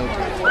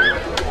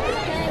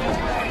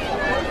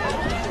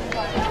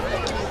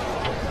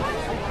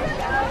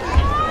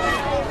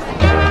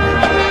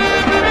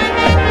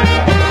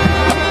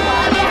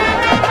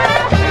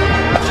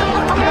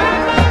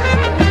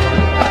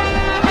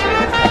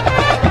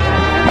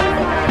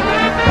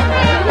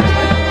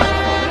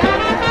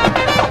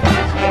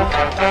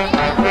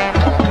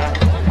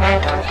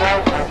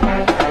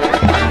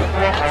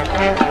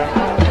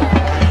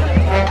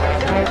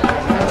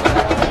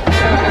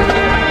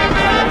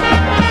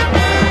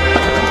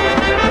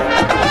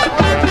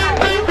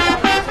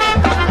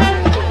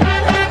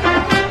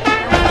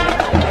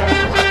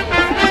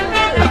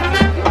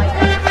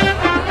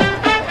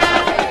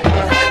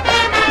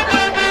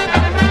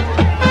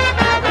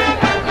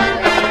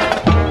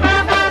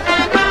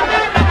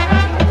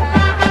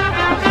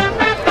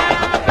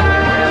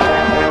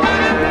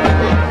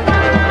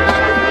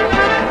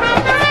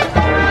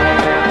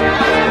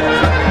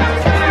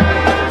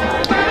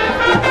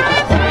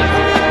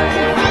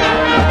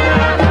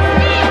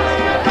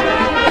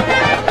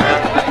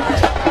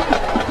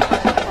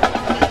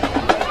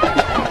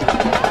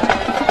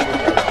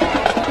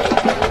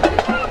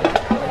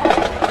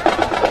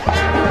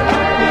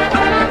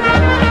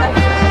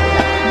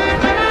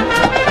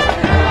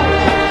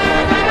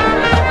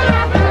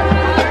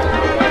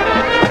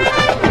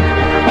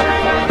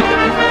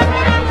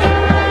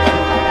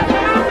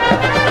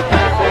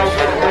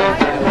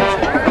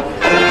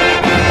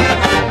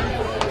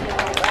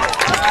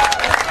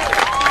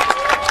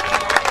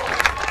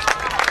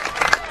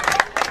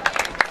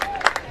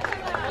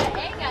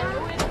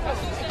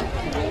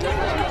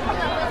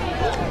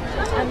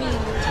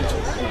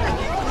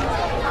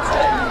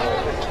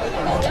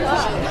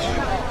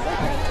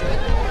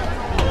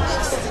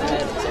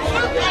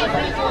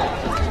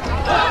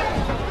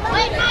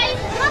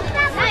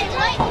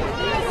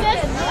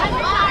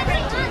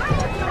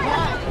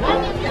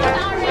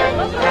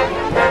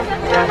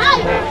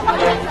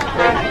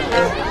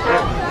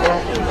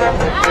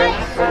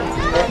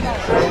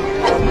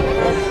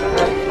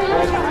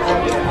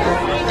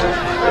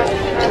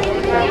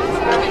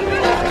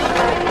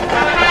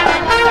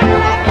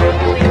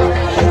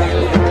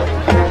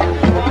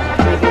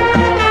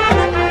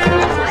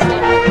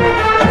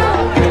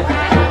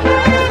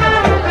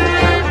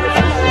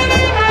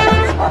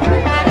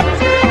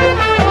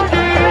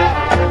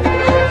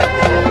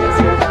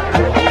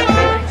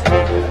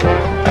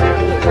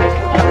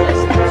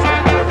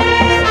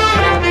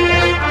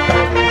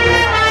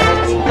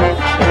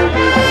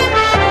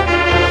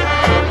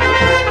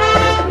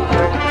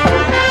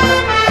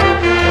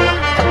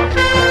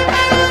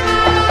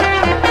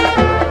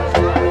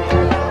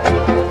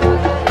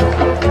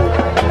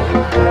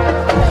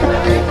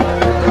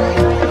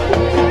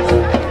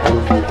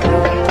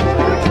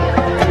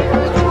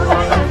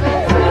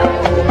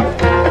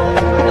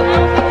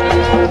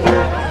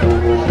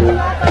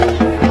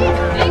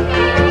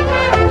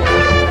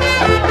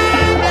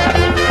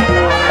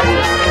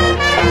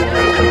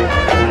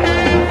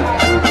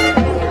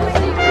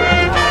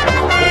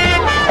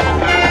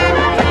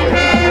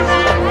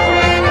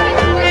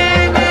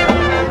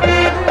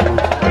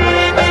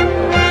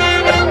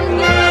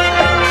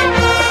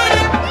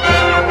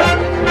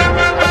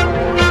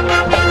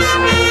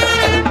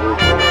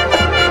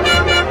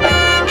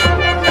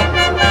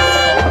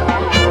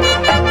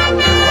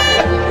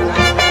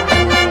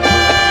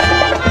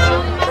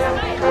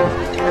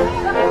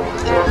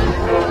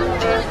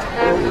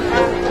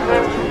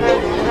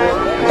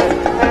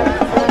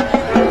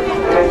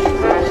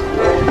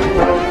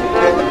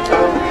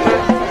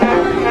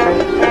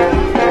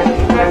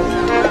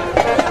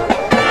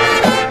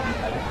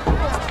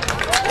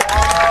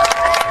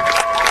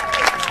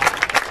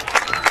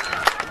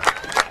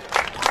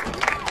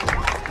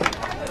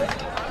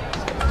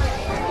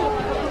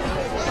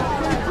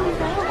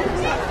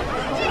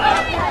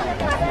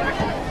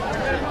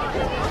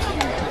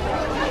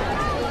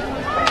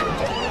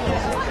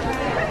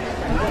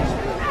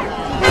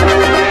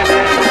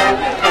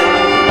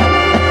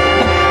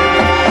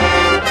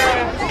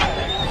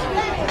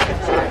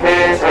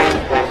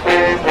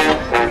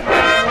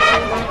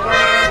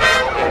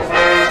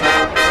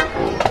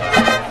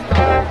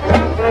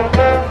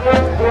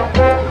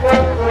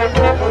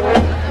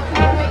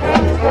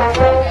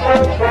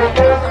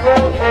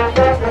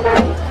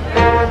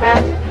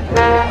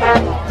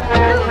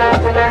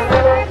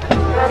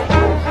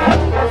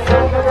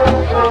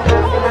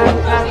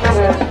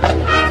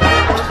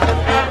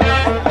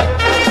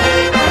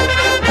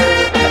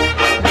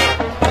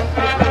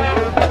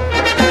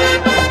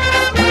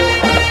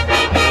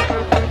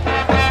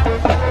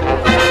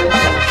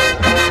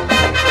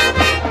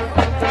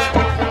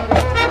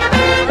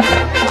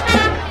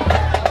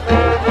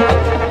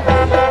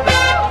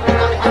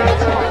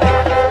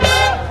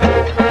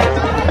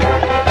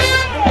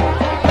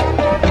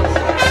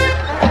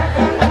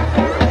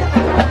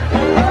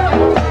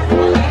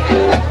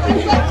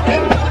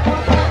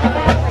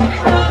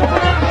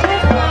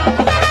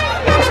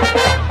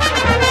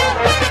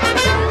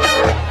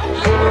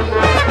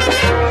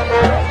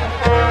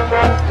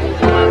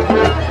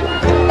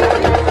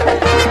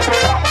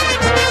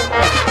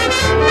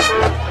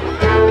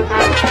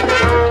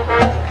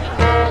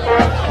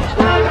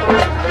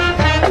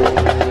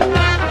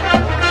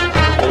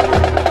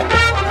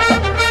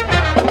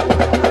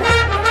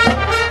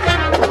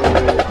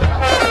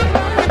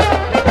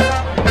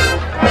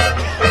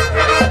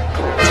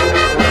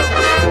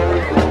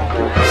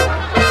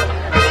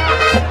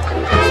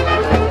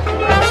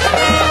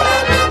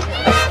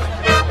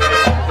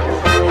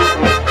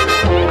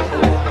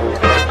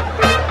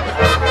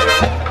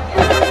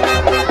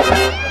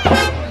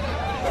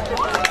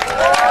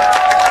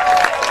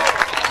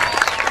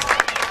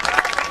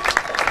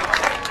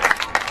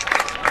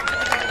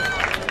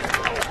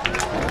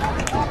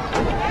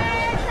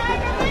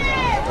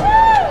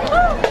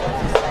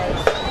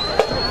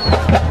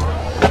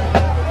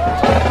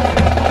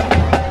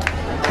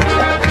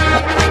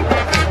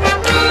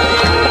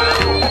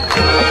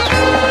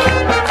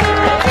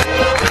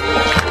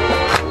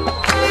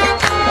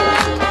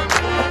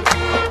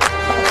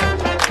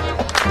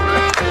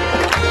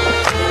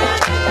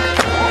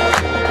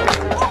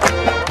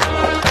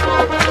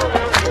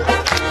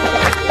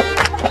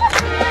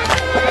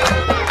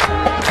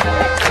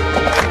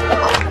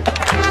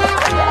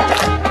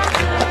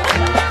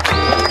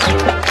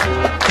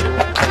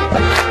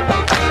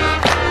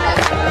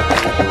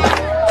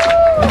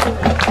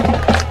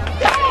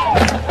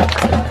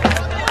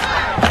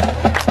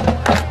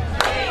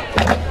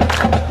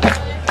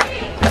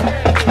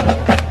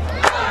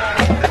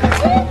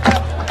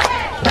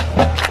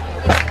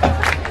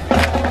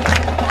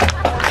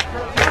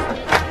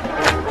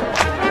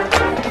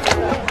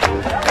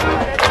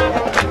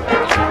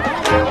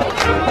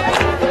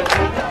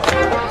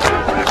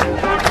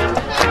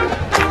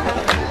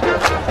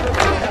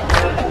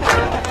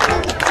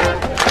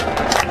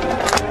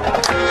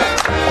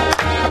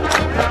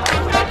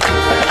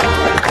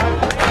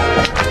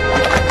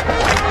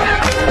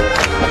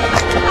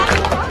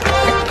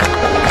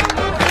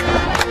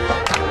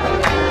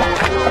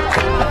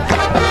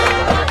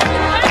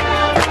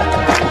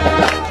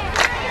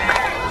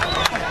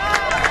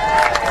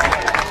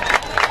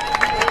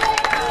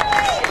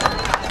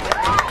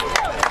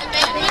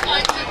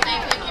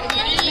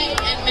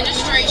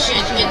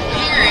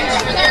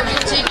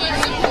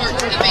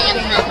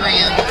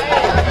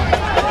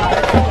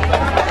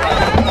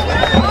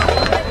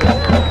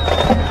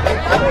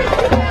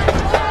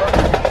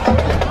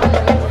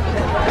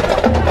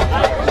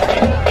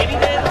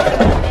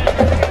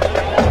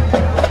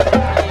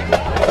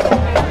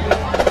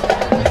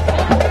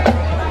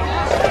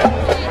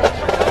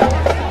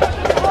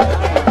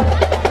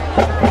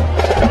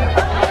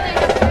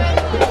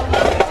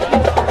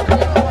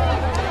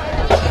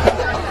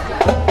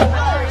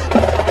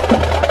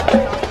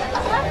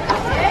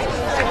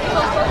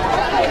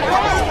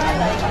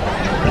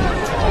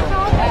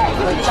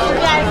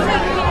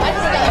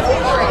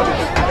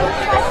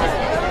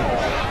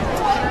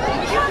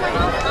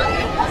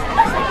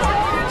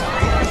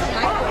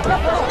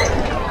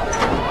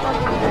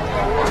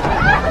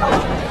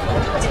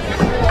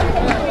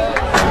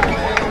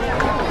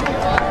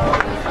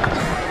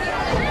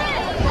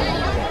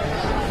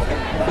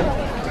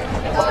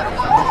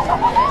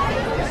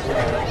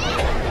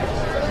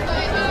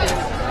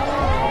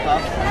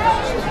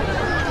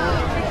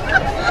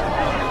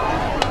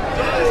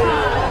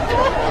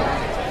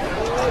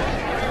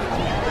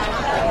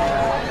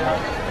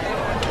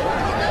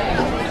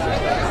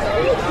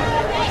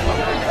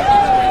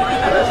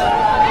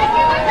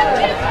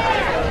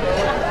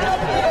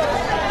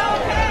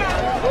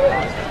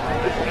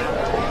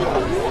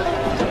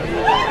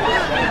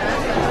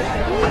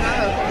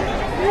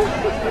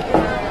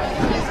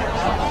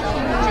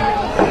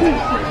 Take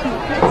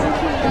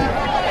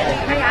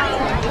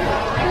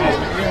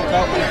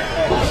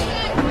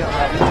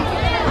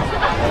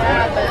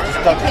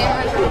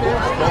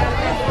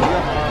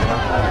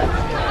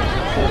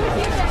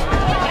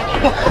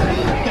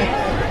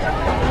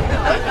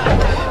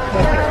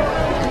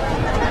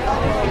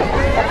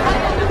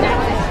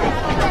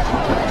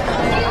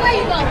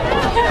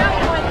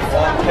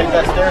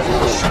that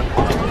stairs.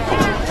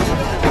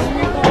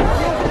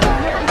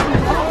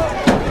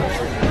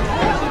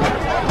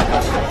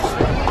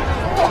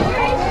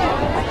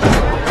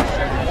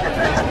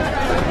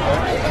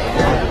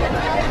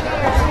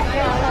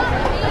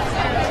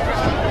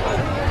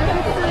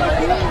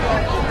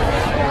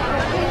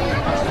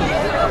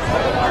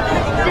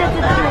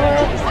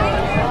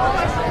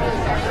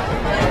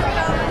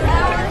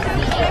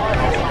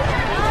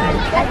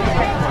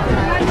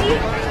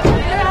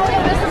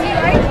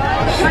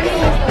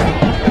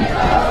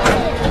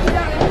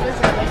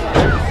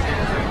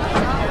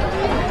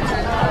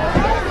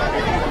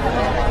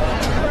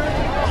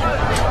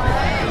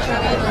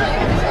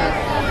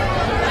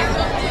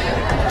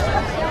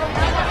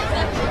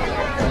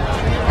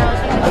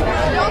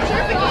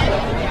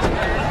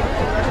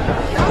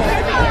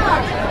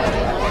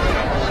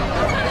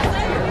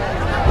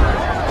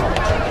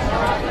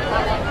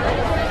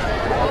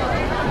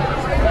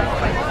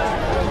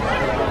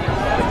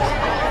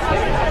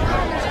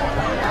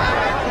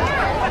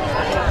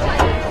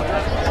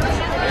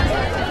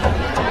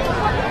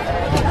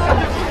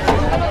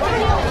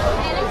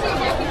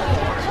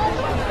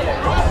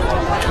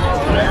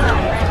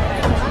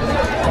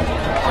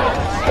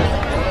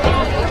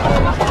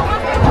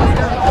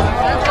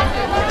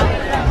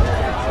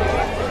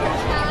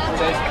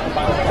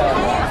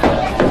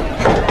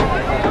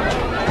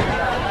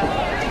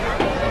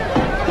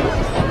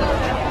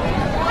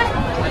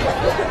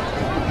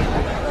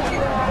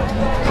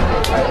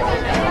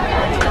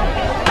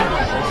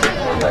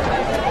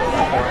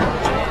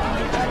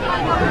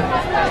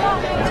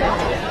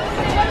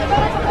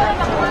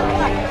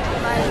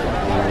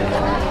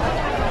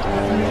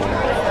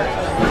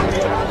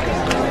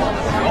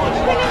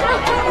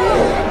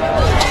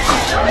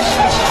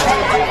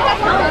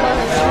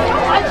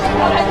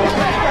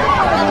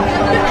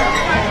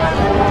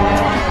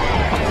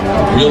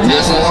 We'll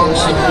pass along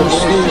some more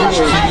scores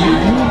to you.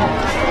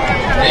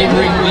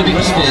 Neighboring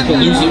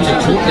Livingston losing to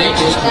Fort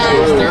Nature's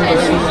score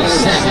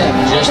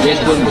 30-57 just in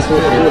the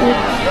quarter.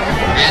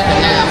 At the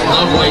half,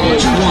 Lovelady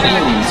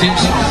 20,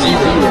 Simpson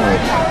 0.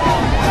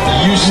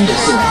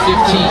 Eustis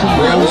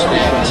 15,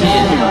 Roseback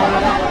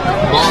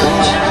 10.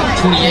 Mart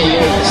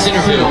 28,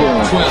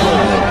 Centerville 12.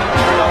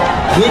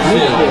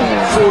 Woodville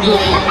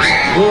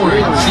 48,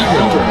 Warren 0.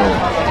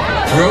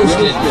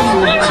 Groston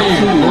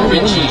 42,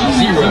 Normandy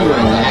 0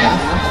 at the half.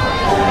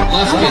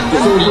 Lufkin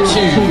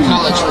 42,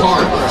 College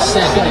Park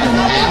 7 at the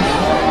half.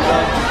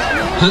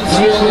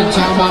 Huntsville and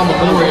Tombaugh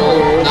Memorial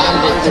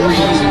knotted at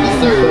 3s in the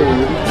third.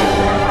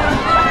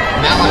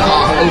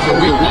 Malakoff over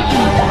Whitney,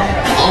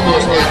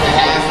 almost at the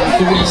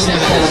half,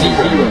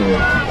 47-0.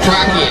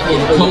 Crockett in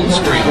Cold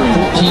Spring,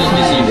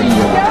 14-0.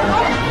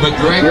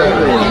 McGregor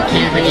and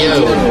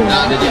Campanile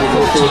knotted at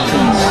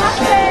 14s.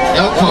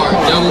 Elkhart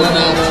doubling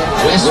up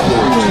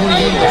Westward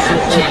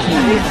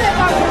 28-14.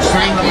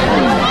 Franklin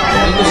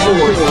in the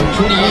fourth,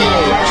 28,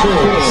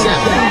 Troy 7.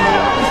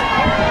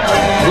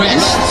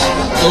 West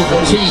over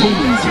Team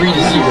 3-0.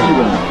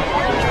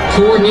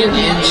 Corrigan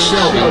and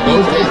Shelby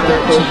both at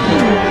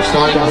 13,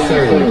 starting the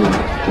third.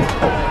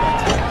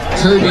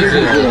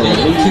 Kirbyville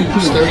leading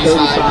Coups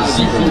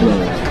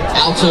 35-0.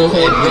 Alto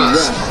and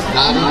Rusk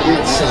knotting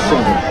at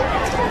 7.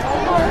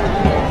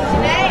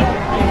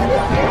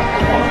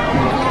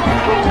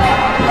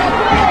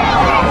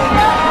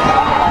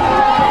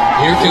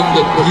 Here come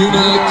the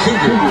Buna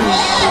Cougars.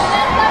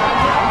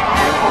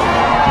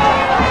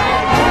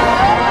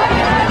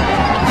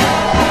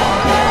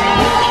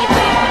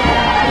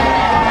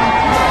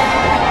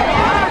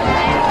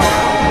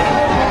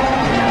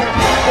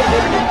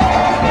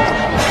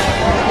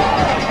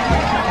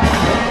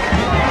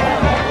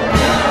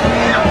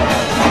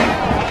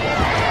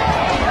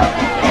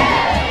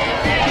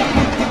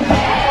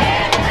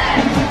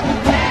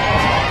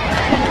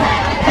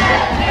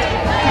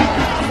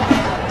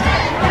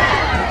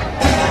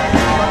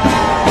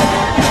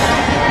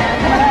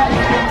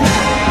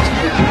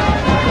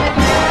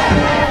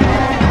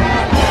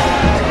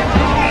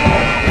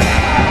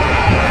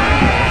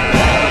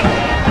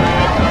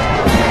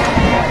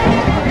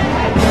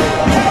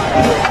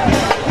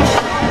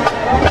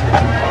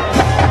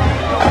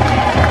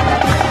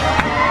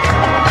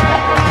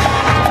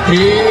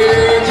 Here come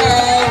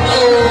the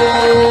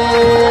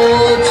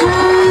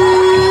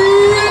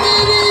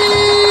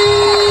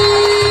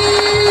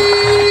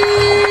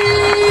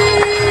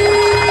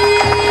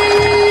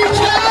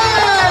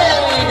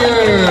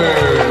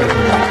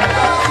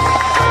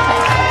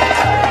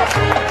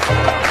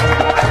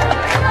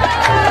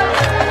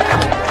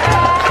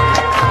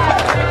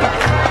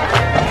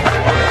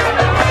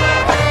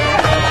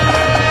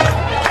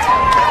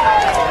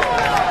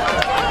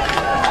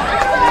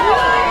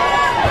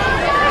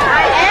I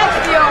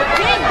asked you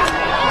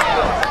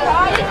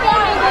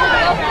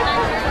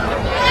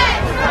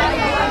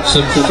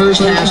Some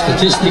first half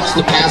statistics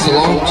to pass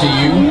along to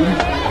you.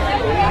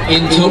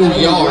 In total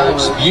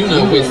yards,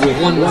 Buna with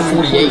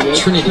 148,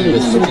 Trinity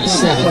with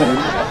 47.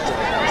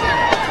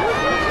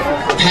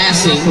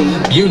 Passing,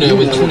 Buna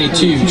with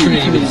 22,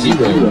 Trinity with 0.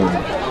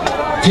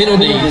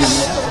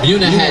 Penalties,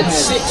 Buna had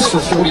 6 for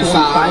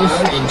 45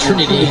 and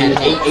Trinity had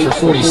 8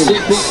 for 46.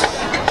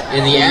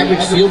 And the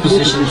average field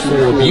position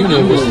for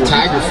Buna was the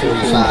Tiger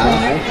 45,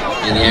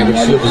 and the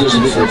average field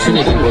position for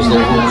Trinity was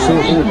their own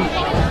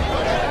 40.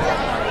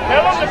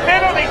 Tell them the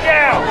penalty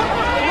count.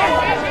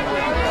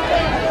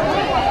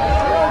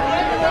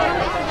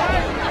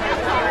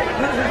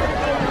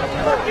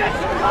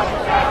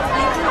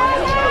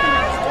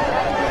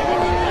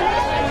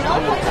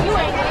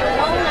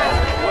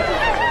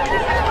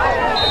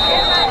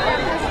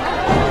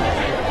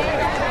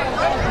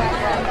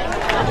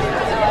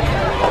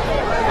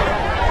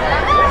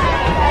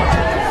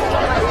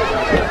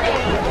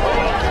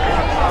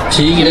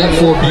 Teeing it up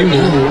for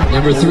Buna,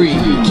 number 3,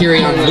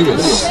 Carry-On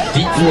Lewis.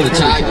 Deep for the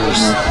Tigers,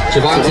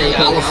 Javante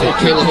Oliphant,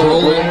 Caleb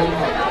Rowland,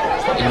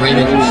 and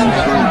Raymond.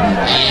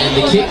 And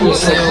the kick will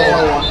sail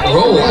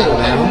roll out of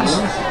bounds,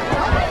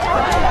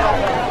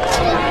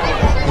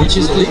 which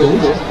is legal.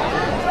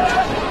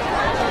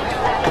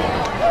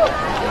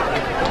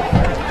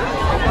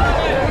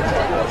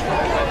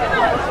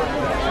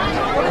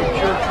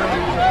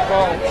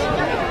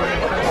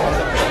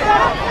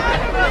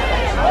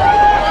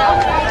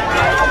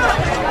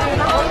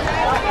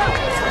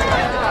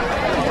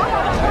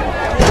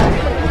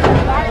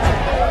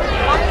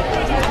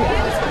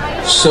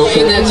 So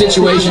in that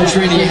situation,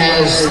 Trinity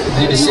has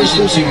the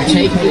decision to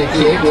take the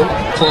kick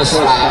plus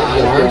 5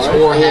 yards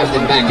or have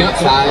them back up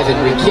 5 and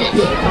re-kick.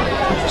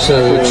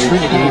 So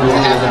Trinity will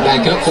have them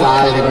back up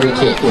 5 and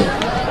re-kick.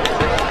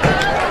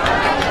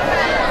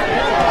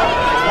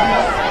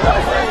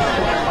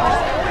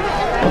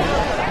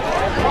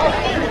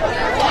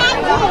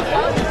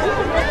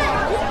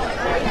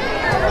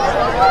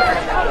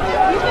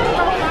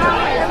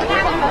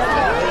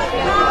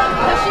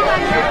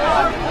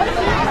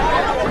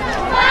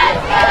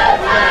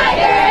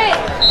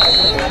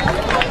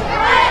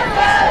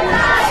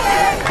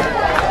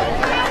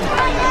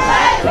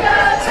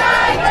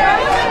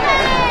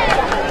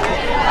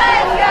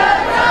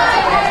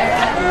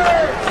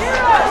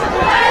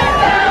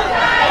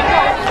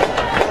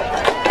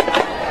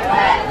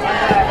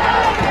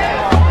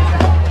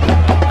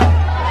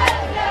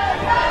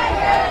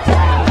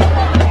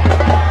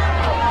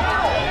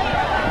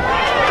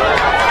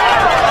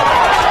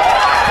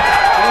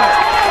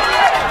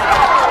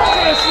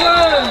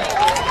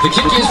 The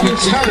kick is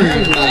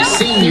returned by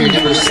senior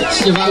number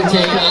 6,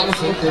 Javante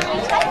Oliphant.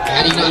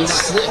 Had he not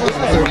slipped with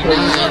the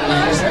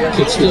 39,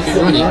 could still be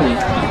running.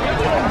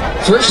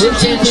 First and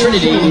 10,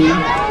 Trinity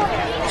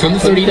from the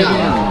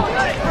 39.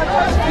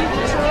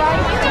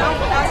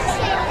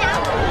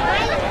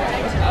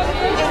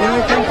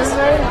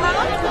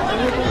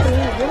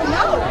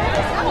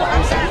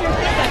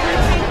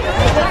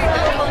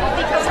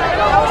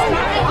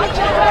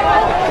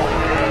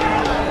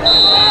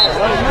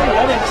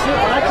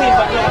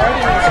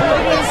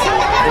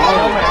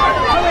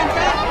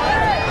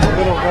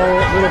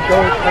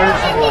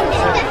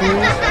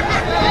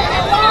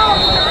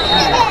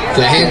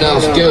 The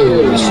handoff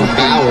goes from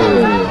Bauer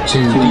to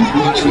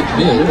Dietrich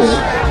Mills.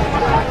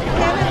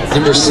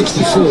 Number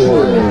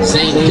 64,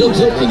 Zane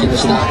Hilton making the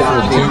stop for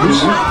the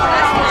Cougars.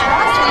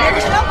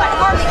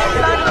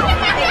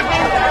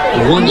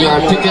 1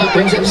 yard pickup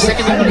brings up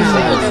second and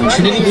 9 from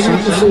Trinity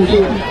from the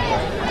 40.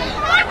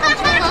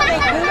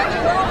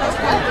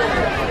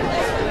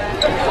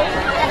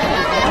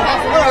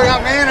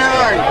 Man, how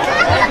are you?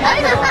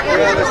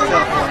 Yeah, that's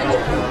tough.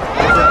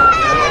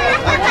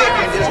 I'm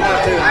kicking, just not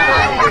too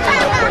high.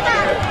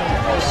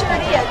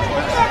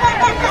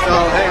 So,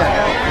 hey,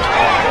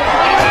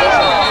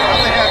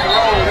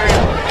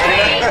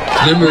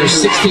 Number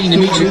 16,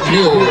 Demetric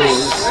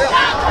Mills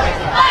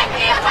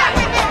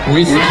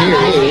with the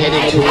carry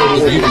heading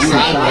toward the Buna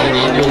sideline,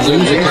 and he'll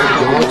lose a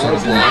couple yards on the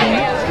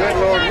play.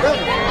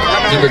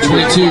 Number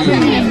 22,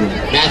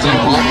 Matthew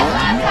Martin,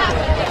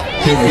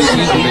 who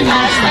received the making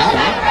the stop.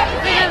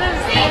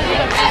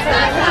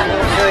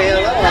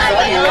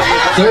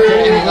 3rd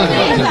and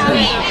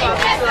 11.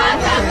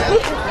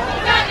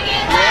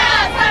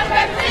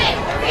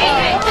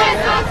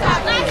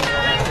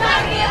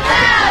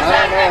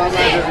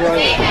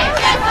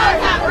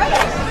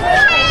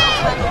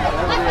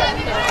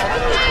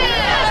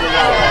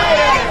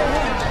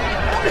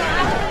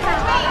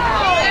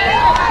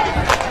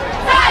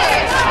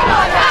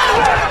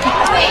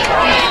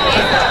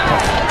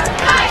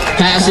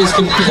 Pass is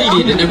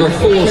completed to number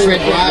 4,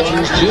 Fred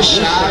Rogers, just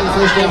shy of the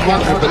first down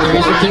bunker, but there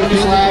is a penalty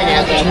flag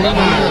at the 29.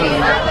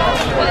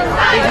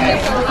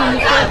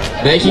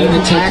 Making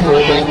the tackle,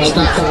 making the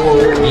stop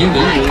for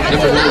Buna,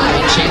 number 9,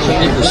 Chandler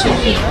Nickerson.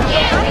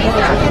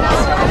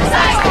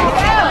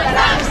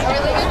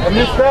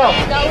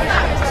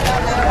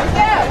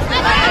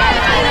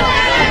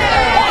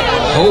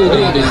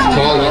 Holding is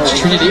called against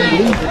Trinity.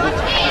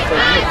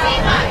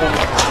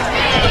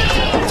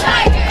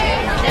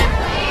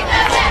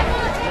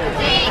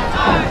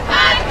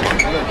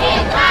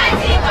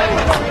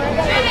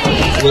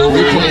 Will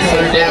replay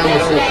third down,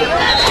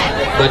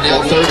 but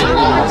now third and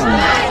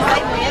long.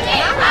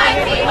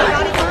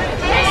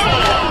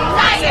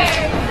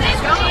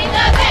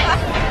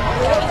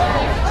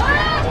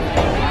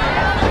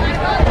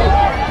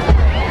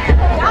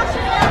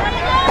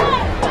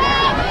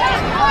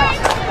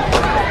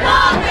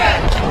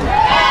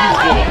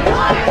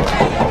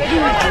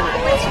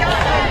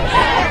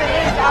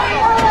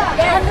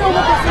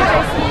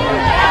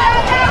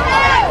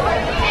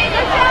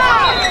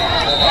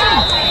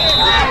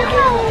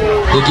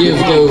 The give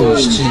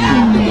goes to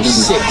number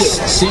 6,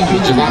 senior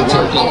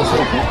Javante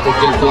Oliphant. Will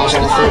get across the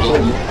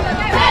 30.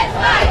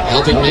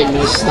 Helping make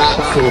the stop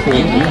for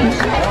Buna.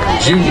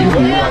 Junior,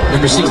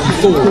 number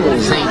 64,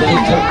 St.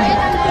 Hilton.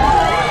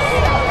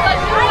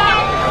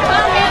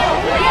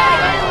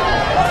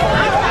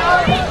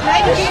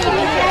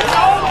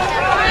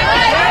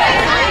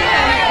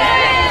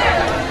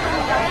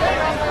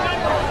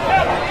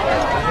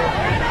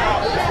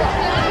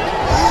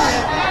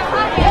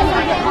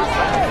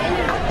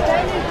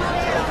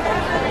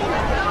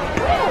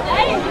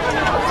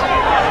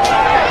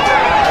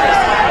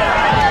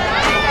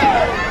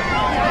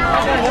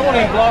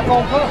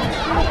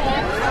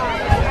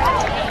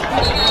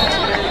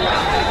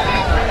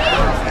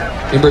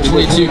 Number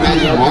 22,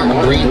 Matthew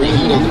Martin, bringing the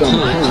heat on the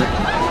punt,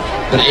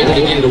 but able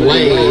to get it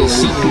away,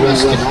 senior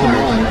Russ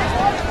Kennard.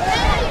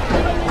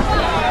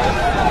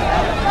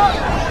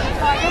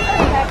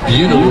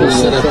 Buna will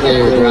set up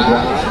their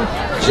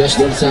drive just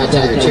inside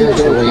Tiger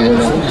territory at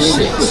the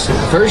 46.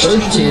 First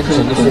and 10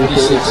 from the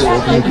 46 for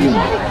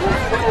Buna.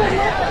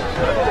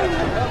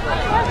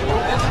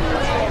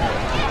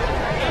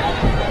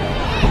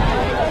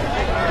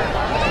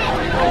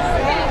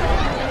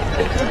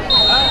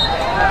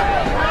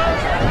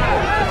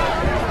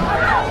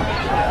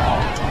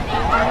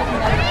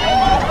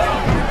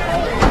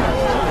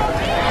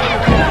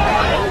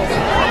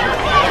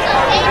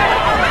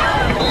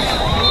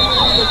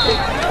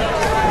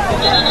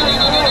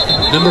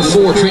 Number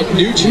 4, Trent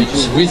Nugent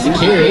with the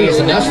carry is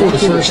enough for the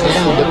first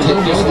down, but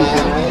penalty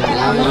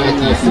flag at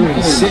the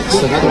 46,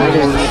 another one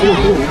at the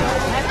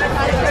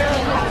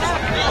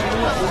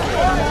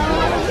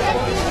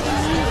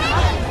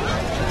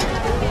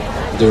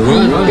 40. The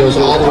run goes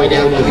all the way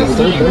down to the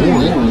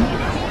 31.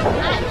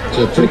 So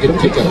a pretty good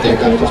pickup there,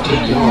 about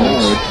 15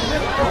 yards.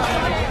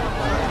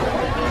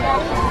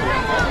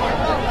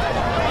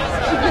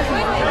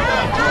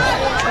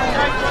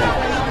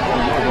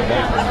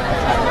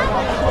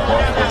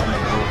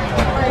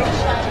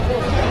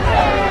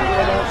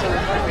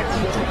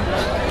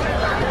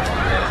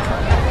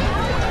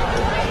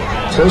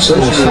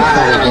 Personal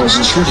foul against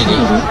Trinity.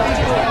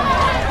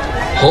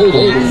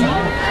 Holding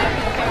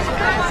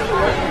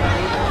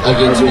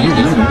against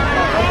Buna.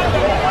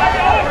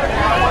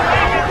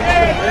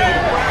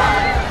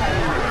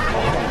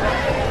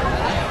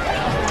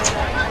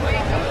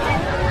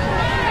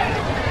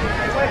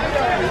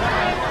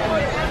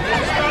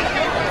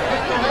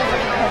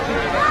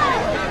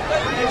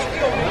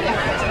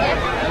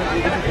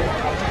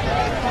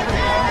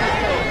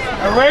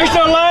 Raised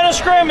on line of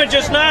scrimmage,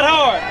 it's not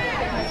hard.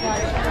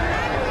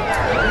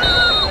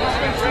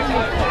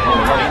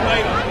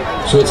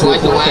 So it's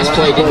like the last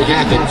play didn't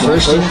happen.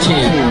 First and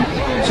 10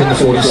 from the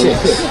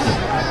 46.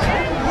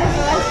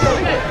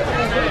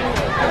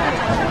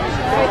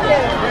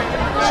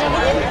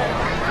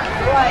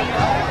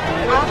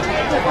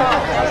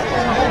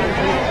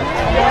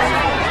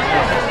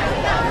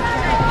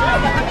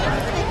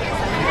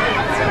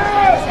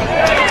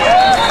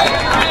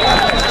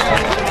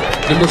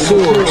 Number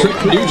 4,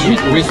 Trent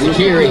Nugent with the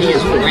carry. He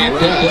is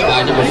wrapped up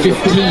by number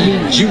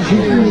 15,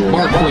 junior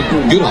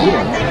Marquin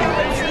Goodall.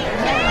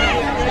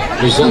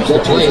 Result of the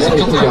play is a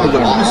couple yard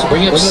loss.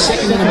 Bring up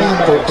second and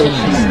about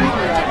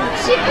 13.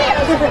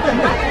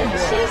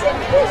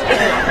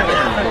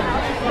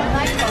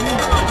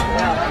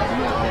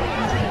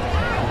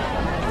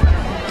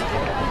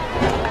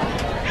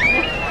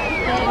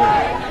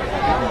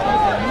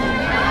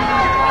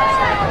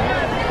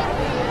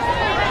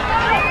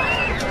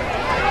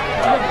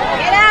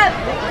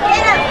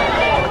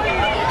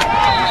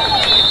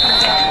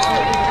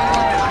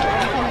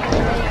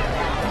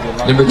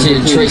 Number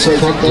 10, Trace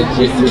Crumpton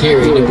with the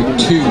carry. Number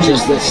 2,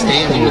 just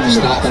standing with the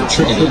stop for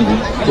Trinity.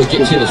 He'll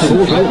get to the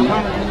 40.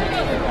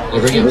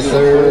 They'll bring up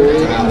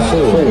third, about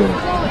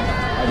 4.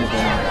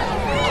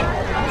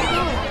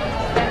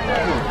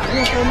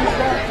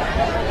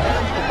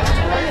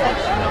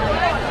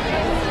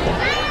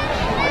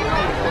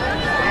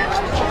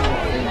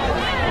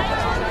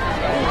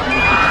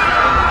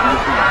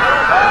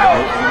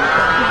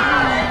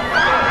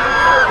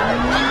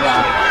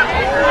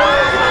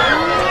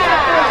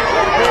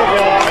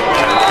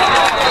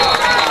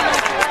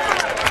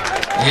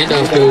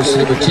 Handoff goes to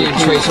number 10,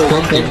 Trace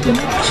Crumpton.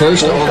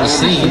 First on the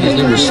scene is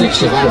number 6,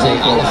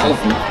 Javante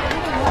Oliphant.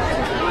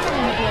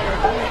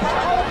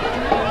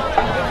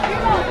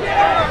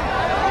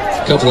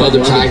 A couple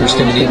other Tigers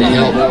coming in to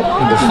help.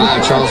 Number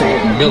 5, Charles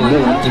Miller.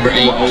 Number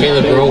 8,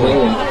 Caleb Rowley. Do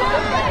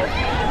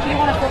you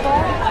want a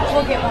football?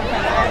 We'll get one for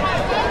you.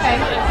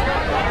 Okay.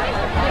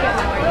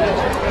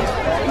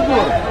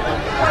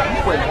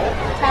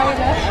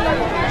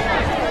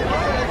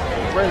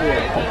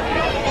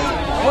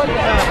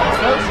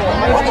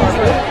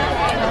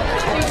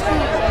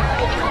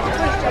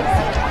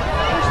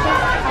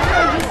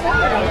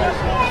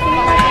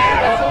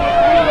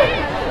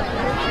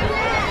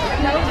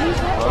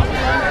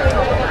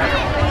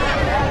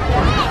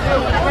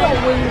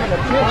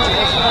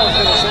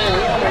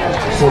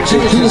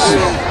 fortuitous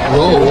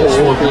roll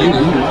for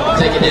Buna.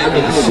 Take it down to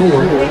the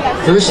 4.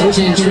 First and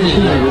 10 Trinity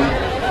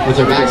with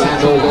their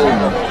backside goal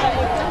line.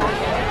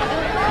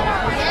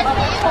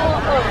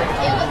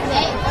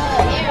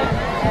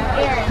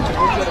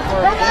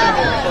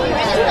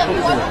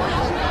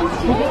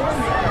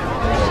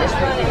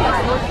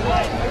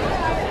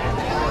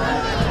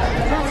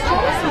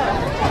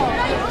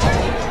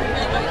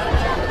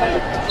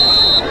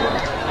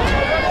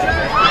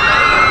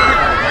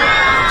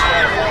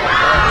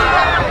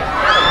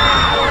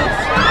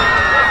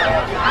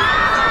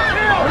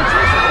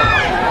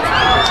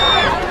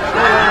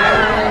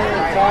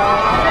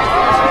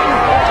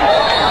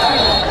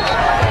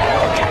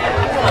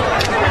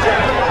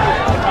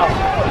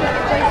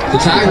 The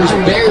Tigers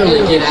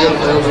barely get out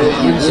of the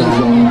end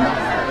zone.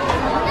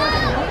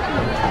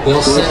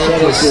 They'll set up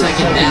for a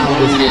second down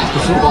with half the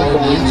football in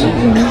the end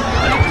zone.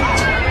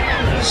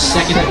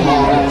 Second and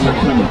long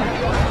coming.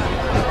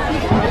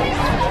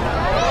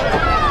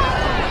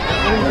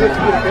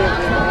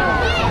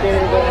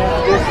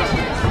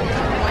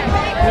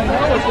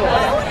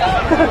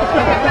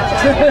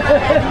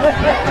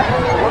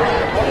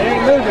 They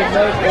ain't moving,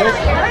 no, Chris.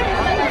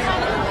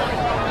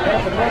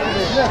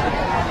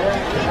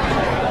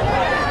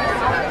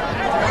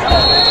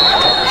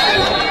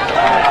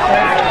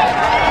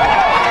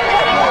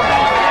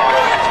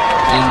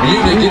 And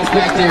Buna gets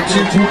back there 2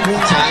 points. The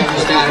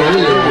Tigers got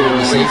earlier on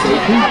the safety.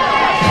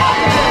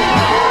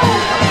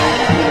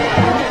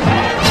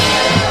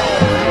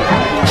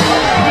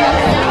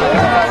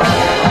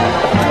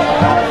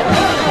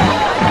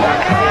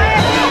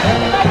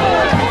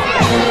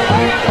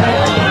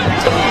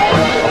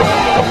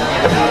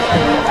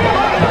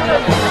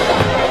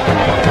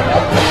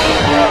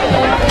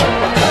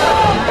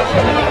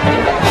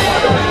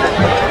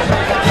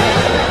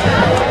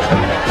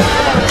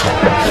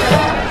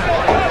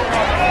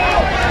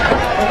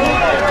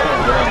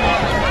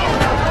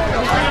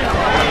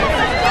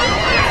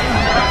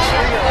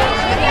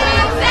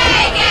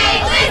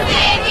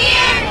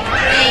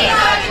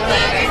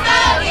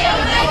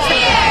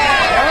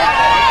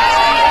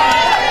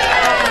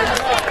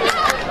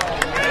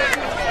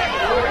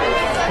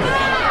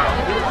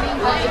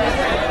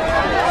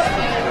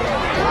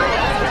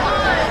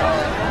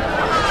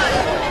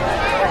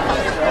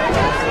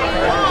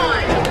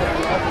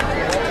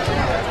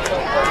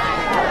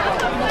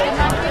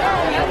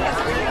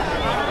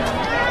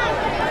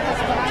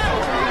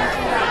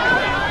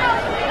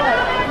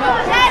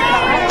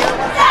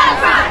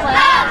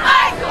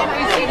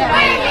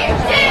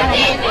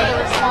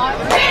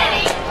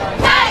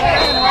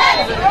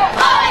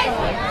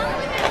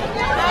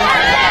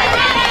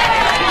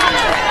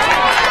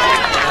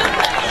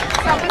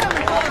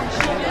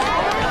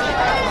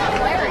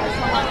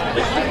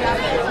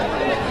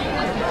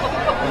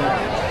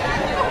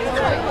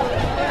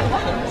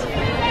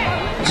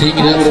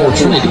 Taking it up for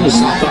Trinity,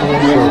 sophomore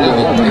number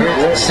 11,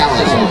 Eric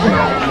Salazar.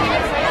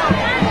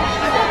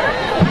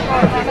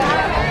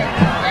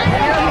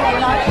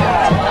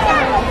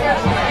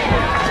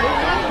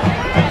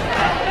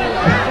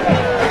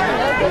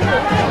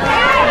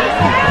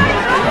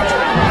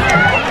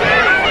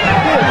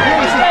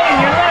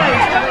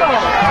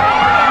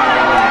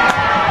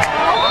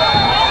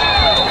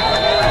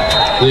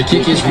 The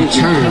kick is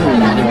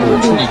returned by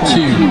number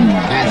 22,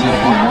 Matthew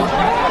Martin.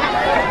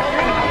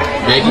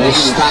 Making a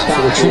stop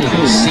for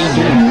Trinity,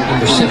 senior,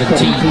 number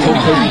 17, Cody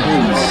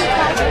Haynes.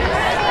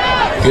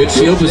 Good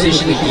field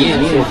position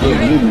again for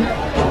Buna,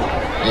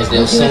 as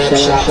they'll set up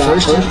shop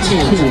first and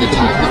 10 from the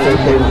Tiger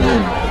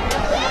 39.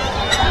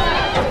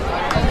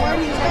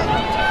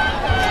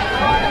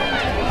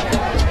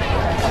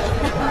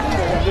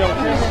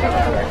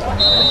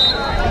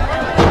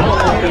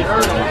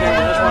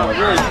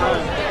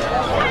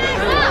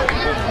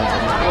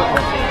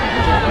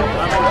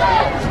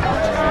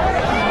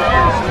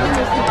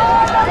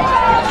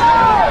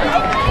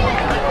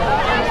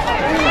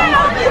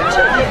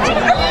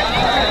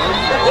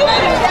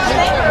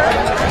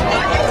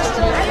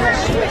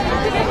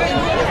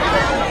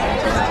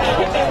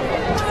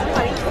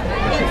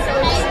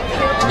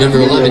 Number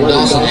 11,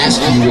 Dawson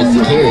Askew with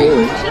the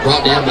carry,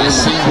 brought down by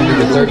senior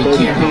number 30,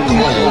 Cameron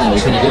Clay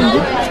from Trinity.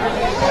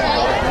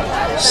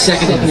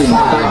 Second and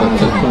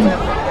 5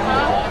 upcoming.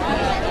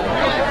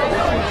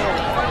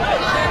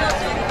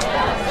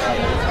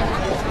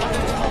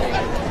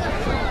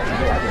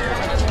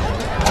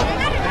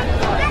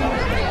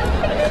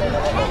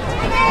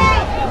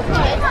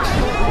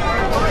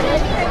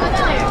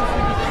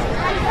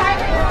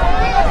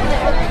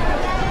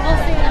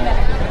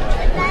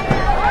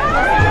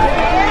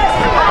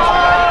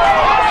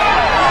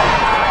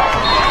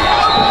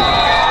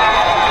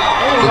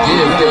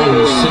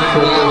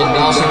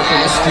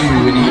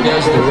 And he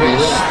does the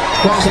rest.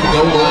 Crossing the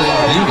goal line,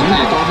 Buna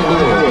back on the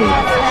board.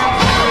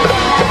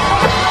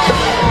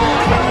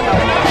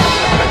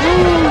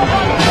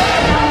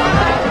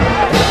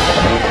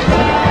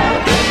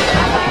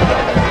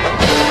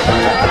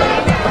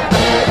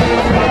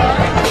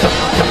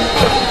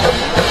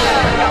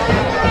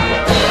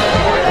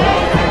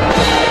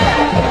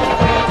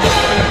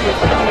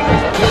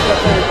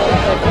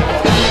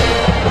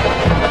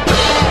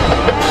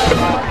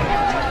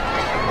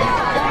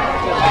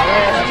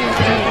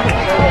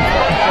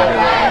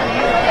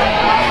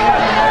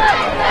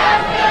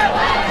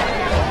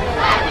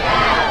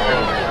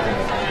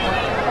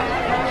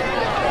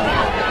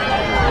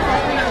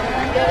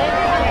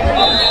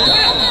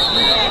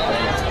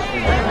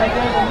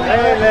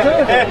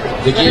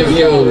 The give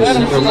goes,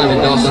 number 11,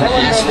 Dawson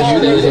Askew.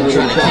 That was him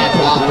trying to cap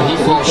it off, but he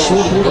falls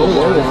short of the goal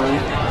line.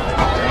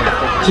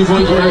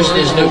 2-point conversion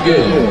is no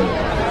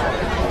good.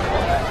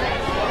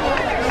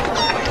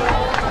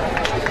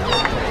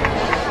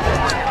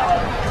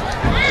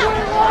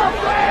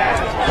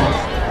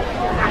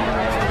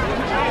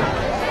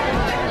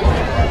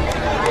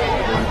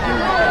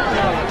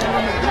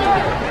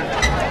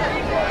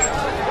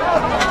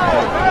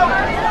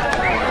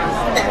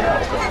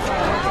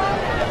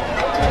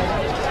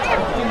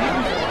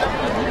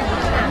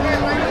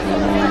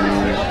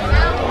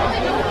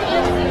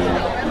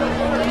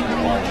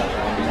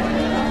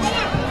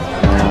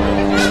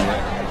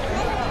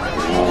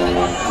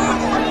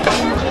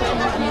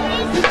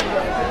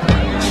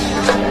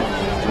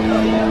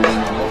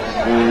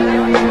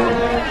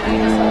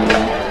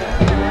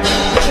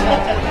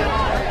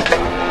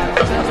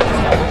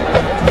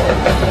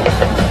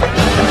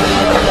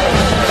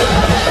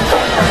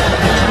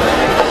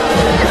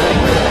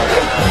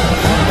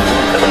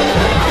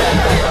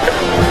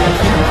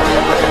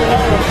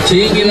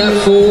 Teeing it up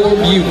for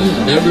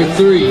Buna, number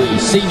 3,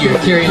 senior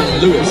Carrion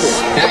Lewis.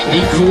 Back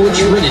deep for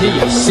Trinity,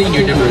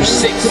 senior number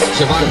 6,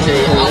 Javante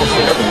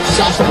Alford.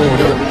 Sophomore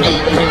number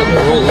 8, Caleb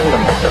Roller.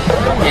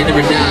 And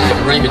number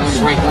 9, Raymond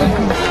Franklin.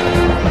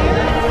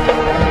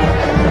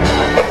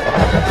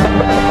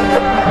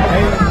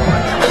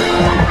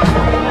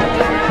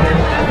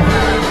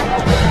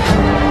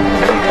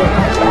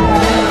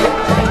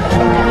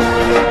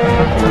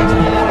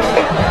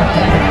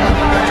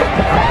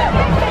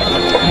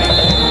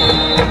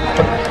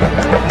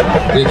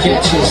 The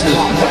catch is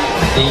caught.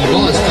 The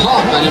ball is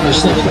caught by number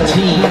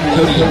 17,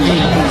 Cody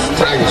Haynes,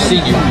 Tiger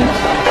senior.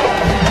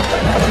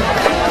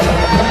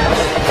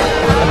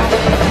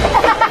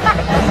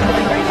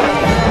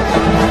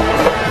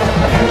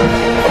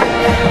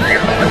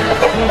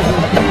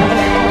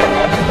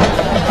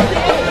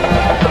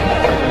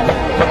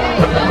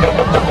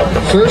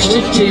 First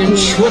and 10,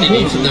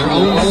 Trinity from their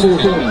own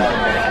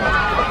 40.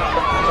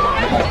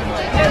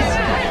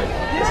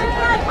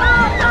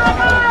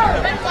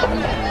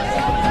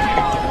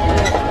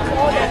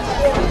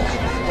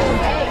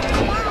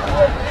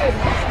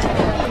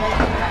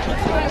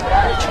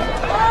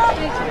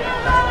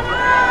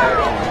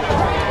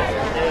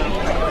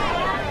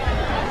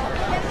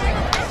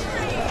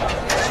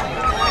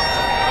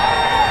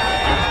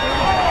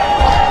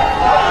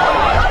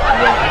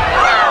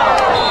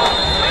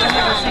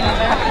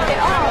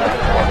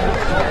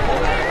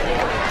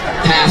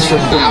 From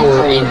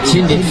Bauer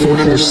intended for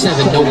number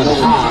 7, Nolan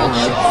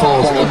Hodge,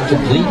 falls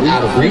incomplete,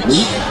 out of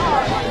reach.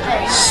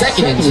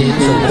 Second and 10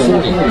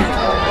 from the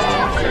 40.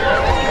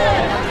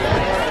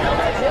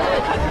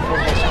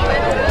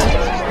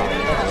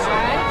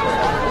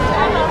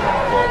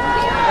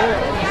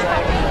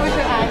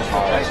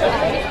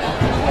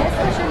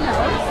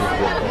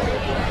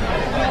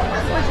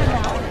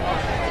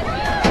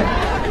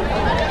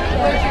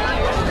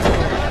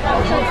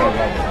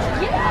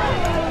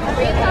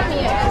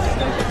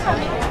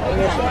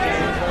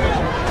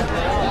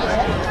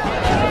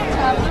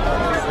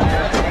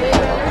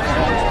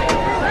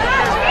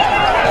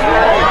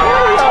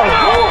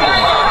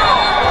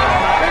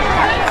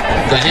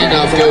 The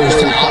handoff goes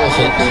to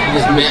Oliphant. He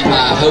is met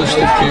by a host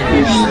of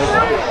Cougars.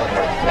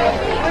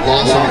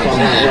 Loss on the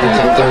play, it's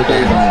a third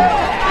down.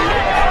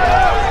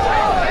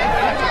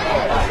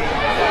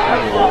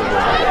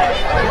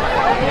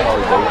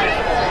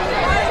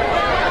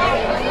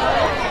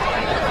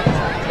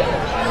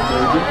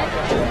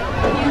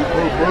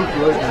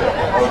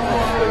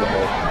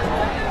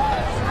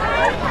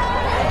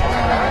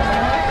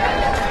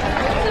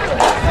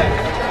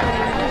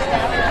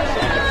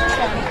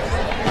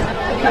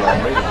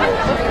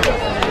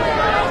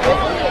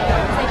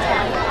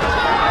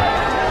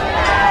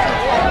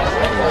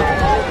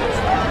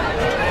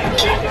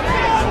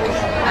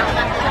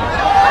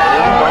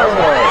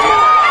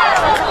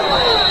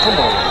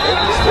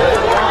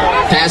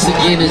 Pass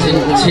again is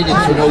intended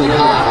for Nolan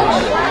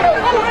Hodge.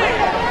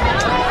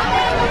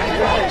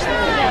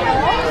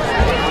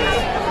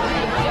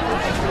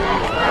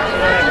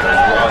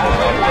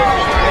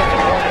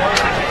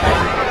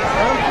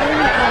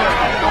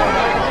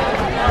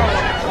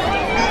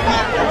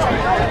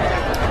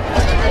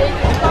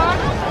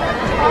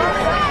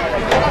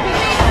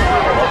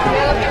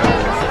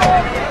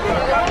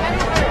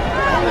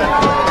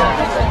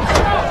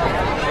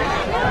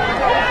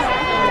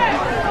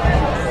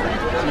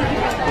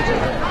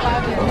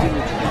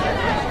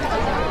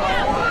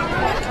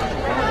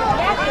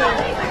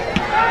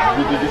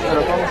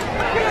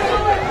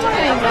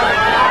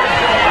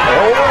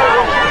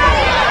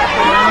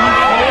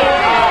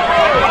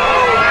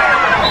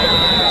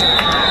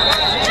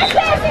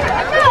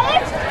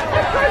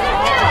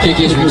 Kick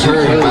is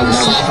returned by the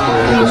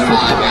sophomore, number 5,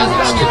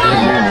 Alex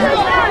Canoe.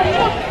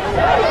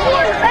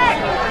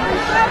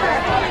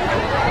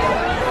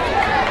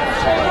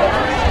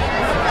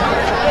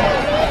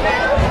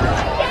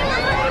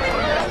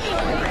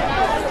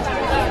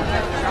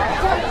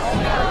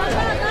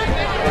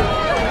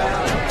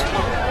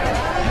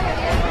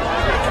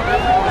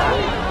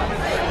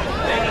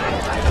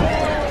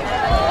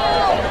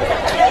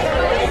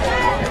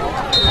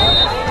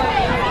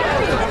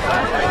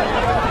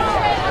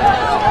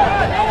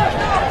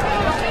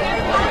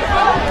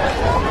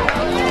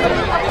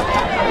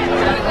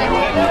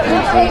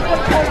 Number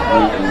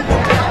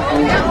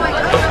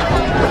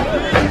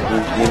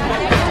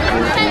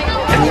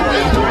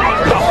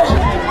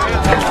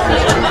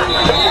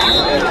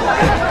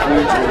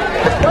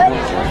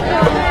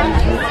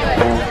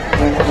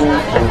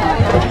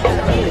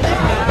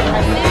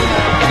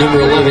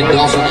 11,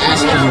 Dawson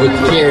Askew with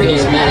the carry.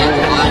 He's met at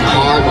the line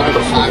hard by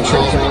number 5,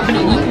 Charles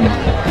McMillan.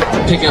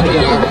 Pick up a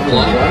yard of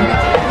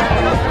play.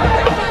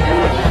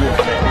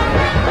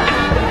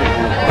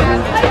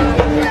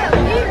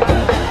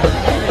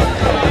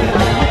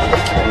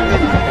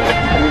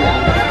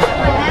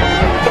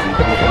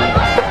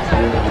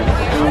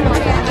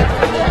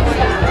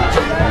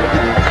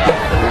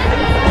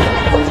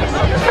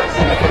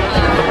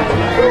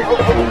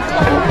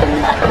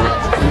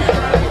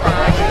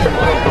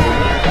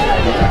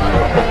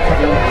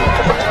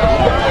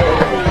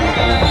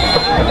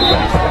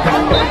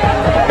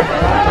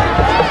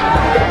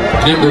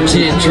 Number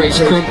 10, Trace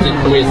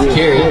Crumpton with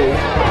carry.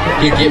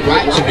 He'll get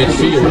right to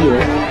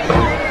midfield.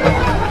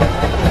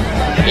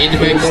 And to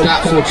make the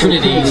stop for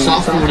Trinity,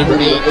 sophomore number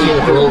 8,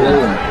 Caleb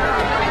Roller.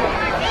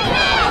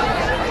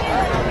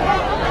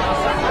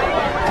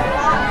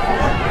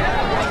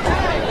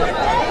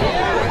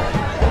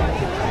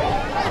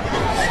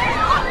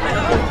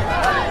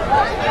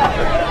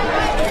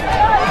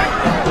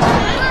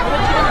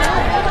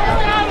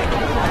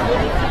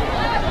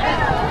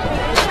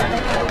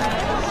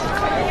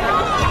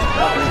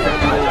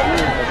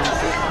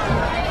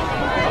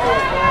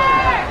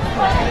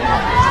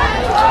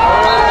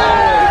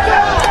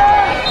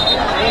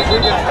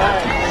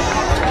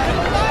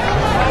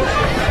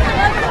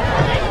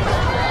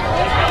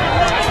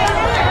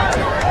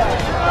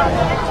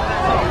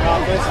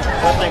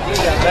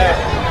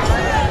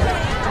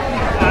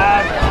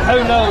 Who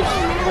knows?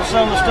 With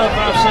some of the stuff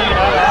I've seen,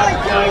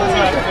 I ain't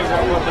trying to figure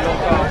out what they're going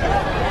to call.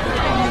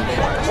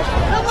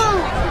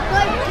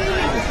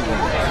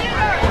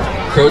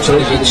 Approaching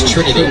against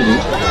Trinity.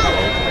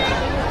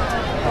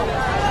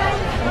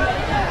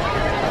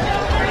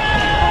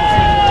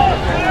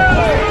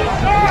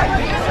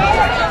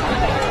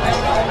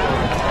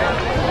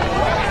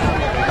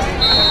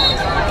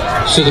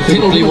 So the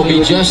penalty will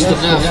be just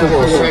enough for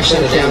a fresh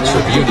set of downs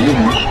for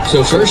Buna.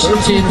 So first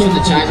and 10 from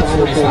the Tiger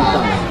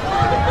 45.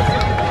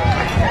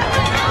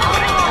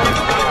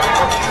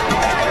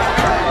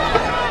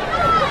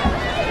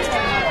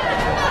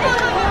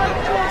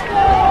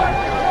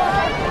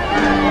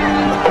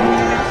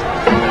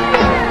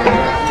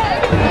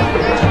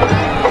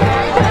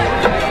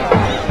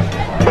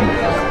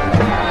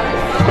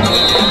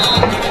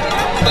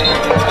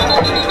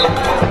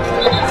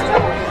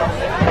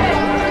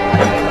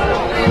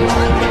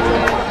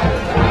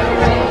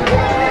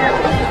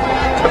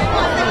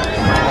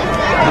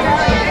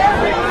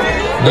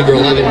 Number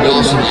 11,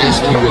 Dawson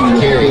Askew with the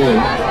carry.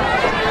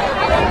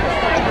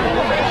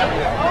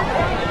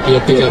 He'll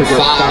pick up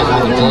 5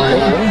 on the play.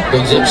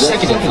 Brings up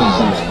second and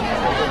 5.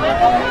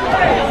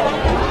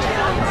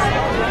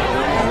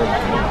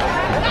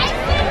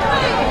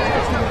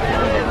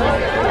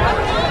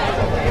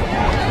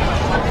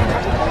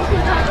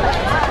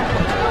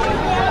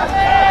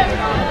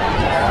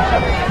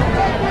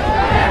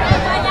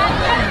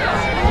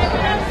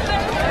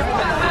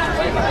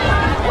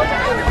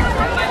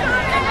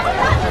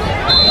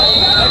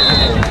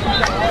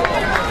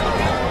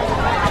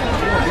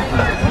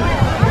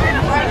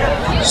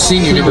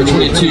 Senior number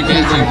 22,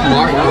 Matthew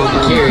Martin on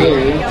the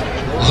carry.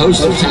 A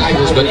host of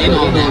Tigers, but in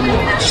on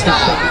that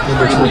stop,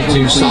 number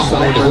 22,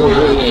 sophomore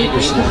Devon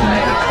Anderson.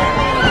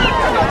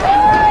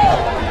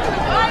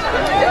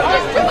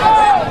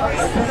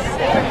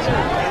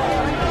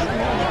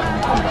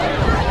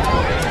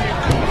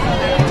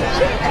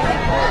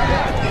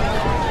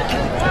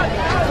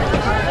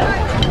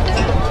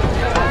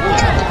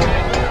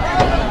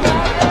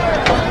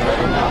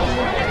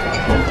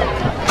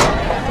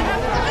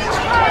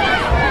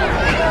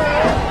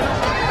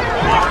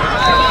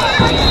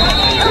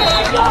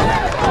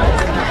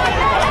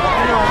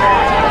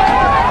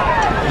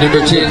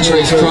 Number 10,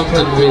 Trace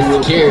Crumpton with the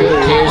carry.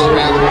 Carries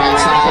around the right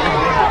side.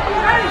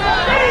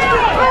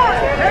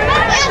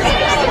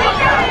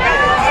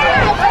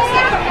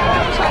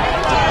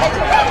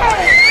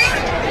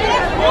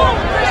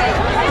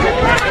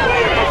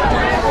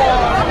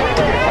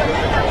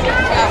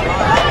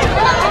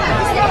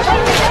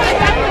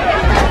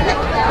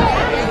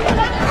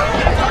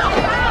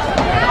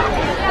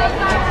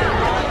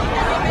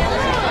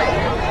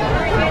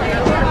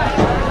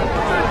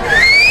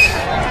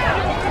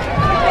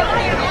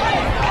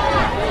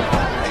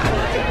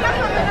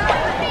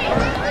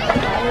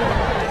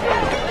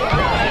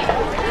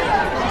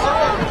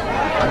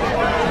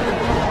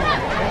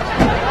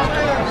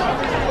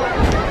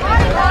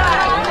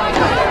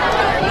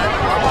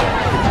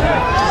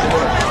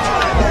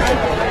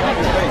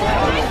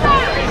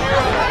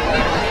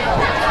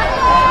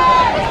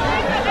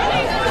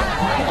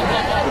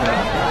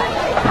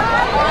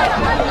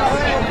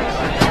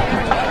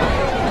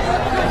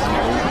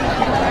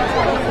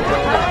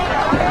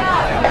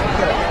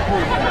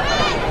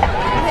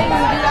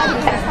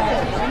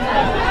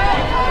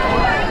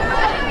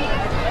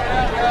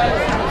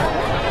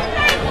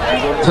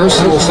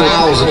 Personal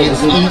fouls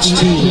against each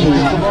team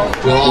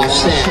will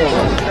offset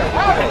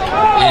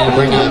and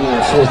bring up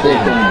 4th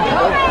down.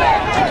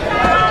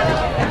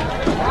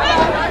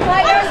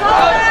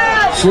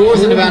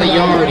 4th and about a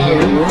yard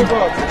here.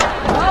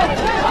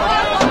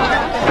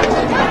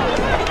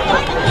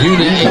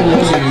 Buna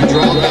able to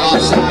draw the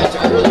offsides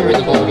earlier in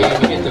the ballgame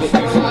to get the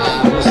free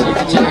 5. We'll see if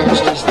the Tigers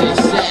can stay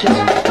set.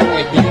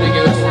 And Buna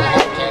goes for a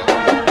hard count.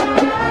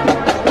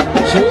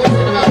 4th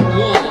and about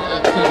 1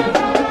 upcoming.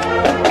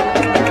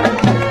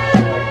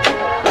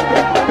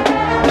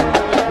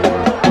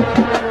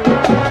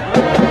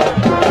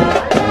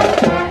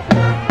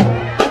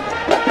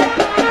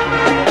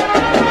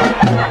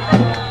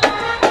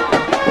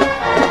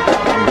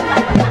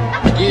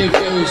 Give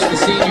goes to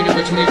senior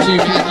number 22,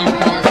 Matthew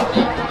Clark.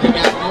 He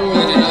got more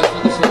than enough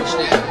on the first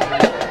down.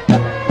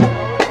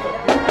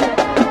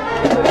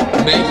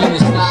 Making the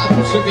stop,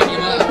 tripping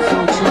him up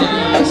for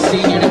Trinity,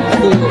 senior number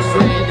 4,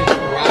 Fred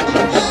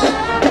Rogers.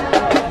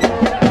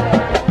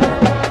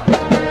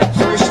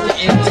 1st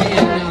and 10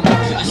 on the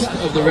cusp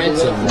of the red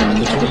zone at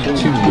the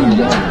 22-yard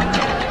line.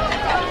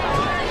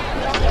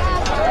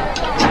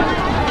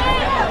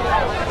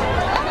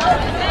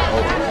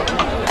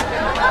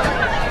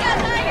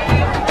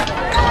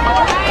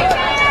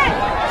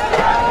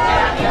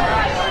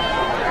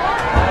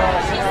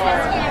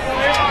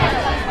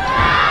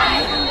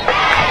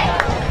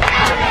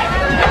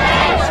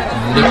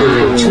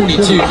 Number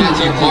 22,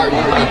 Matthew Martin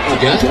up the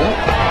gut.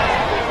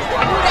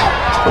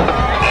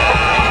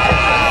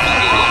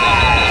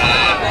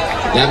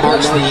 That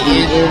marks the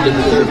end of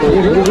the 3rd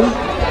quarter.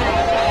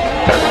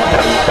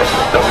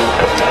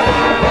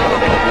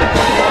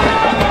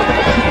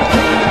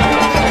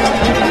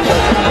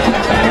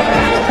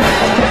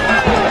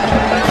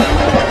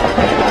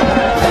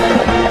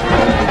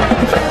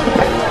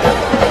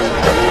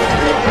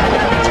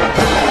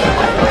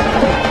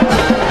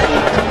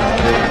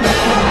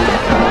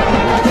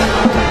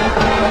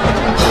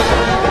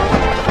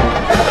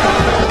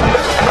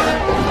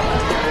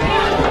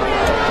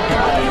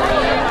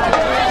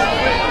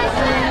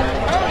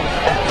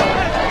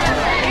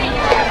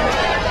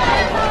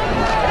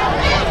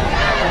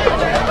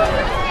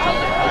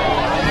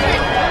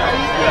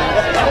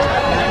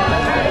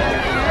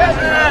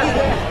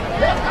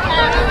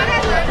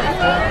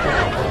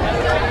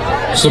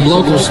 Some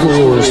local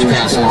scores to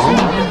pass along.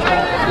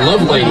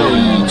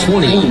 Lovelady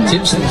 20,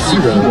 Timpson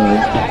 0.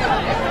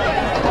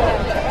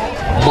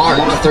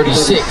 Mark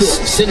 36,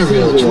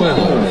 Centerville 12.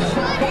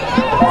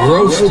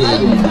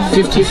 Grofton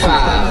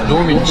 55,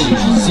 Normandy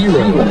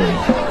 0.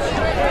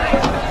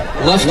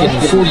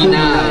 Lufkin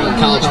 49,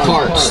 College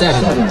Park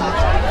 7.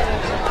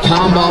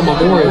 Tomball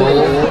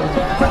Memorial,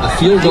 a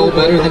field goal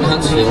better than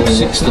Huntsville,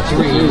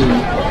 6-3.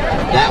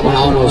 That one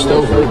almost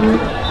over.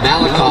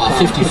 Malakoff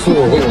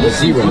 54, Whitney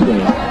 0.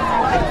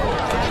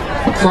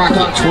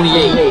 Crockett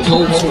 28,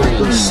 Cold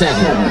Spring 7.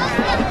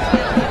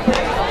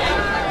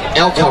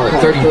 Elkhart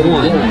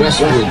 31,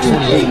 Westwood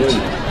 28.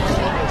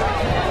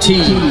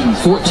 T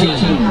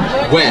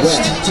 14,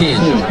 West 10.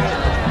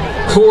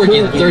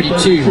 Corrigan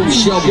 32,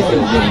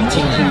 Shelbyville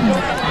 19.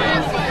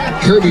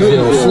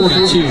 Kirbyville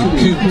 42,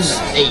 Coots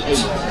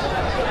 8.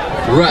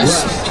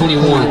 Rusk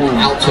 21,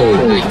 Alto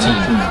 19.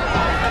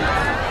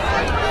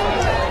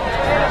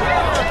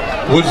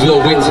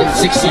 Woodville wins it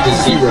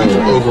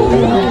 60-0 over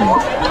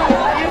Warren.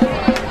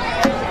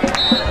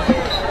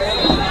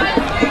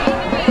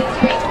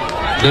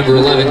 Number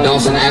 11,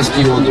 Dawson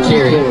Askew on the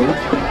carry.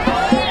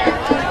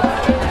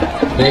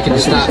 Making the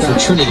stop for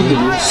Trinity,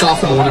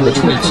 sophomore number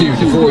 22,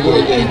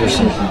 DeVourier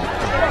Anderson.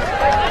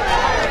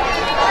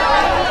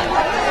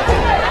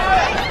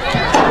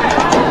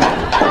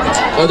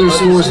 Other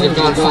scores that have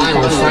gone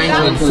final: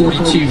 Franklin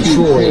 42,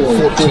 Troy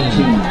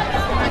 14.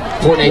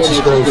 Port Neches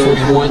Grove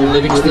 41,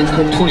 Livingston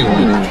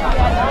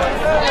 21.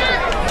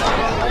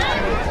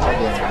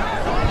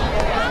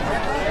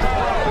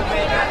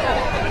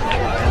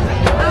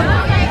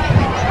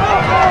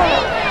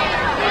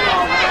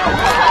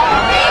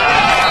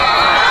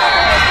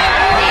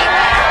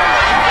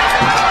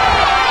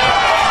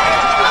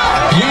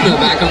 Buna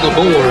back on the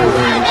board,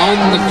 on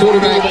the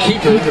quarterback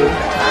keeper.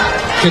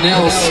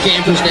 Cannell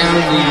scampers down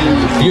the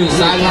Buna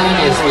sideline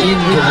as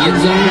into the end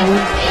zone.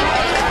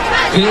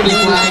 Penalty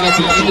flag at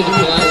the end of the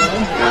play.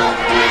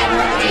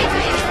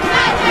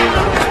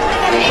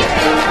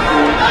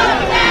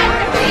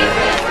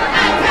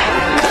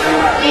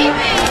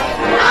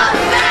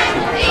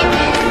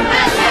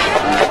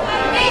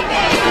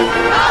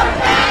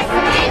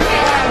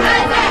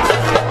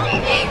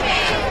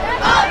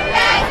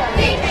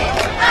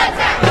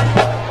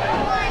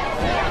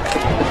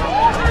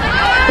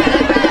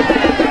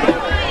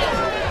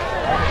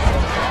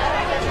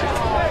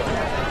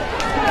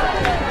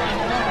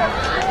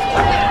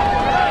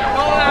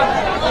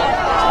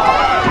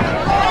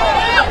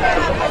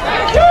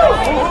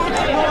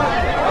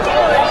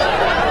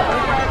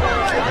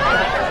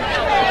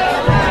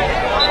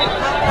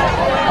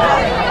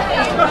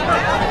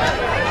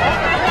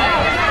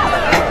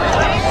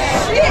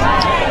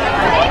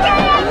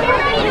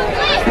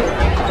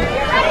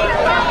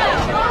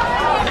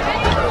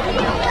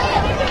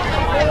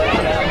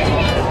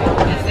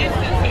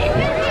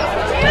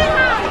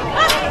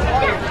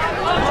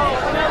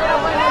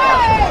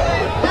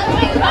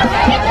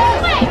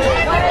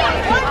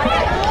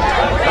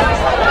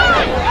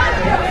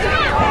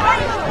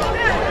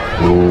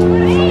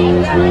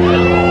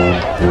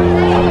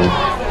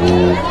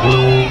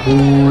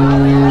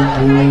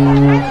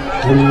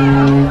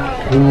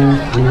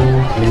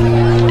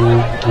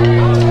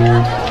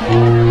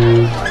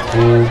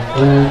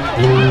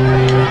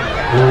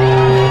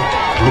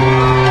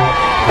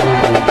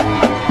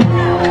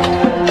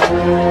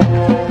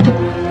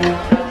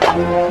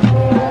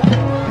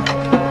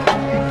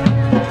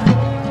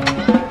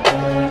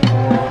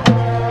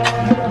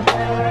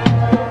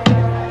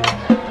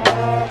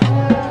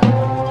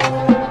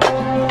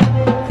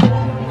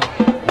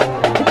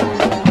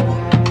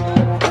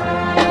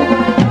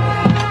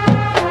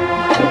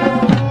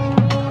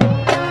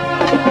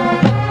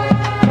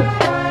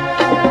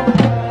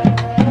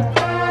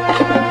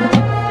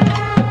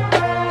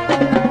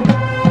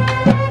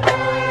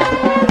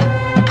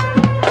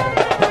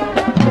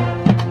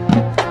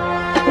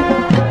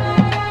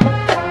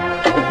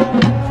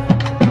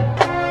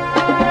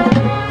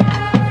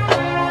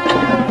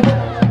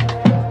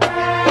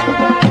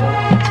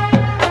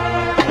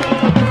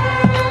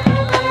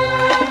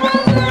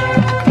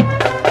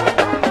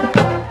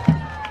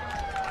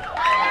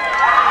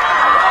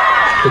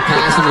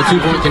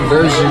 two-point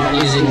conversion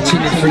is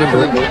intended for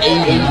number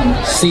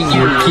 80,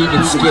 senior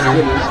Keegan Skinner.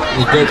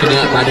 He's broken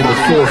up by number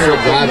 4, Fred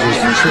Rogers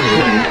from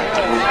Trinity.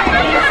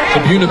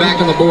 So Buna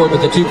back on the board, but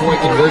the two-point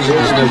conversion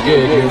is no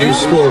good. Your new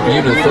score,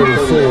 Buna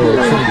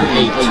 34,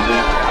 Trinity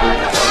 8.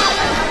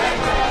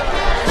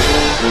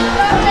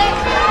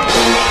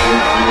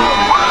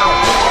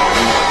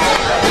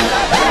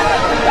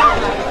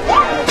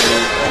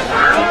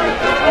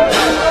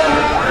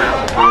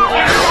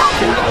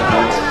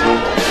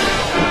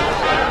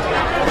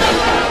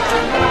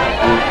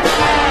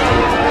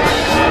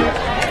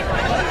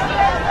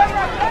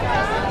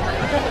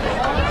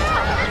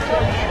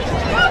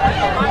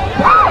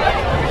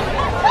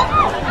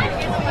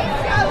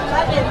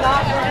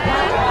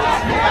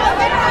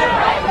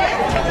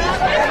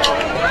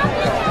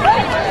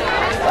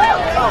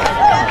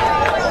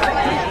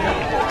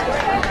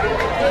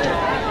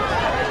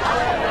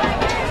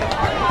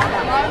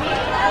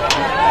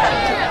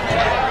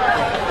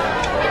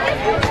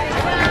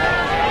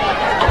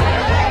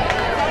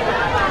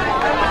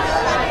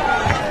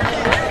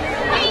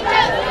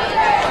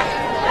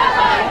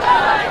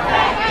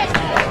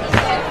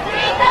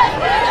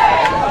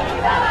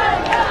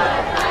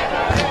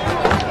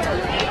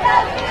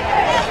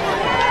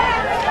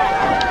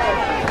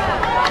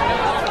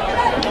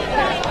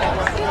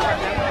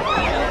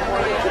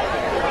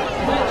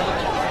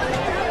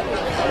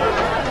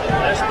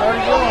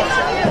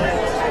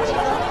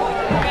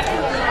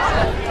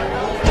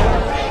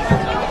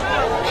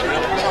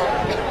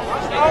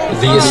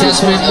 The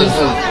assessment of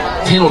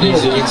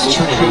penalties against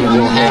Trinity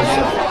will have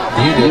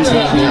Buna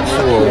taking up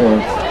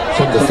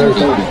from the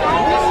 30.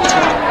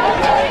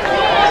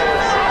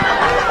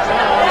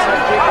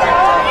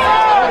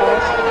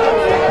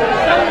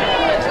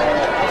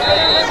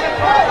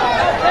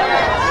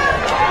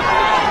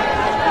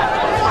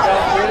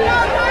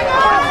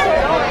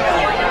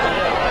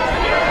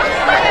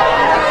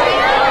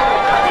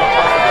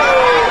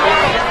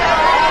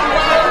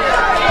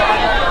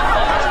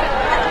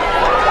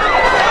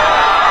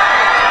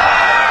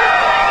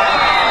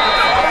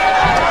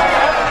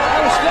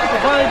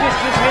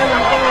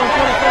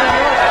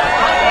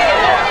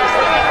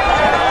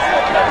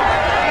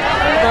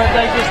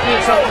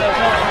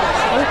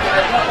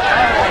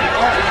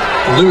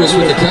 Lewis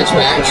with the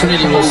touchback.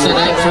 Trinity will set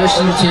up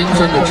 1st and 10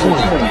 from the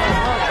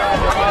 20.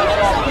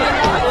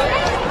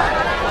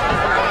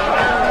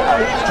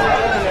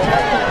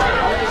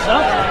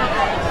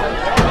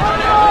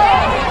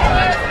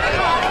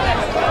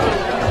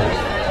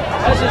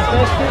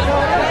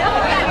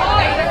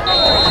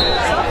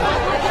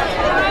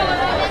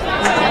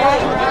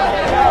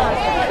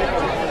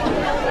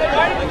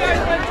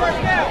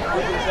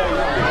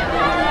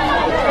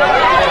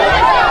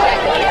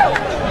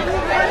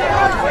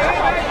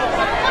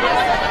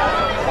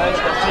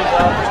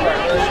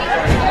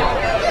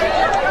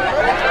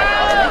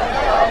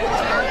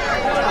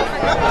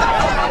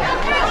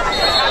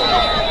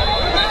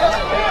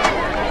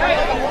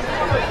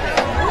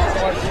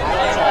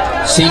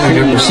 Senior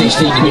number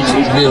 16,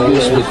 Demetrius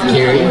Mills with the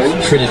carry,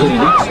 Trinity.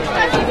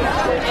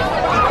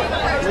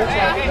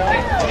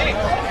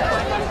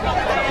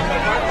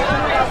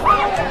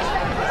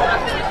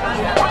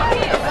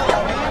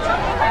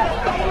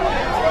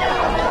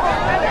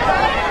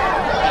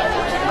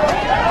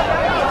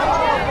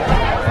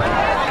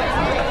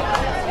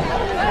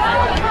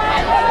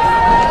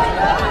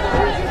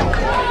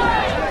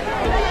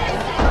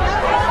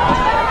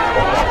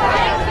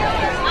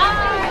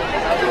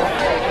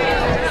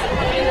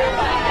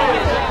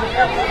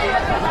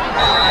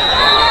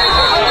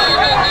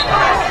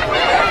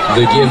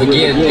 The give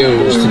again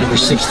goes to number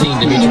 16,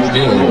 Demetrius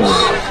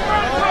Mills.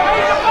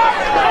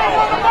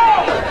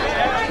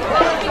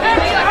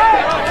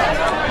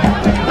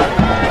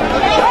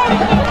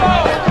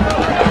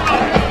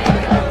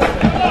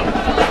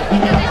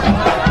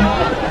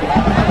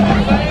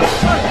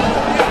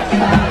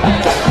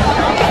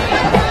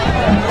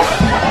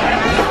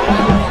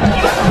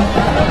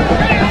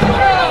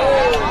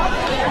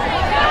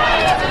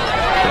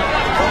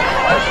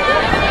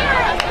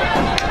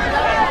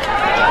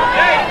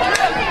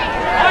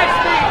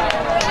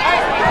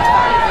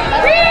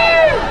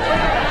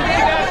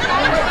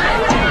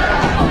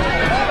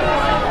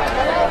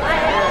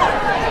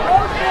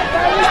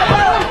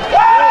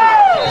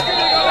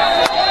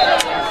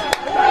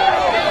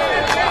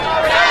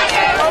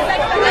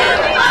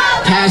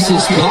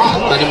 Is caught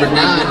by number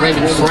 9,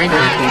 Raymond Franklin.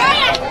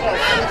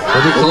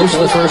 They'll be close to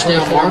the first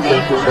down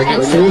marker. Bring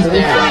up 4th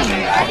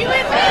down.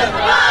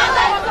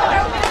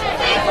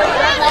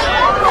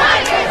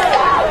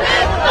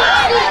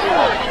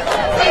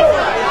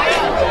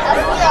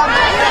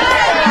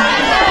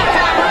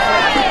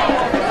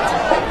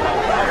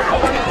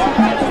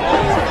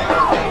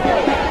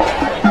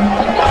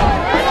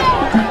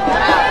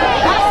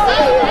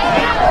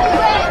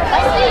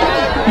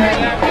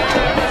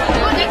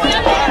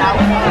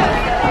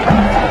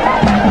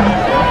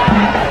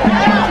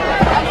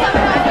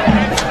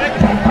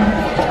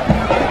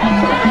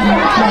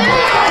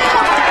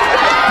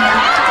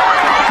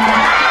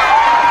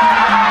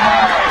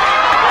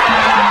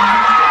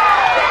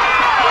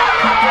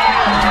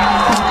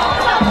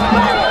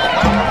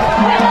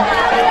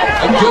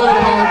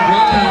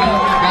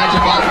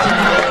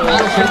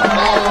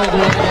 all the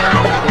way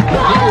down near the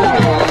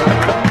goal.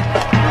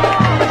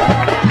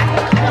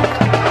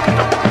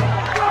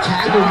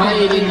 Tackle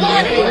made in the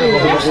area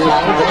of the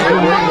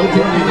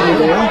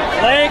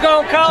They ain't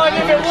gonna call it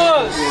if it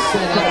was.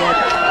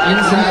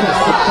 inside the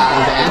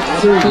 5 at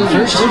 3.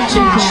 First and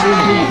 10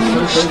 Trinity.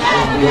 First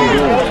and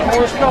goal.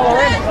 Horse collar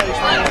in place,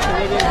 man. So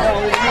they didn't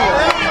call it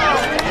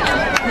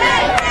either.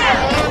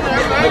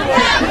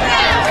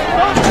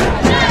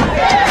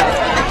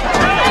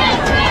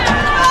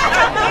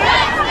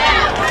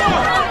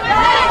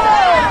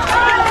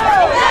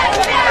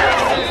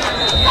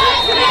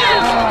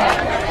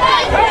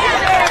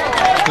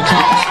 The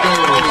toss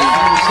goes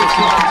 46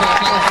 yards to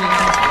Nelson,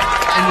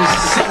 and the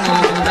signal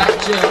from that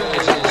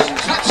judge is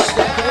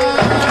touchdown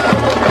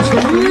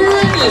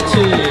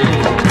Trinity.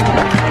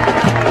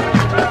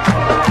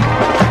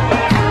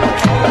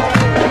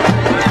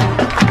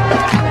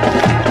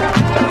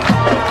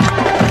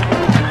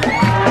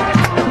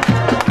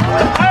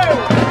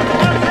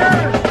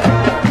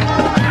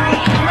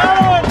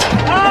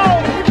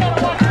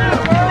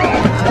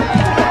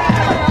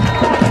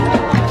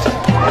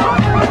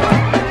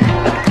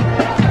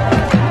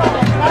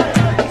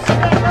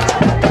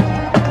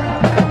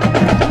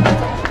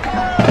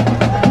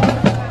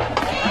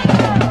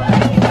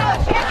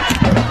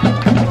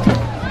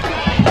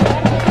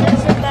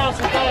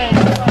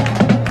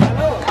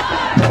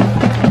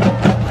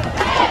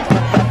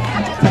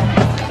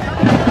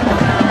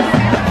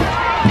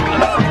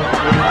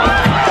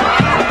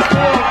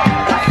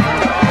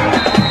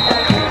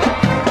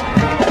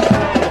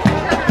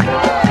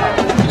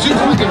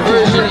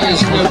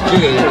 Is no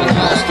good. The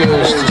toss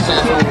goes to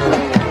sophomore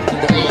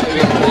number 8,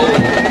 Campbell.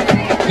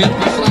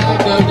 Penalty flag,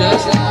 though,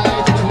 does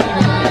lie to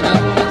 29,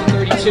 up to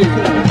 32.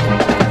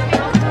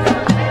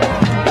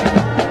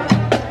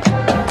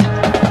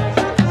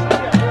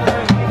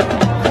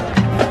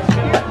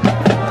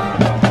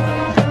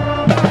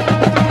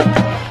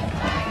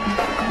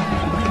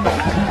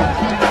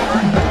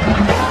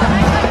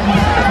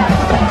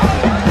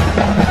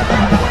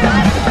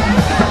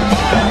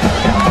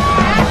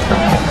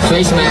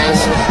 Face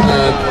mask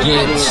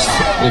against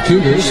the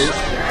Cougars.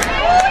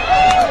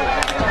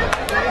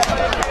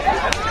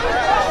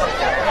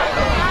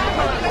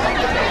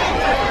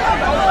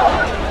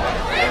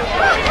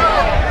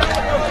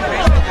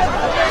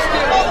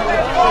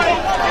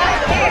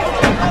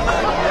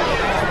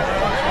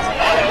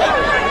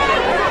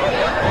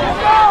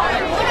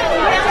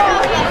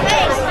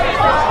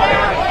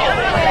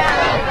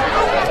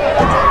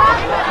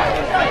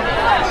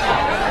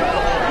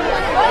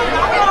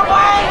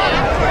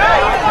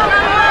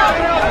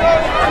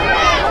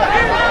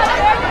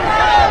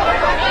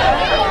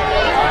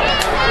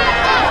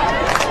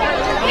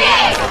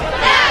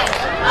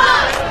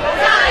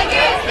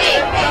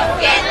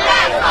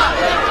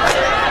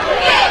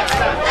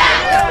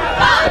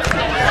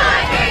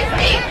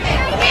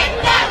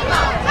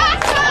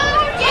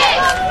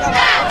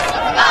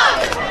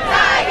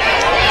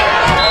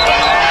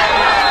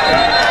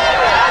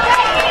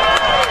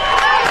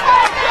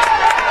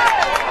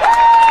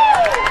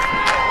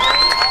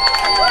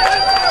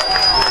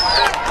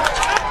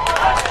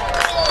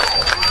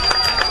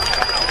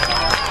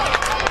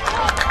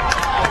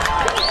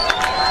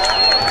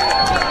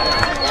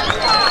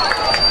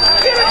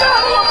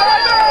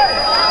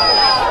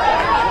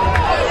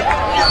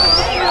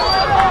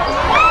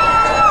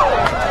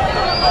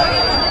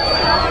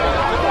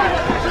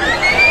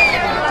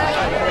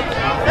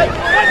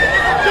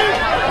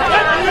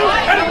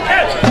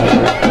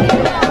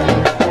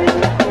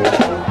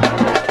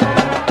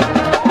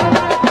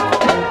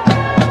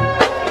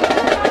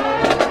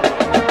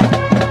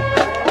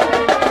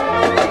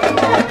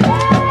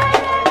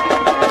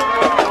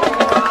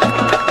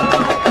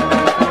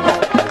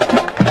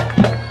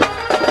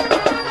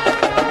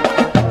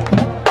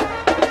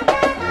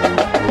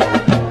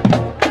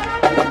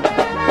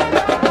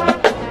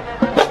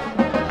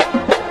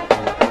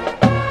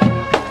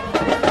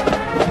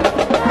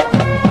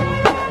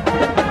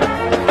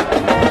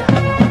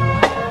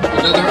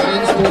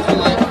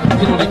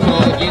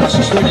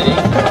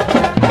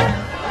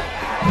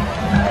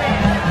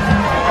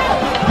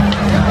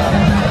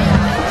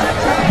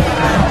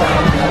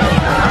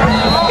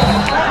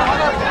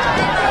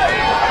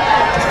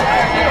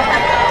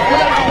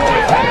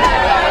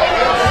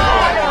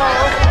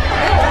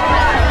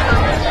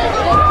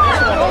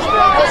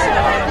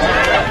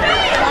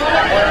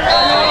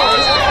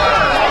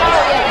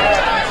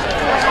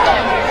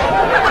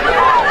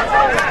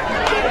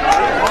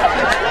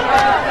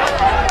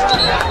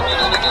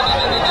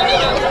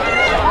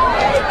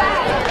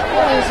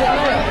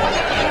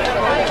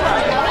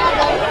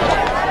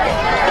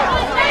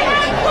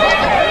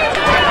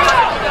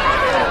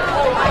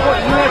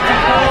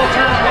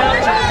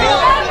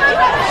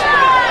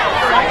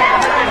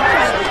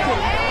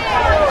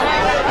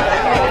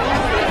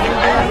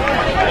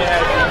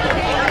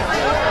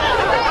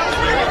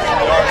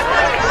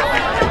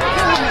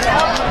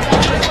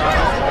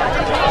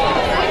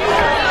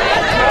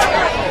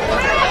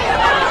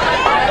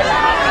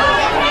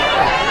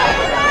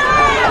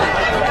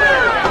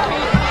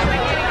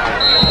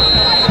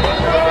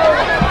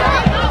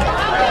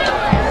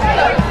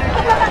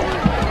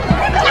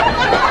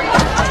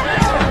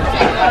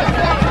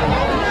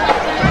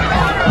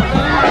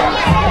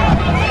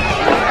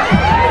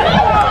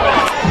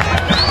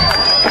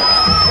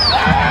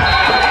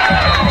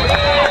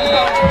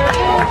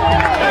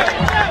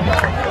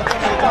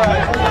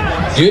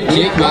 Good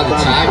kick by the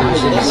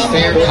Tigers, and it's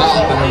fair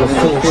caught by number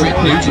 4, Trent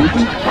Nugent.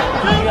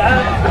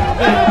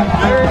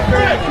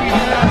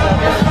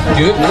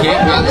 Good kick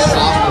by the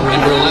sophomore,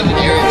 number 11,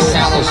 Eric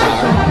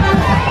Salazar.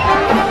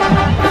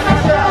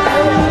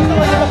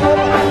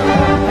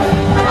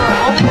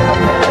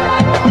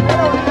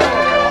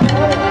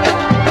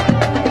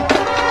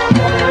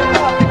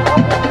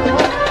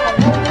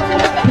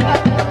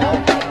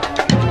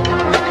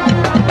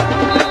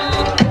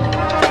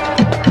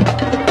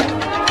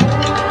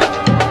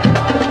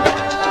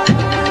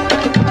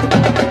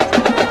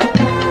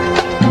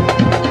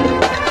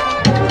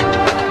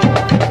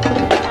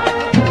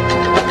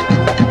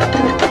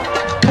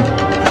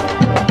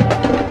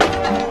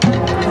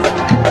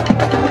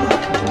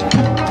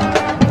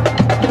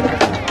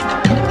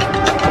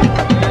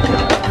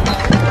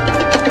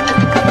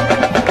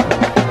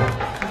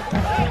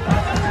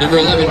 Number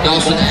 11,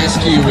 Dawson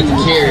Askew with the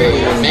carry,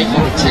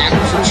 making the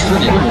tackle for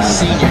Trinity,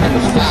 senior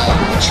number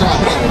 5,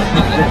 Charles.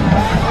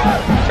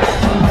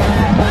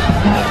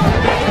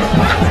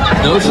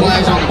 No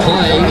flags on the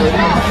play.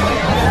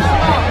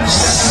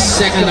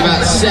 Second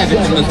about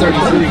 7 from the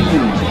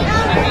 33.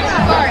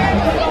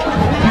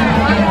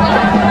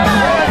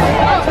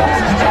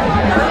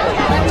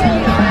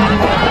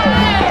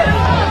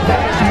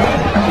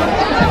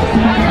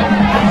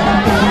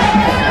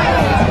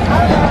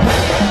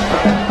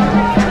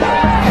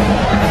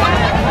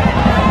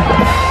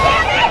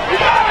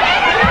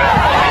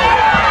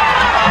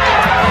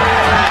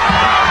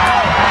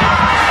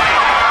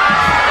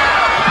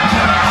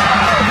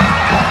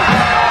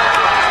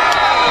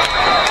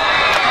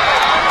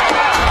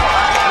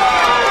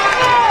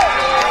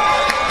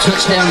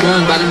 Touchdown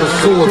run by number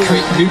 4,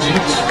 Trent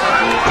Nugent.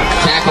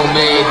 Tackle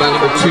made by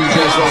number 2,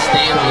 Justin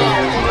Stanley.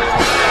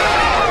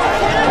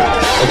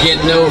 Again,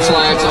 no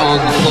flags on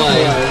the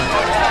play.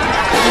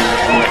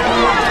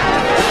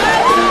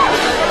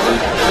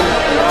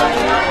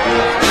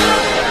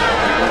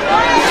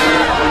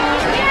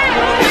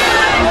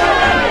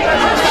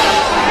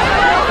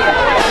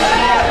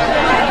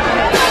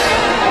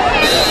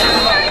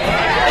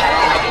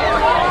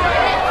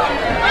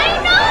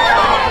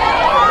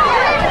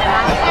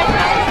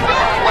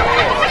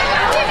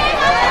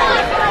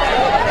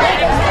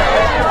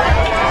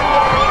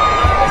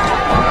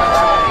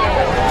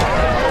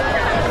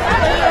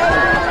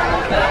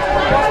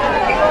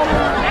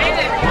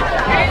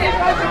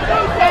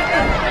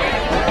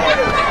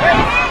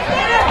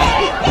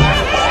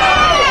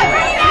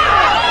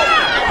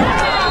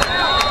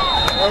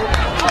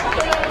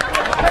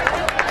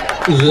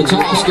 The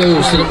toss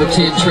goes to number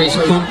 10, Trace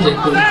Crumpton.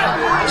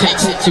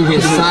 Takes it to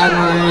his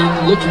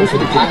sideline, looking for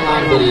the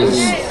pipeline, but is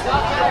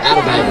out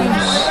of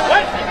bounds.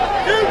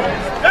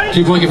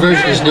 2-point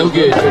conversion is no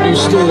good. For new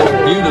score,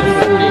 Buna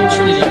 40,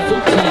 Trinity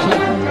 14.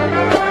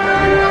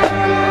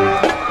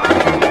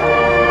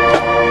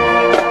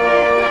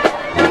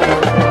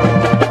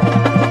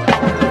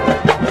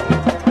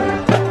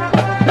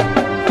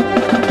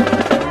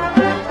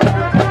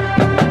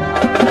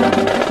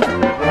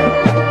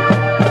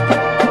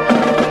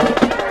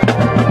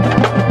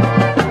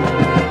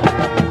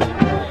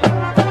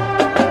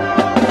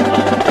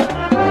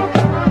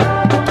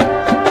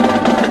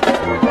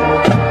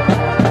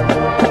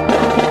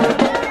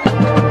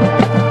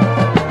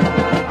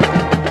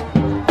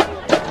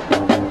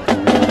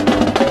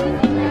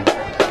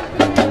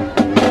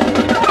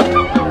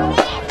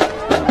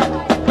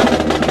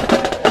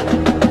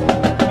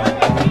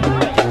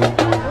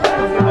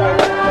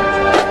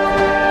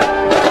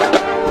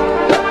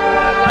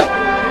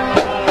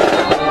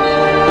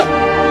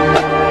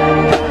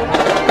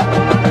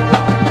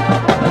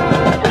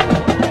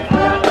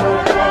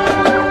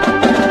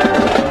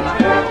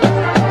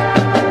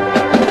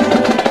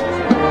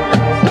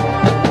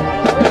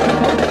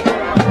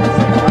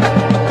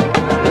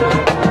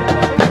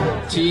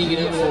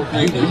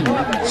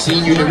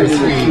 Senior number 3,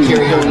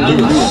 Carry On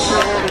Lewis.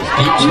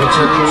 Deep to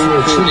return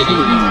for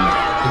Trinity.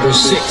 Number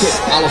 6,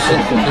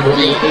 Elephant. Number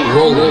 8,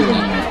 Roland.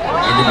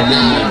 And number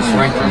 9,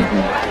 Franklin.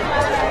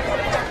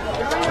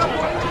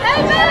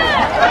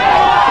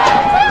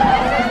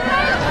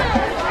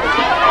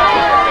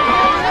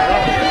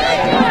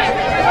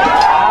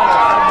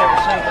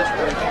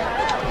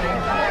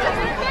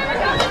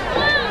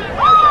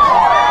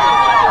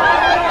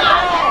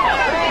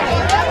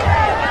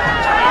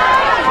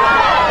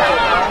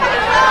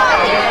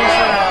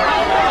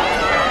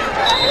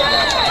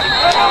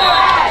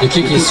 The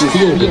kick is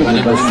fielded by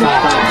number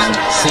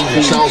 5,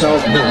 senior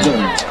Charles Miller.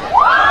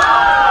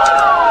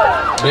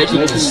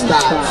 Making the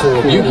stop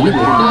for Buna, number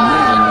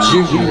 9,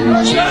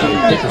 junior Jacob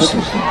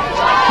Dickerson.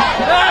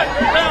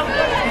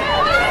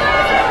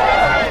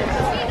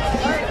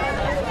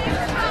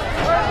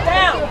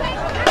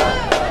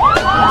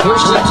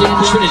 First and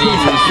 10, Trinity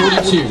from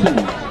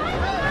 42.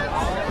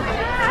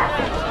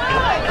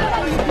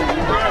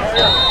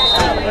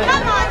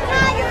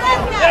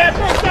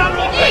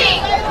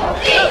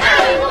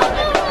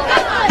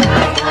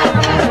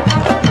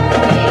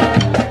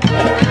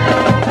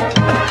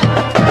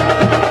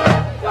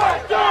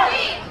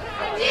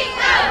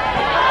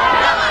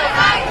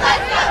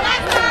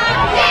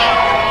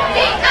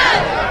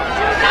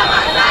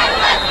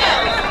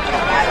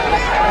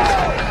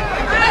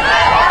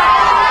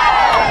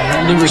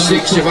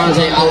 6,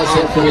 Javante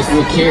Oliphant with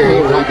the carry,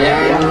 brought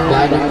down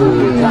by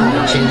number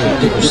 9, Chandler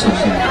Dickerson.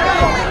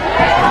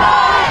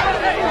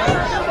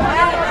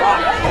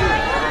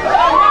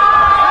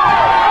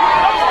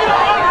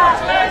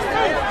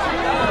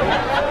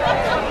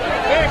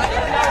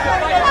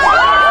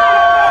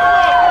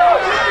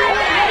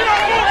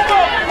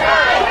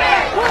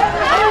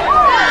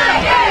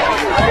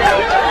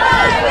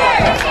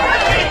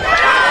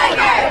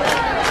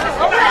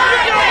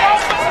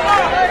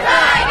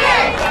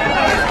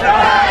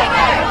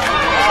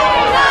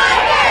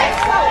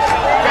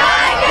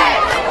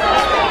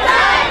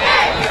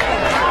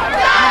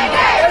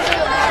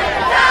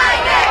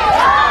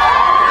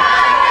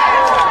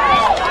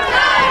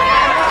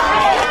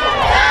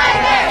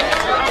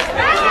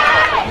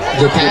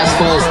 The pass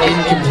falls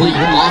incomplete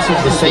off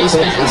of the face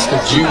mask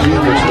of junior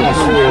number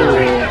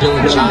 24,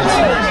 Dylan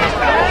Johnson.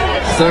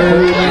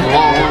 3rd and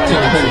long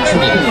coming from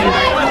Trinity.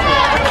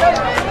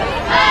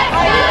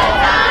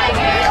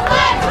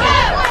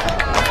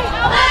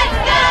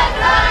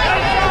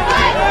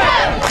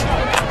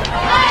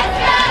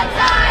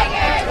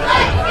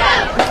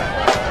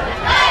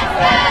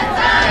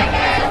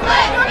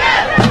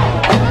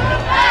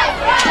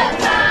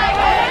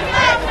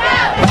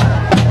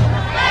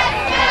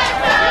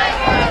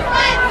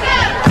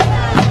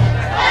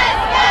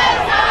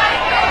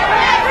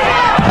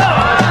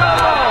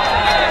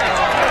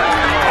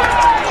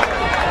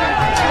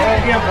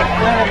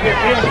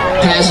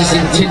 Pass is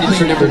intended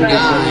for number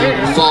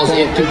 9, falls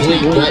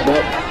incomplete, but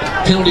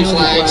penalty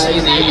flags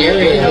in the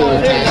area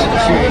of pass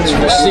interference.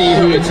 We'll see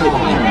who it's on.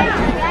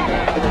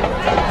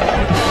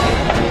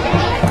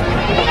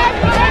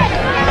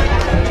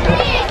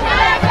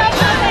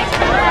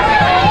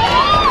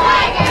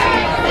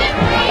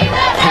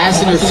 Pass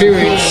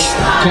interference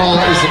call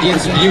is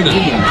against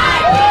Buna.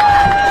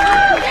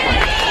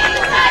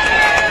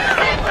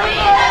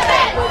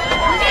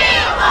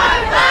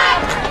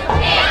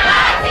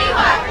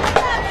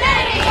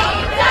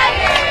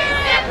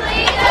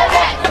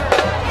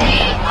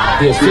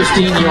 The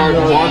 15-yard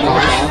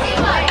walk-off.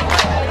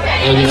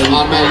 It'll be an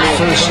automatic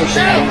first and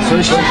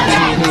 10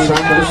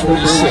 from the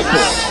 46.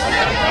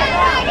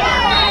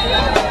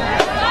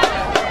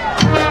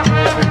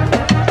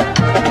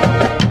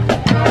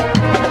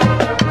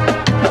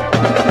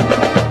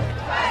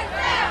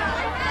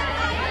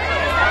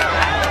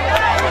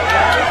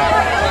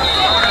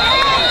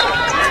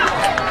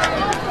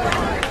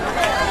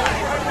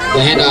 The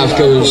handoff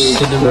goes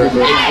to number 8,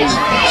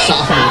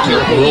 sophomore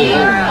Caleb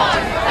Roller.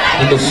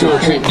 Number 4,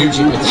 Trent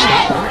Nugent with the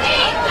stop.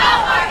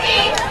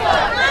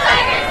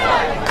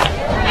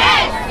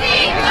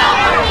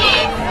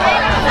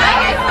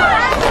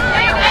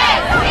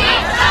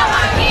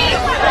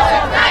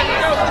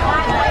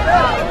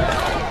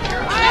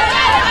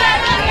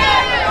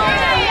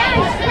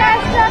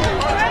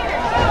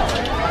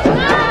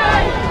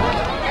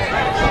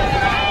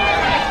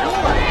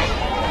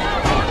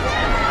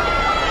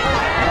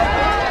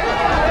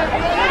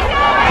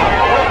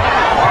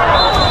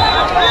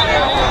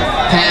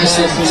 Pass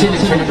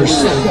intended for number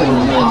 7.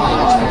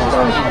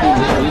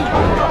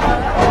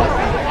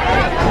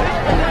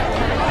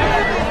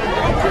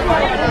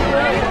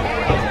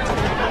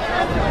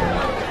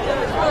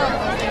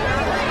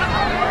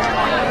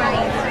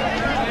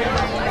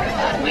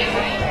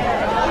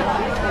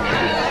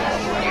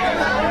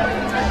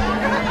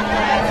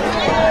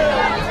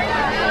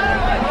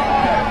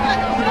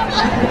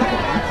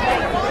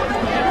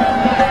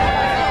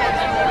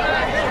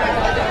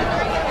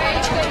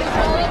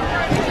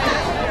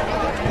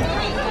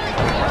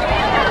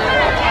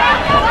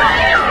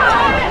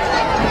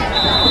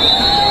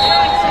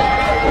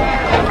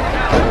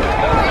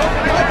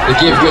 The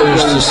give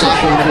goes to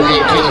sophomore number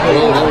 8, Caleb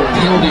Roller.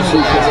 Penalty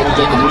flags at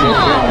the end of the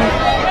play.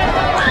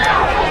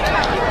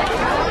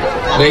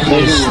 Making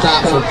a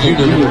stop for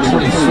Buna number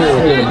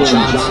 24, Dylan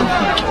Johnson.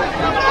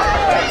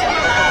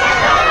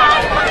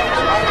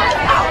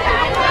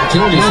 The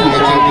penalty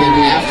flag came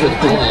in after the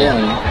play.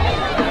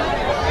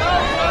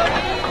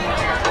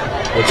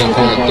 We're going to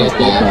call it dead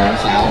ball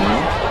foul.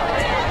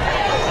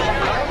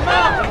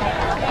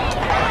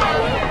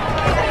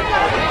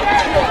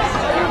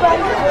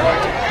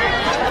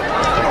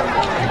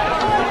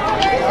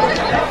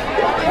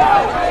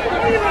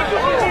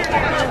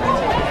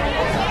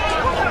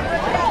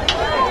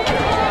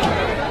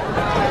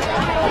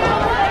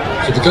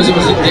 So because it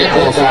was a dead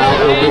ball foul,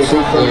 it will go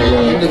from the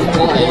end of the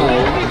play,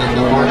 and then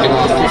they'll mark it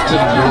off 15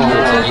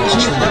 yards against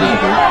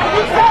Trinity.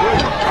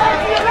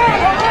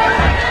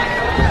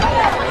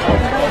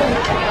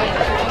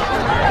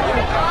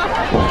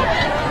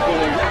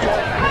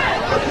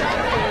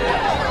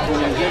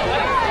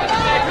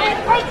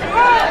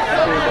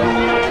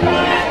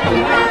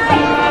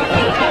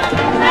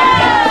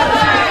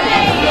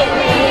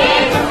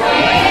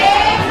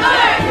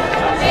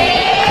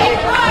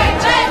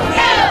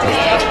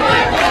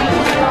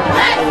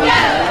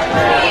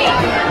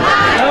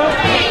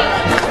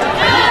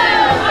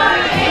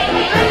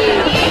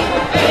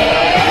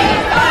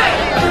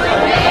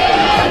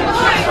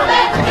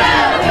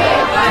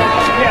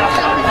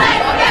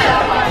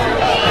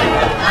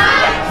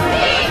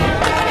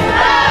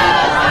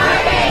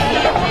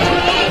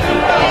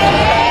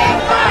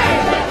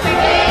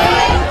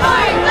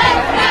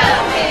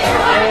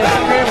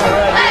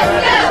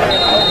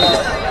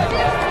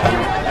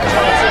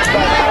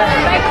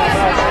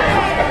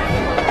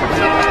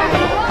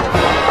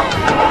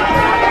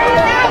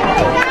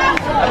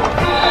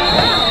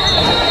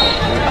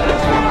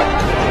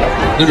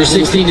 Number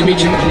 16,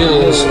 Dimitri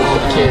Mills on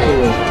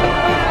carry.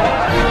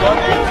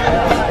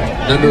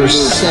 Number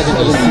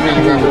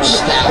 73, Robert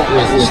Stout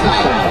with the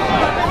stop.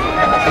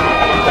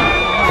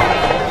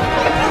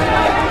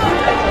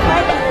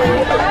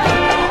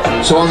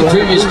 So on the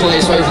previous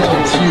play, sorry for the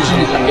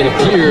confusion, it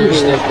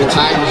appears that the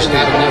Tigers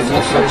got enough for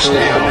the first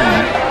down.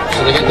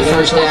 So they got the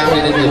first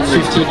down, and then the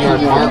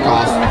 15-yard mark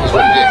off is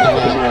what backed them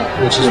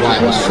up, which is why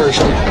it was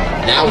first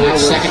down. Now we're at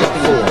 2nd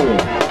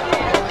and 4.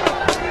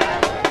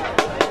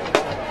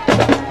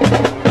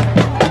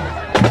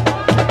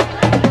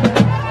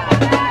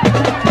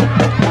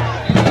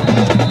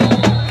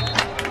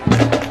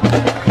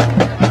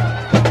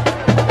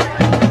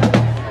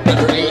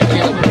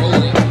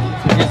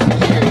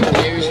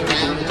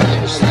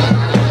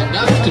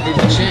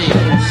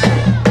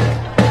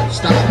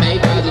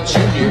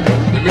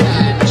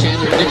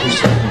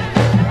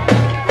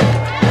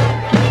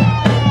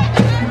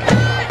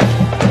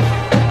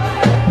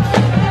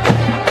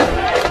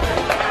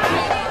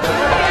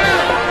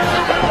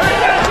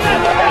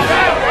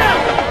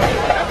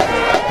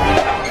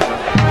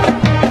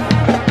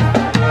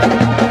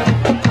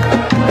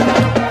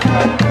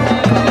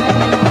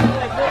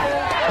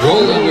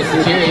 Rolling with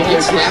the carry,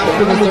 gets down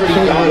for the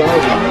 30-yard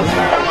line.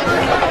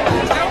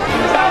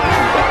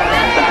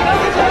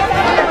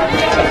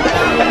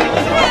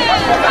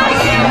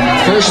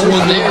 First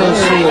one there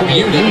for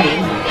Buna,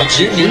 the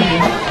junior,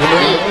 number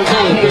 8,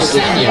 Cole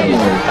Briseño.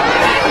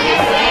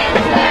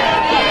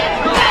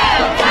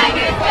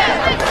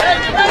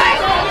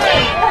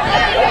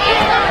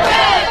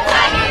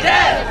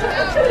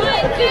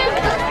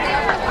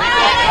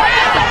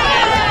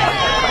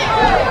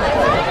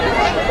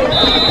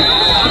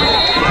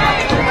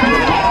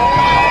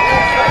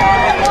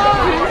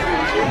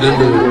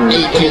 Number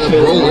 8, Caleb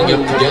rolling up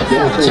to get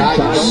for the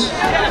Tigers.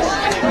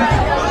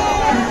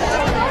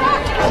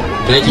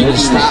 Making a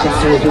stop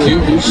for the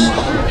Cougars.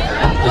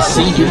 The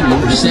senior,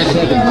 number 7,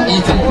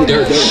 Ethan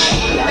Dersh.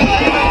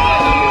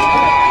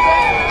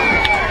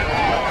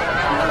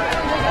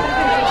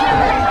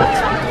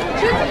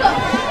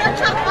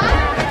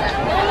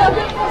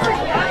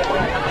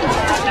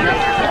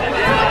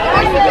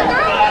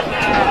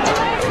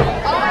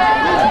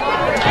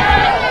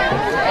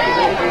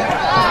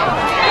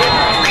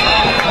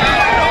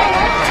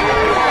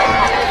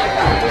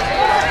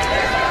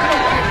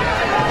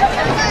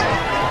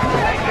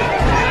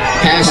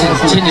 Pass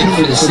intended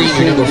for the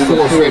senior, number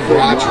 4, Fred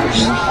Rogers,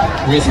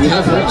 with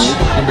coverage,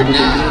 number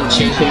 9,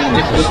 Chandler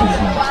Dickerson.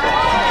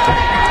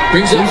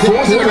 Brings up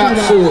 4th and about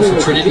 4 for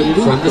Trinity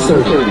from the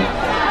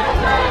 30.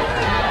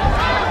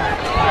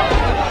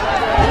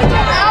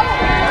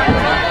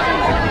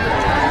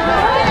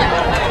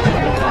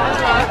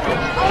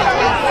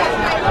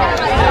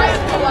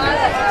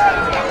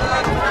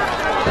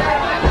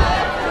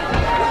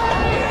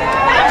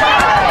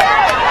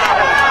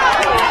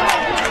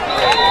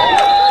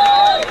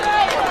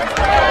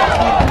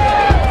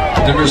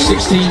 Number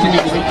 16,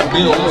 Dimitri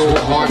Mills with a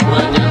hard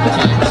run down the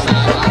Tiger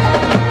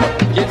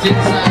sideline. Gets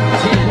inside the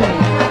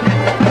 10.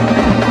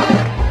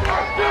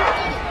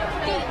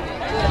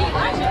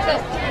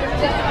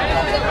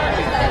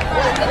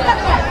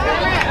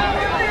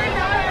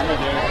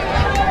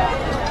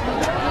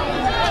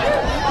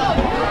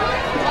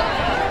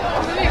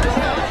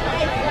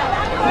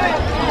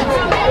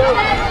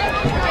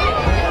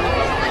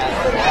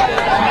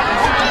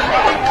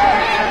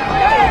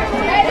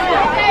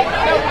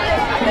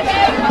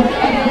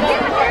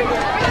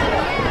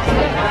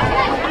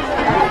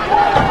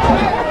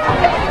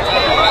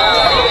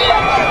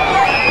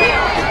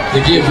 The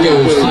give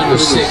goes to number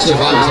 6,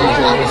 Javante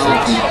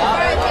Oliphant.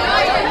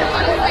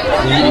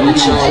 Leading the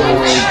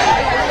charge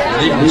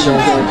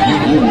for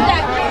Buna.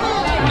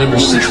 Number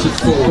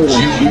 64,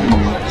 junior,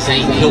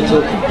 Zane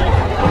Hilton.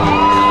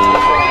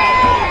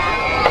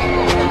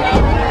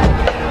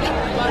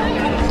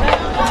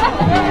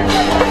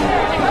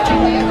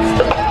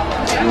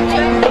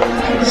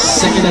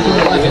 Second and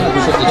 11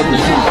 from the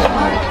 25.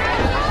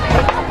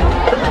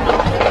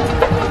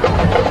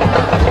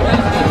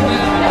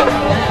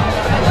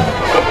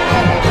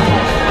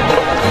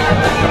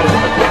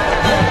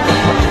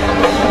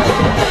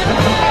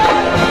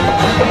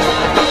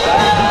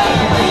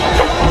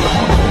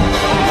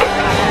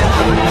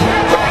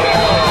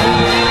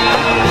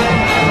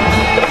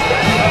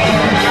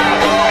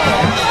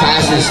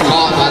 Is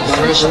caught by the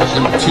freshman,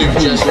 number 2,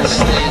 Justin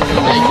Stanley,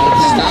 making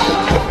the stop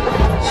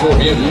for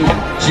Buna.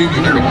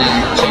 Junior, number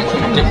 9,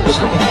 Chandler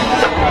Dickerson.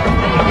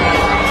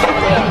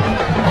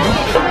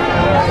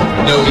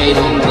 No gain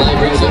on the play,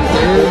 brings up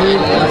 3rd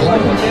and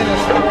 11.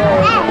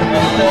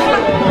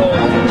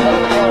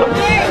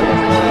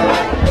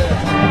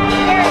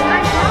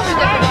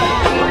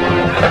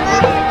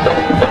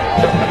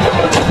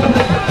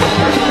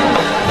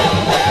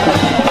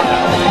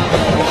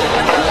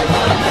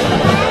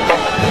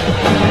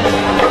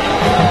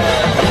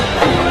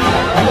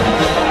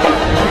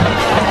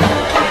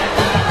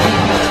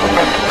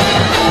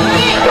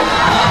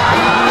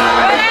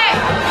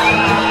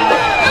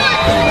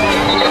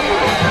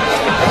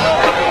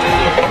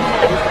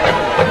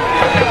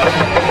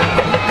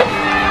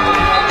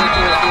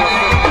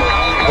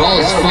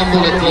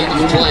 end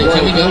of play.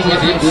 Coming up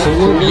with it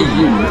for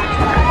Buna,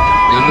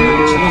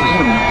 number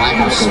 20,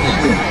 Michael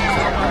Smith.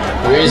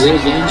 There is an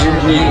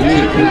injured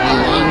Buna Cooper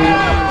lying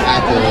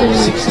at the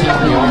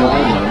 16-yard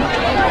line.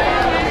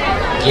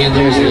 Again,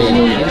 there's an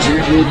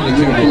injured Buna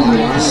Cooper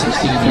lying at the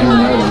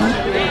 16-yard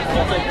line.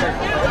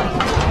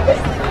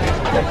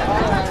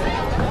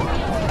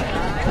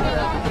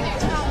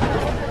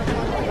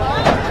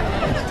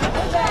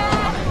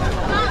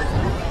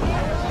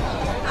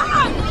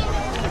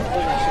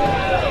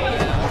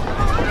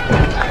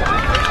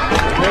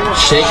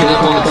 Shaking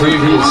up on the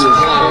previous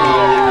play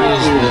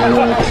is the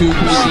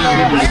Cougar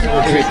senior,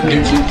 Patrick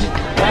Nugent.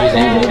 He's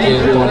able to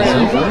get on his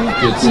own.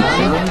 Good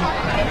sign.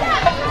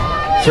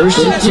 First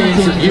and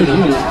 10 for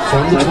Buna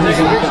from the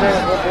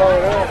 25.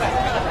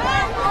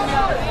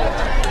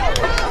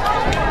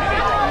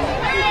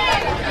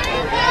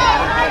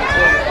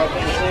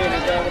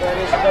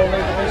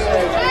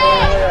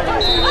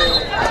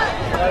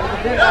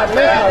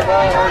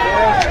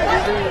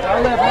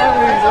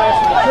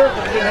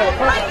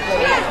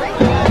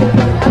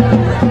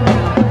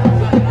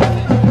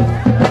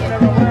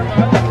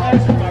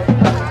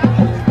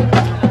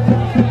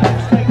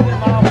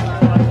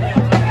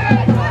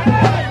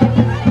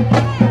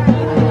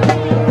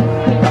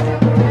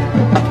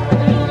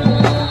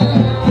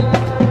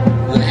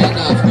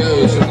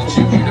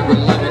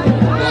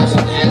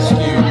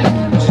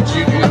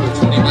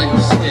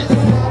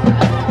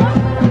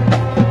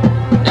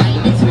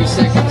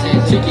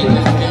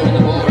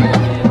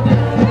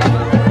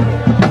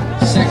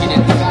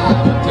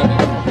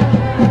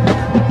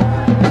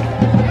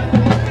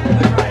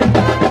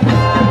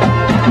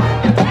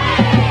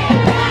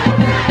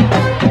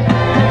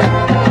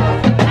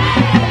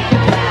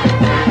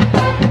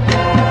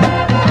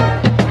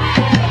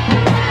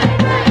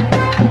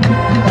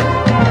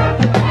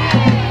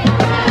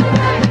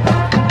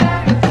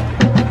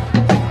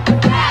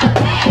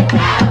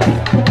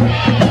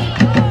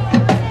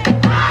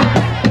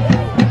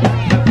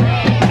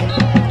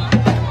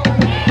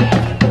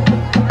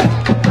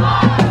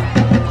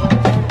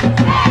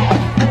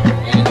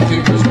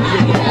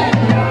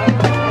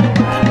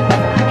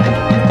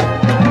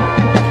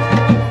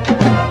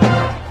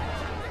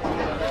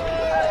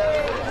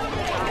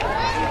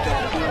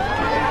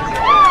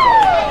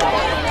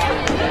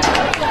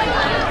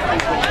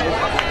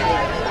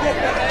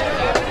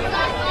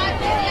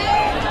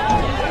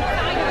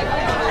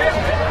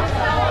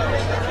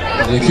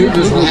 The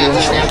Cougars will have to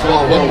snap the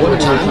ball one more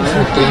time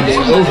before the game is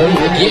over.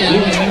 Again,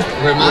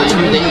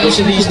 reminder that each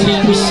of these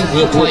teams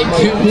will play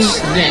Coops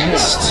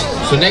next.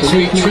 So next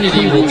week,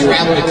 Trinity will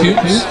travel to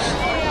Coops,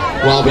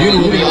 while Buna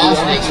will be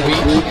off next week,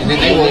 and then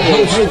they will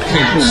host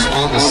Coops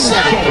on the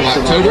 7th of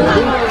October.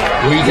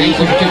 We thank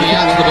you for coming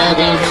out to the ball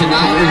game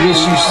tonight. We wish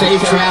you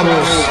safe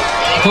travels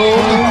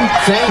home.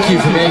 Thank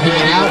you for making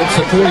it out and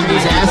supporting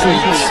these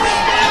athletes.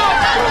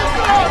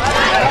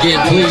 Again,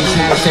 please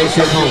have a safe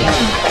trip home.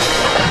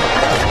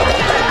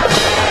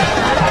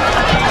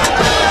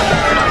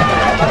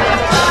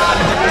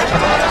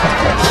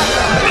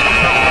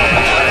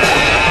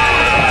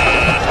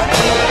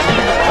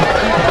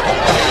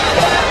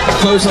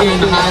 Post-game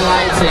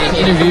highlights and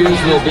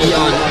interviews will be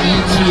on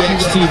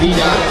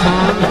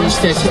etxtv.com,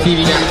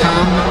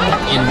 easttexastv.com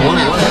in 1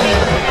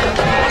 hour.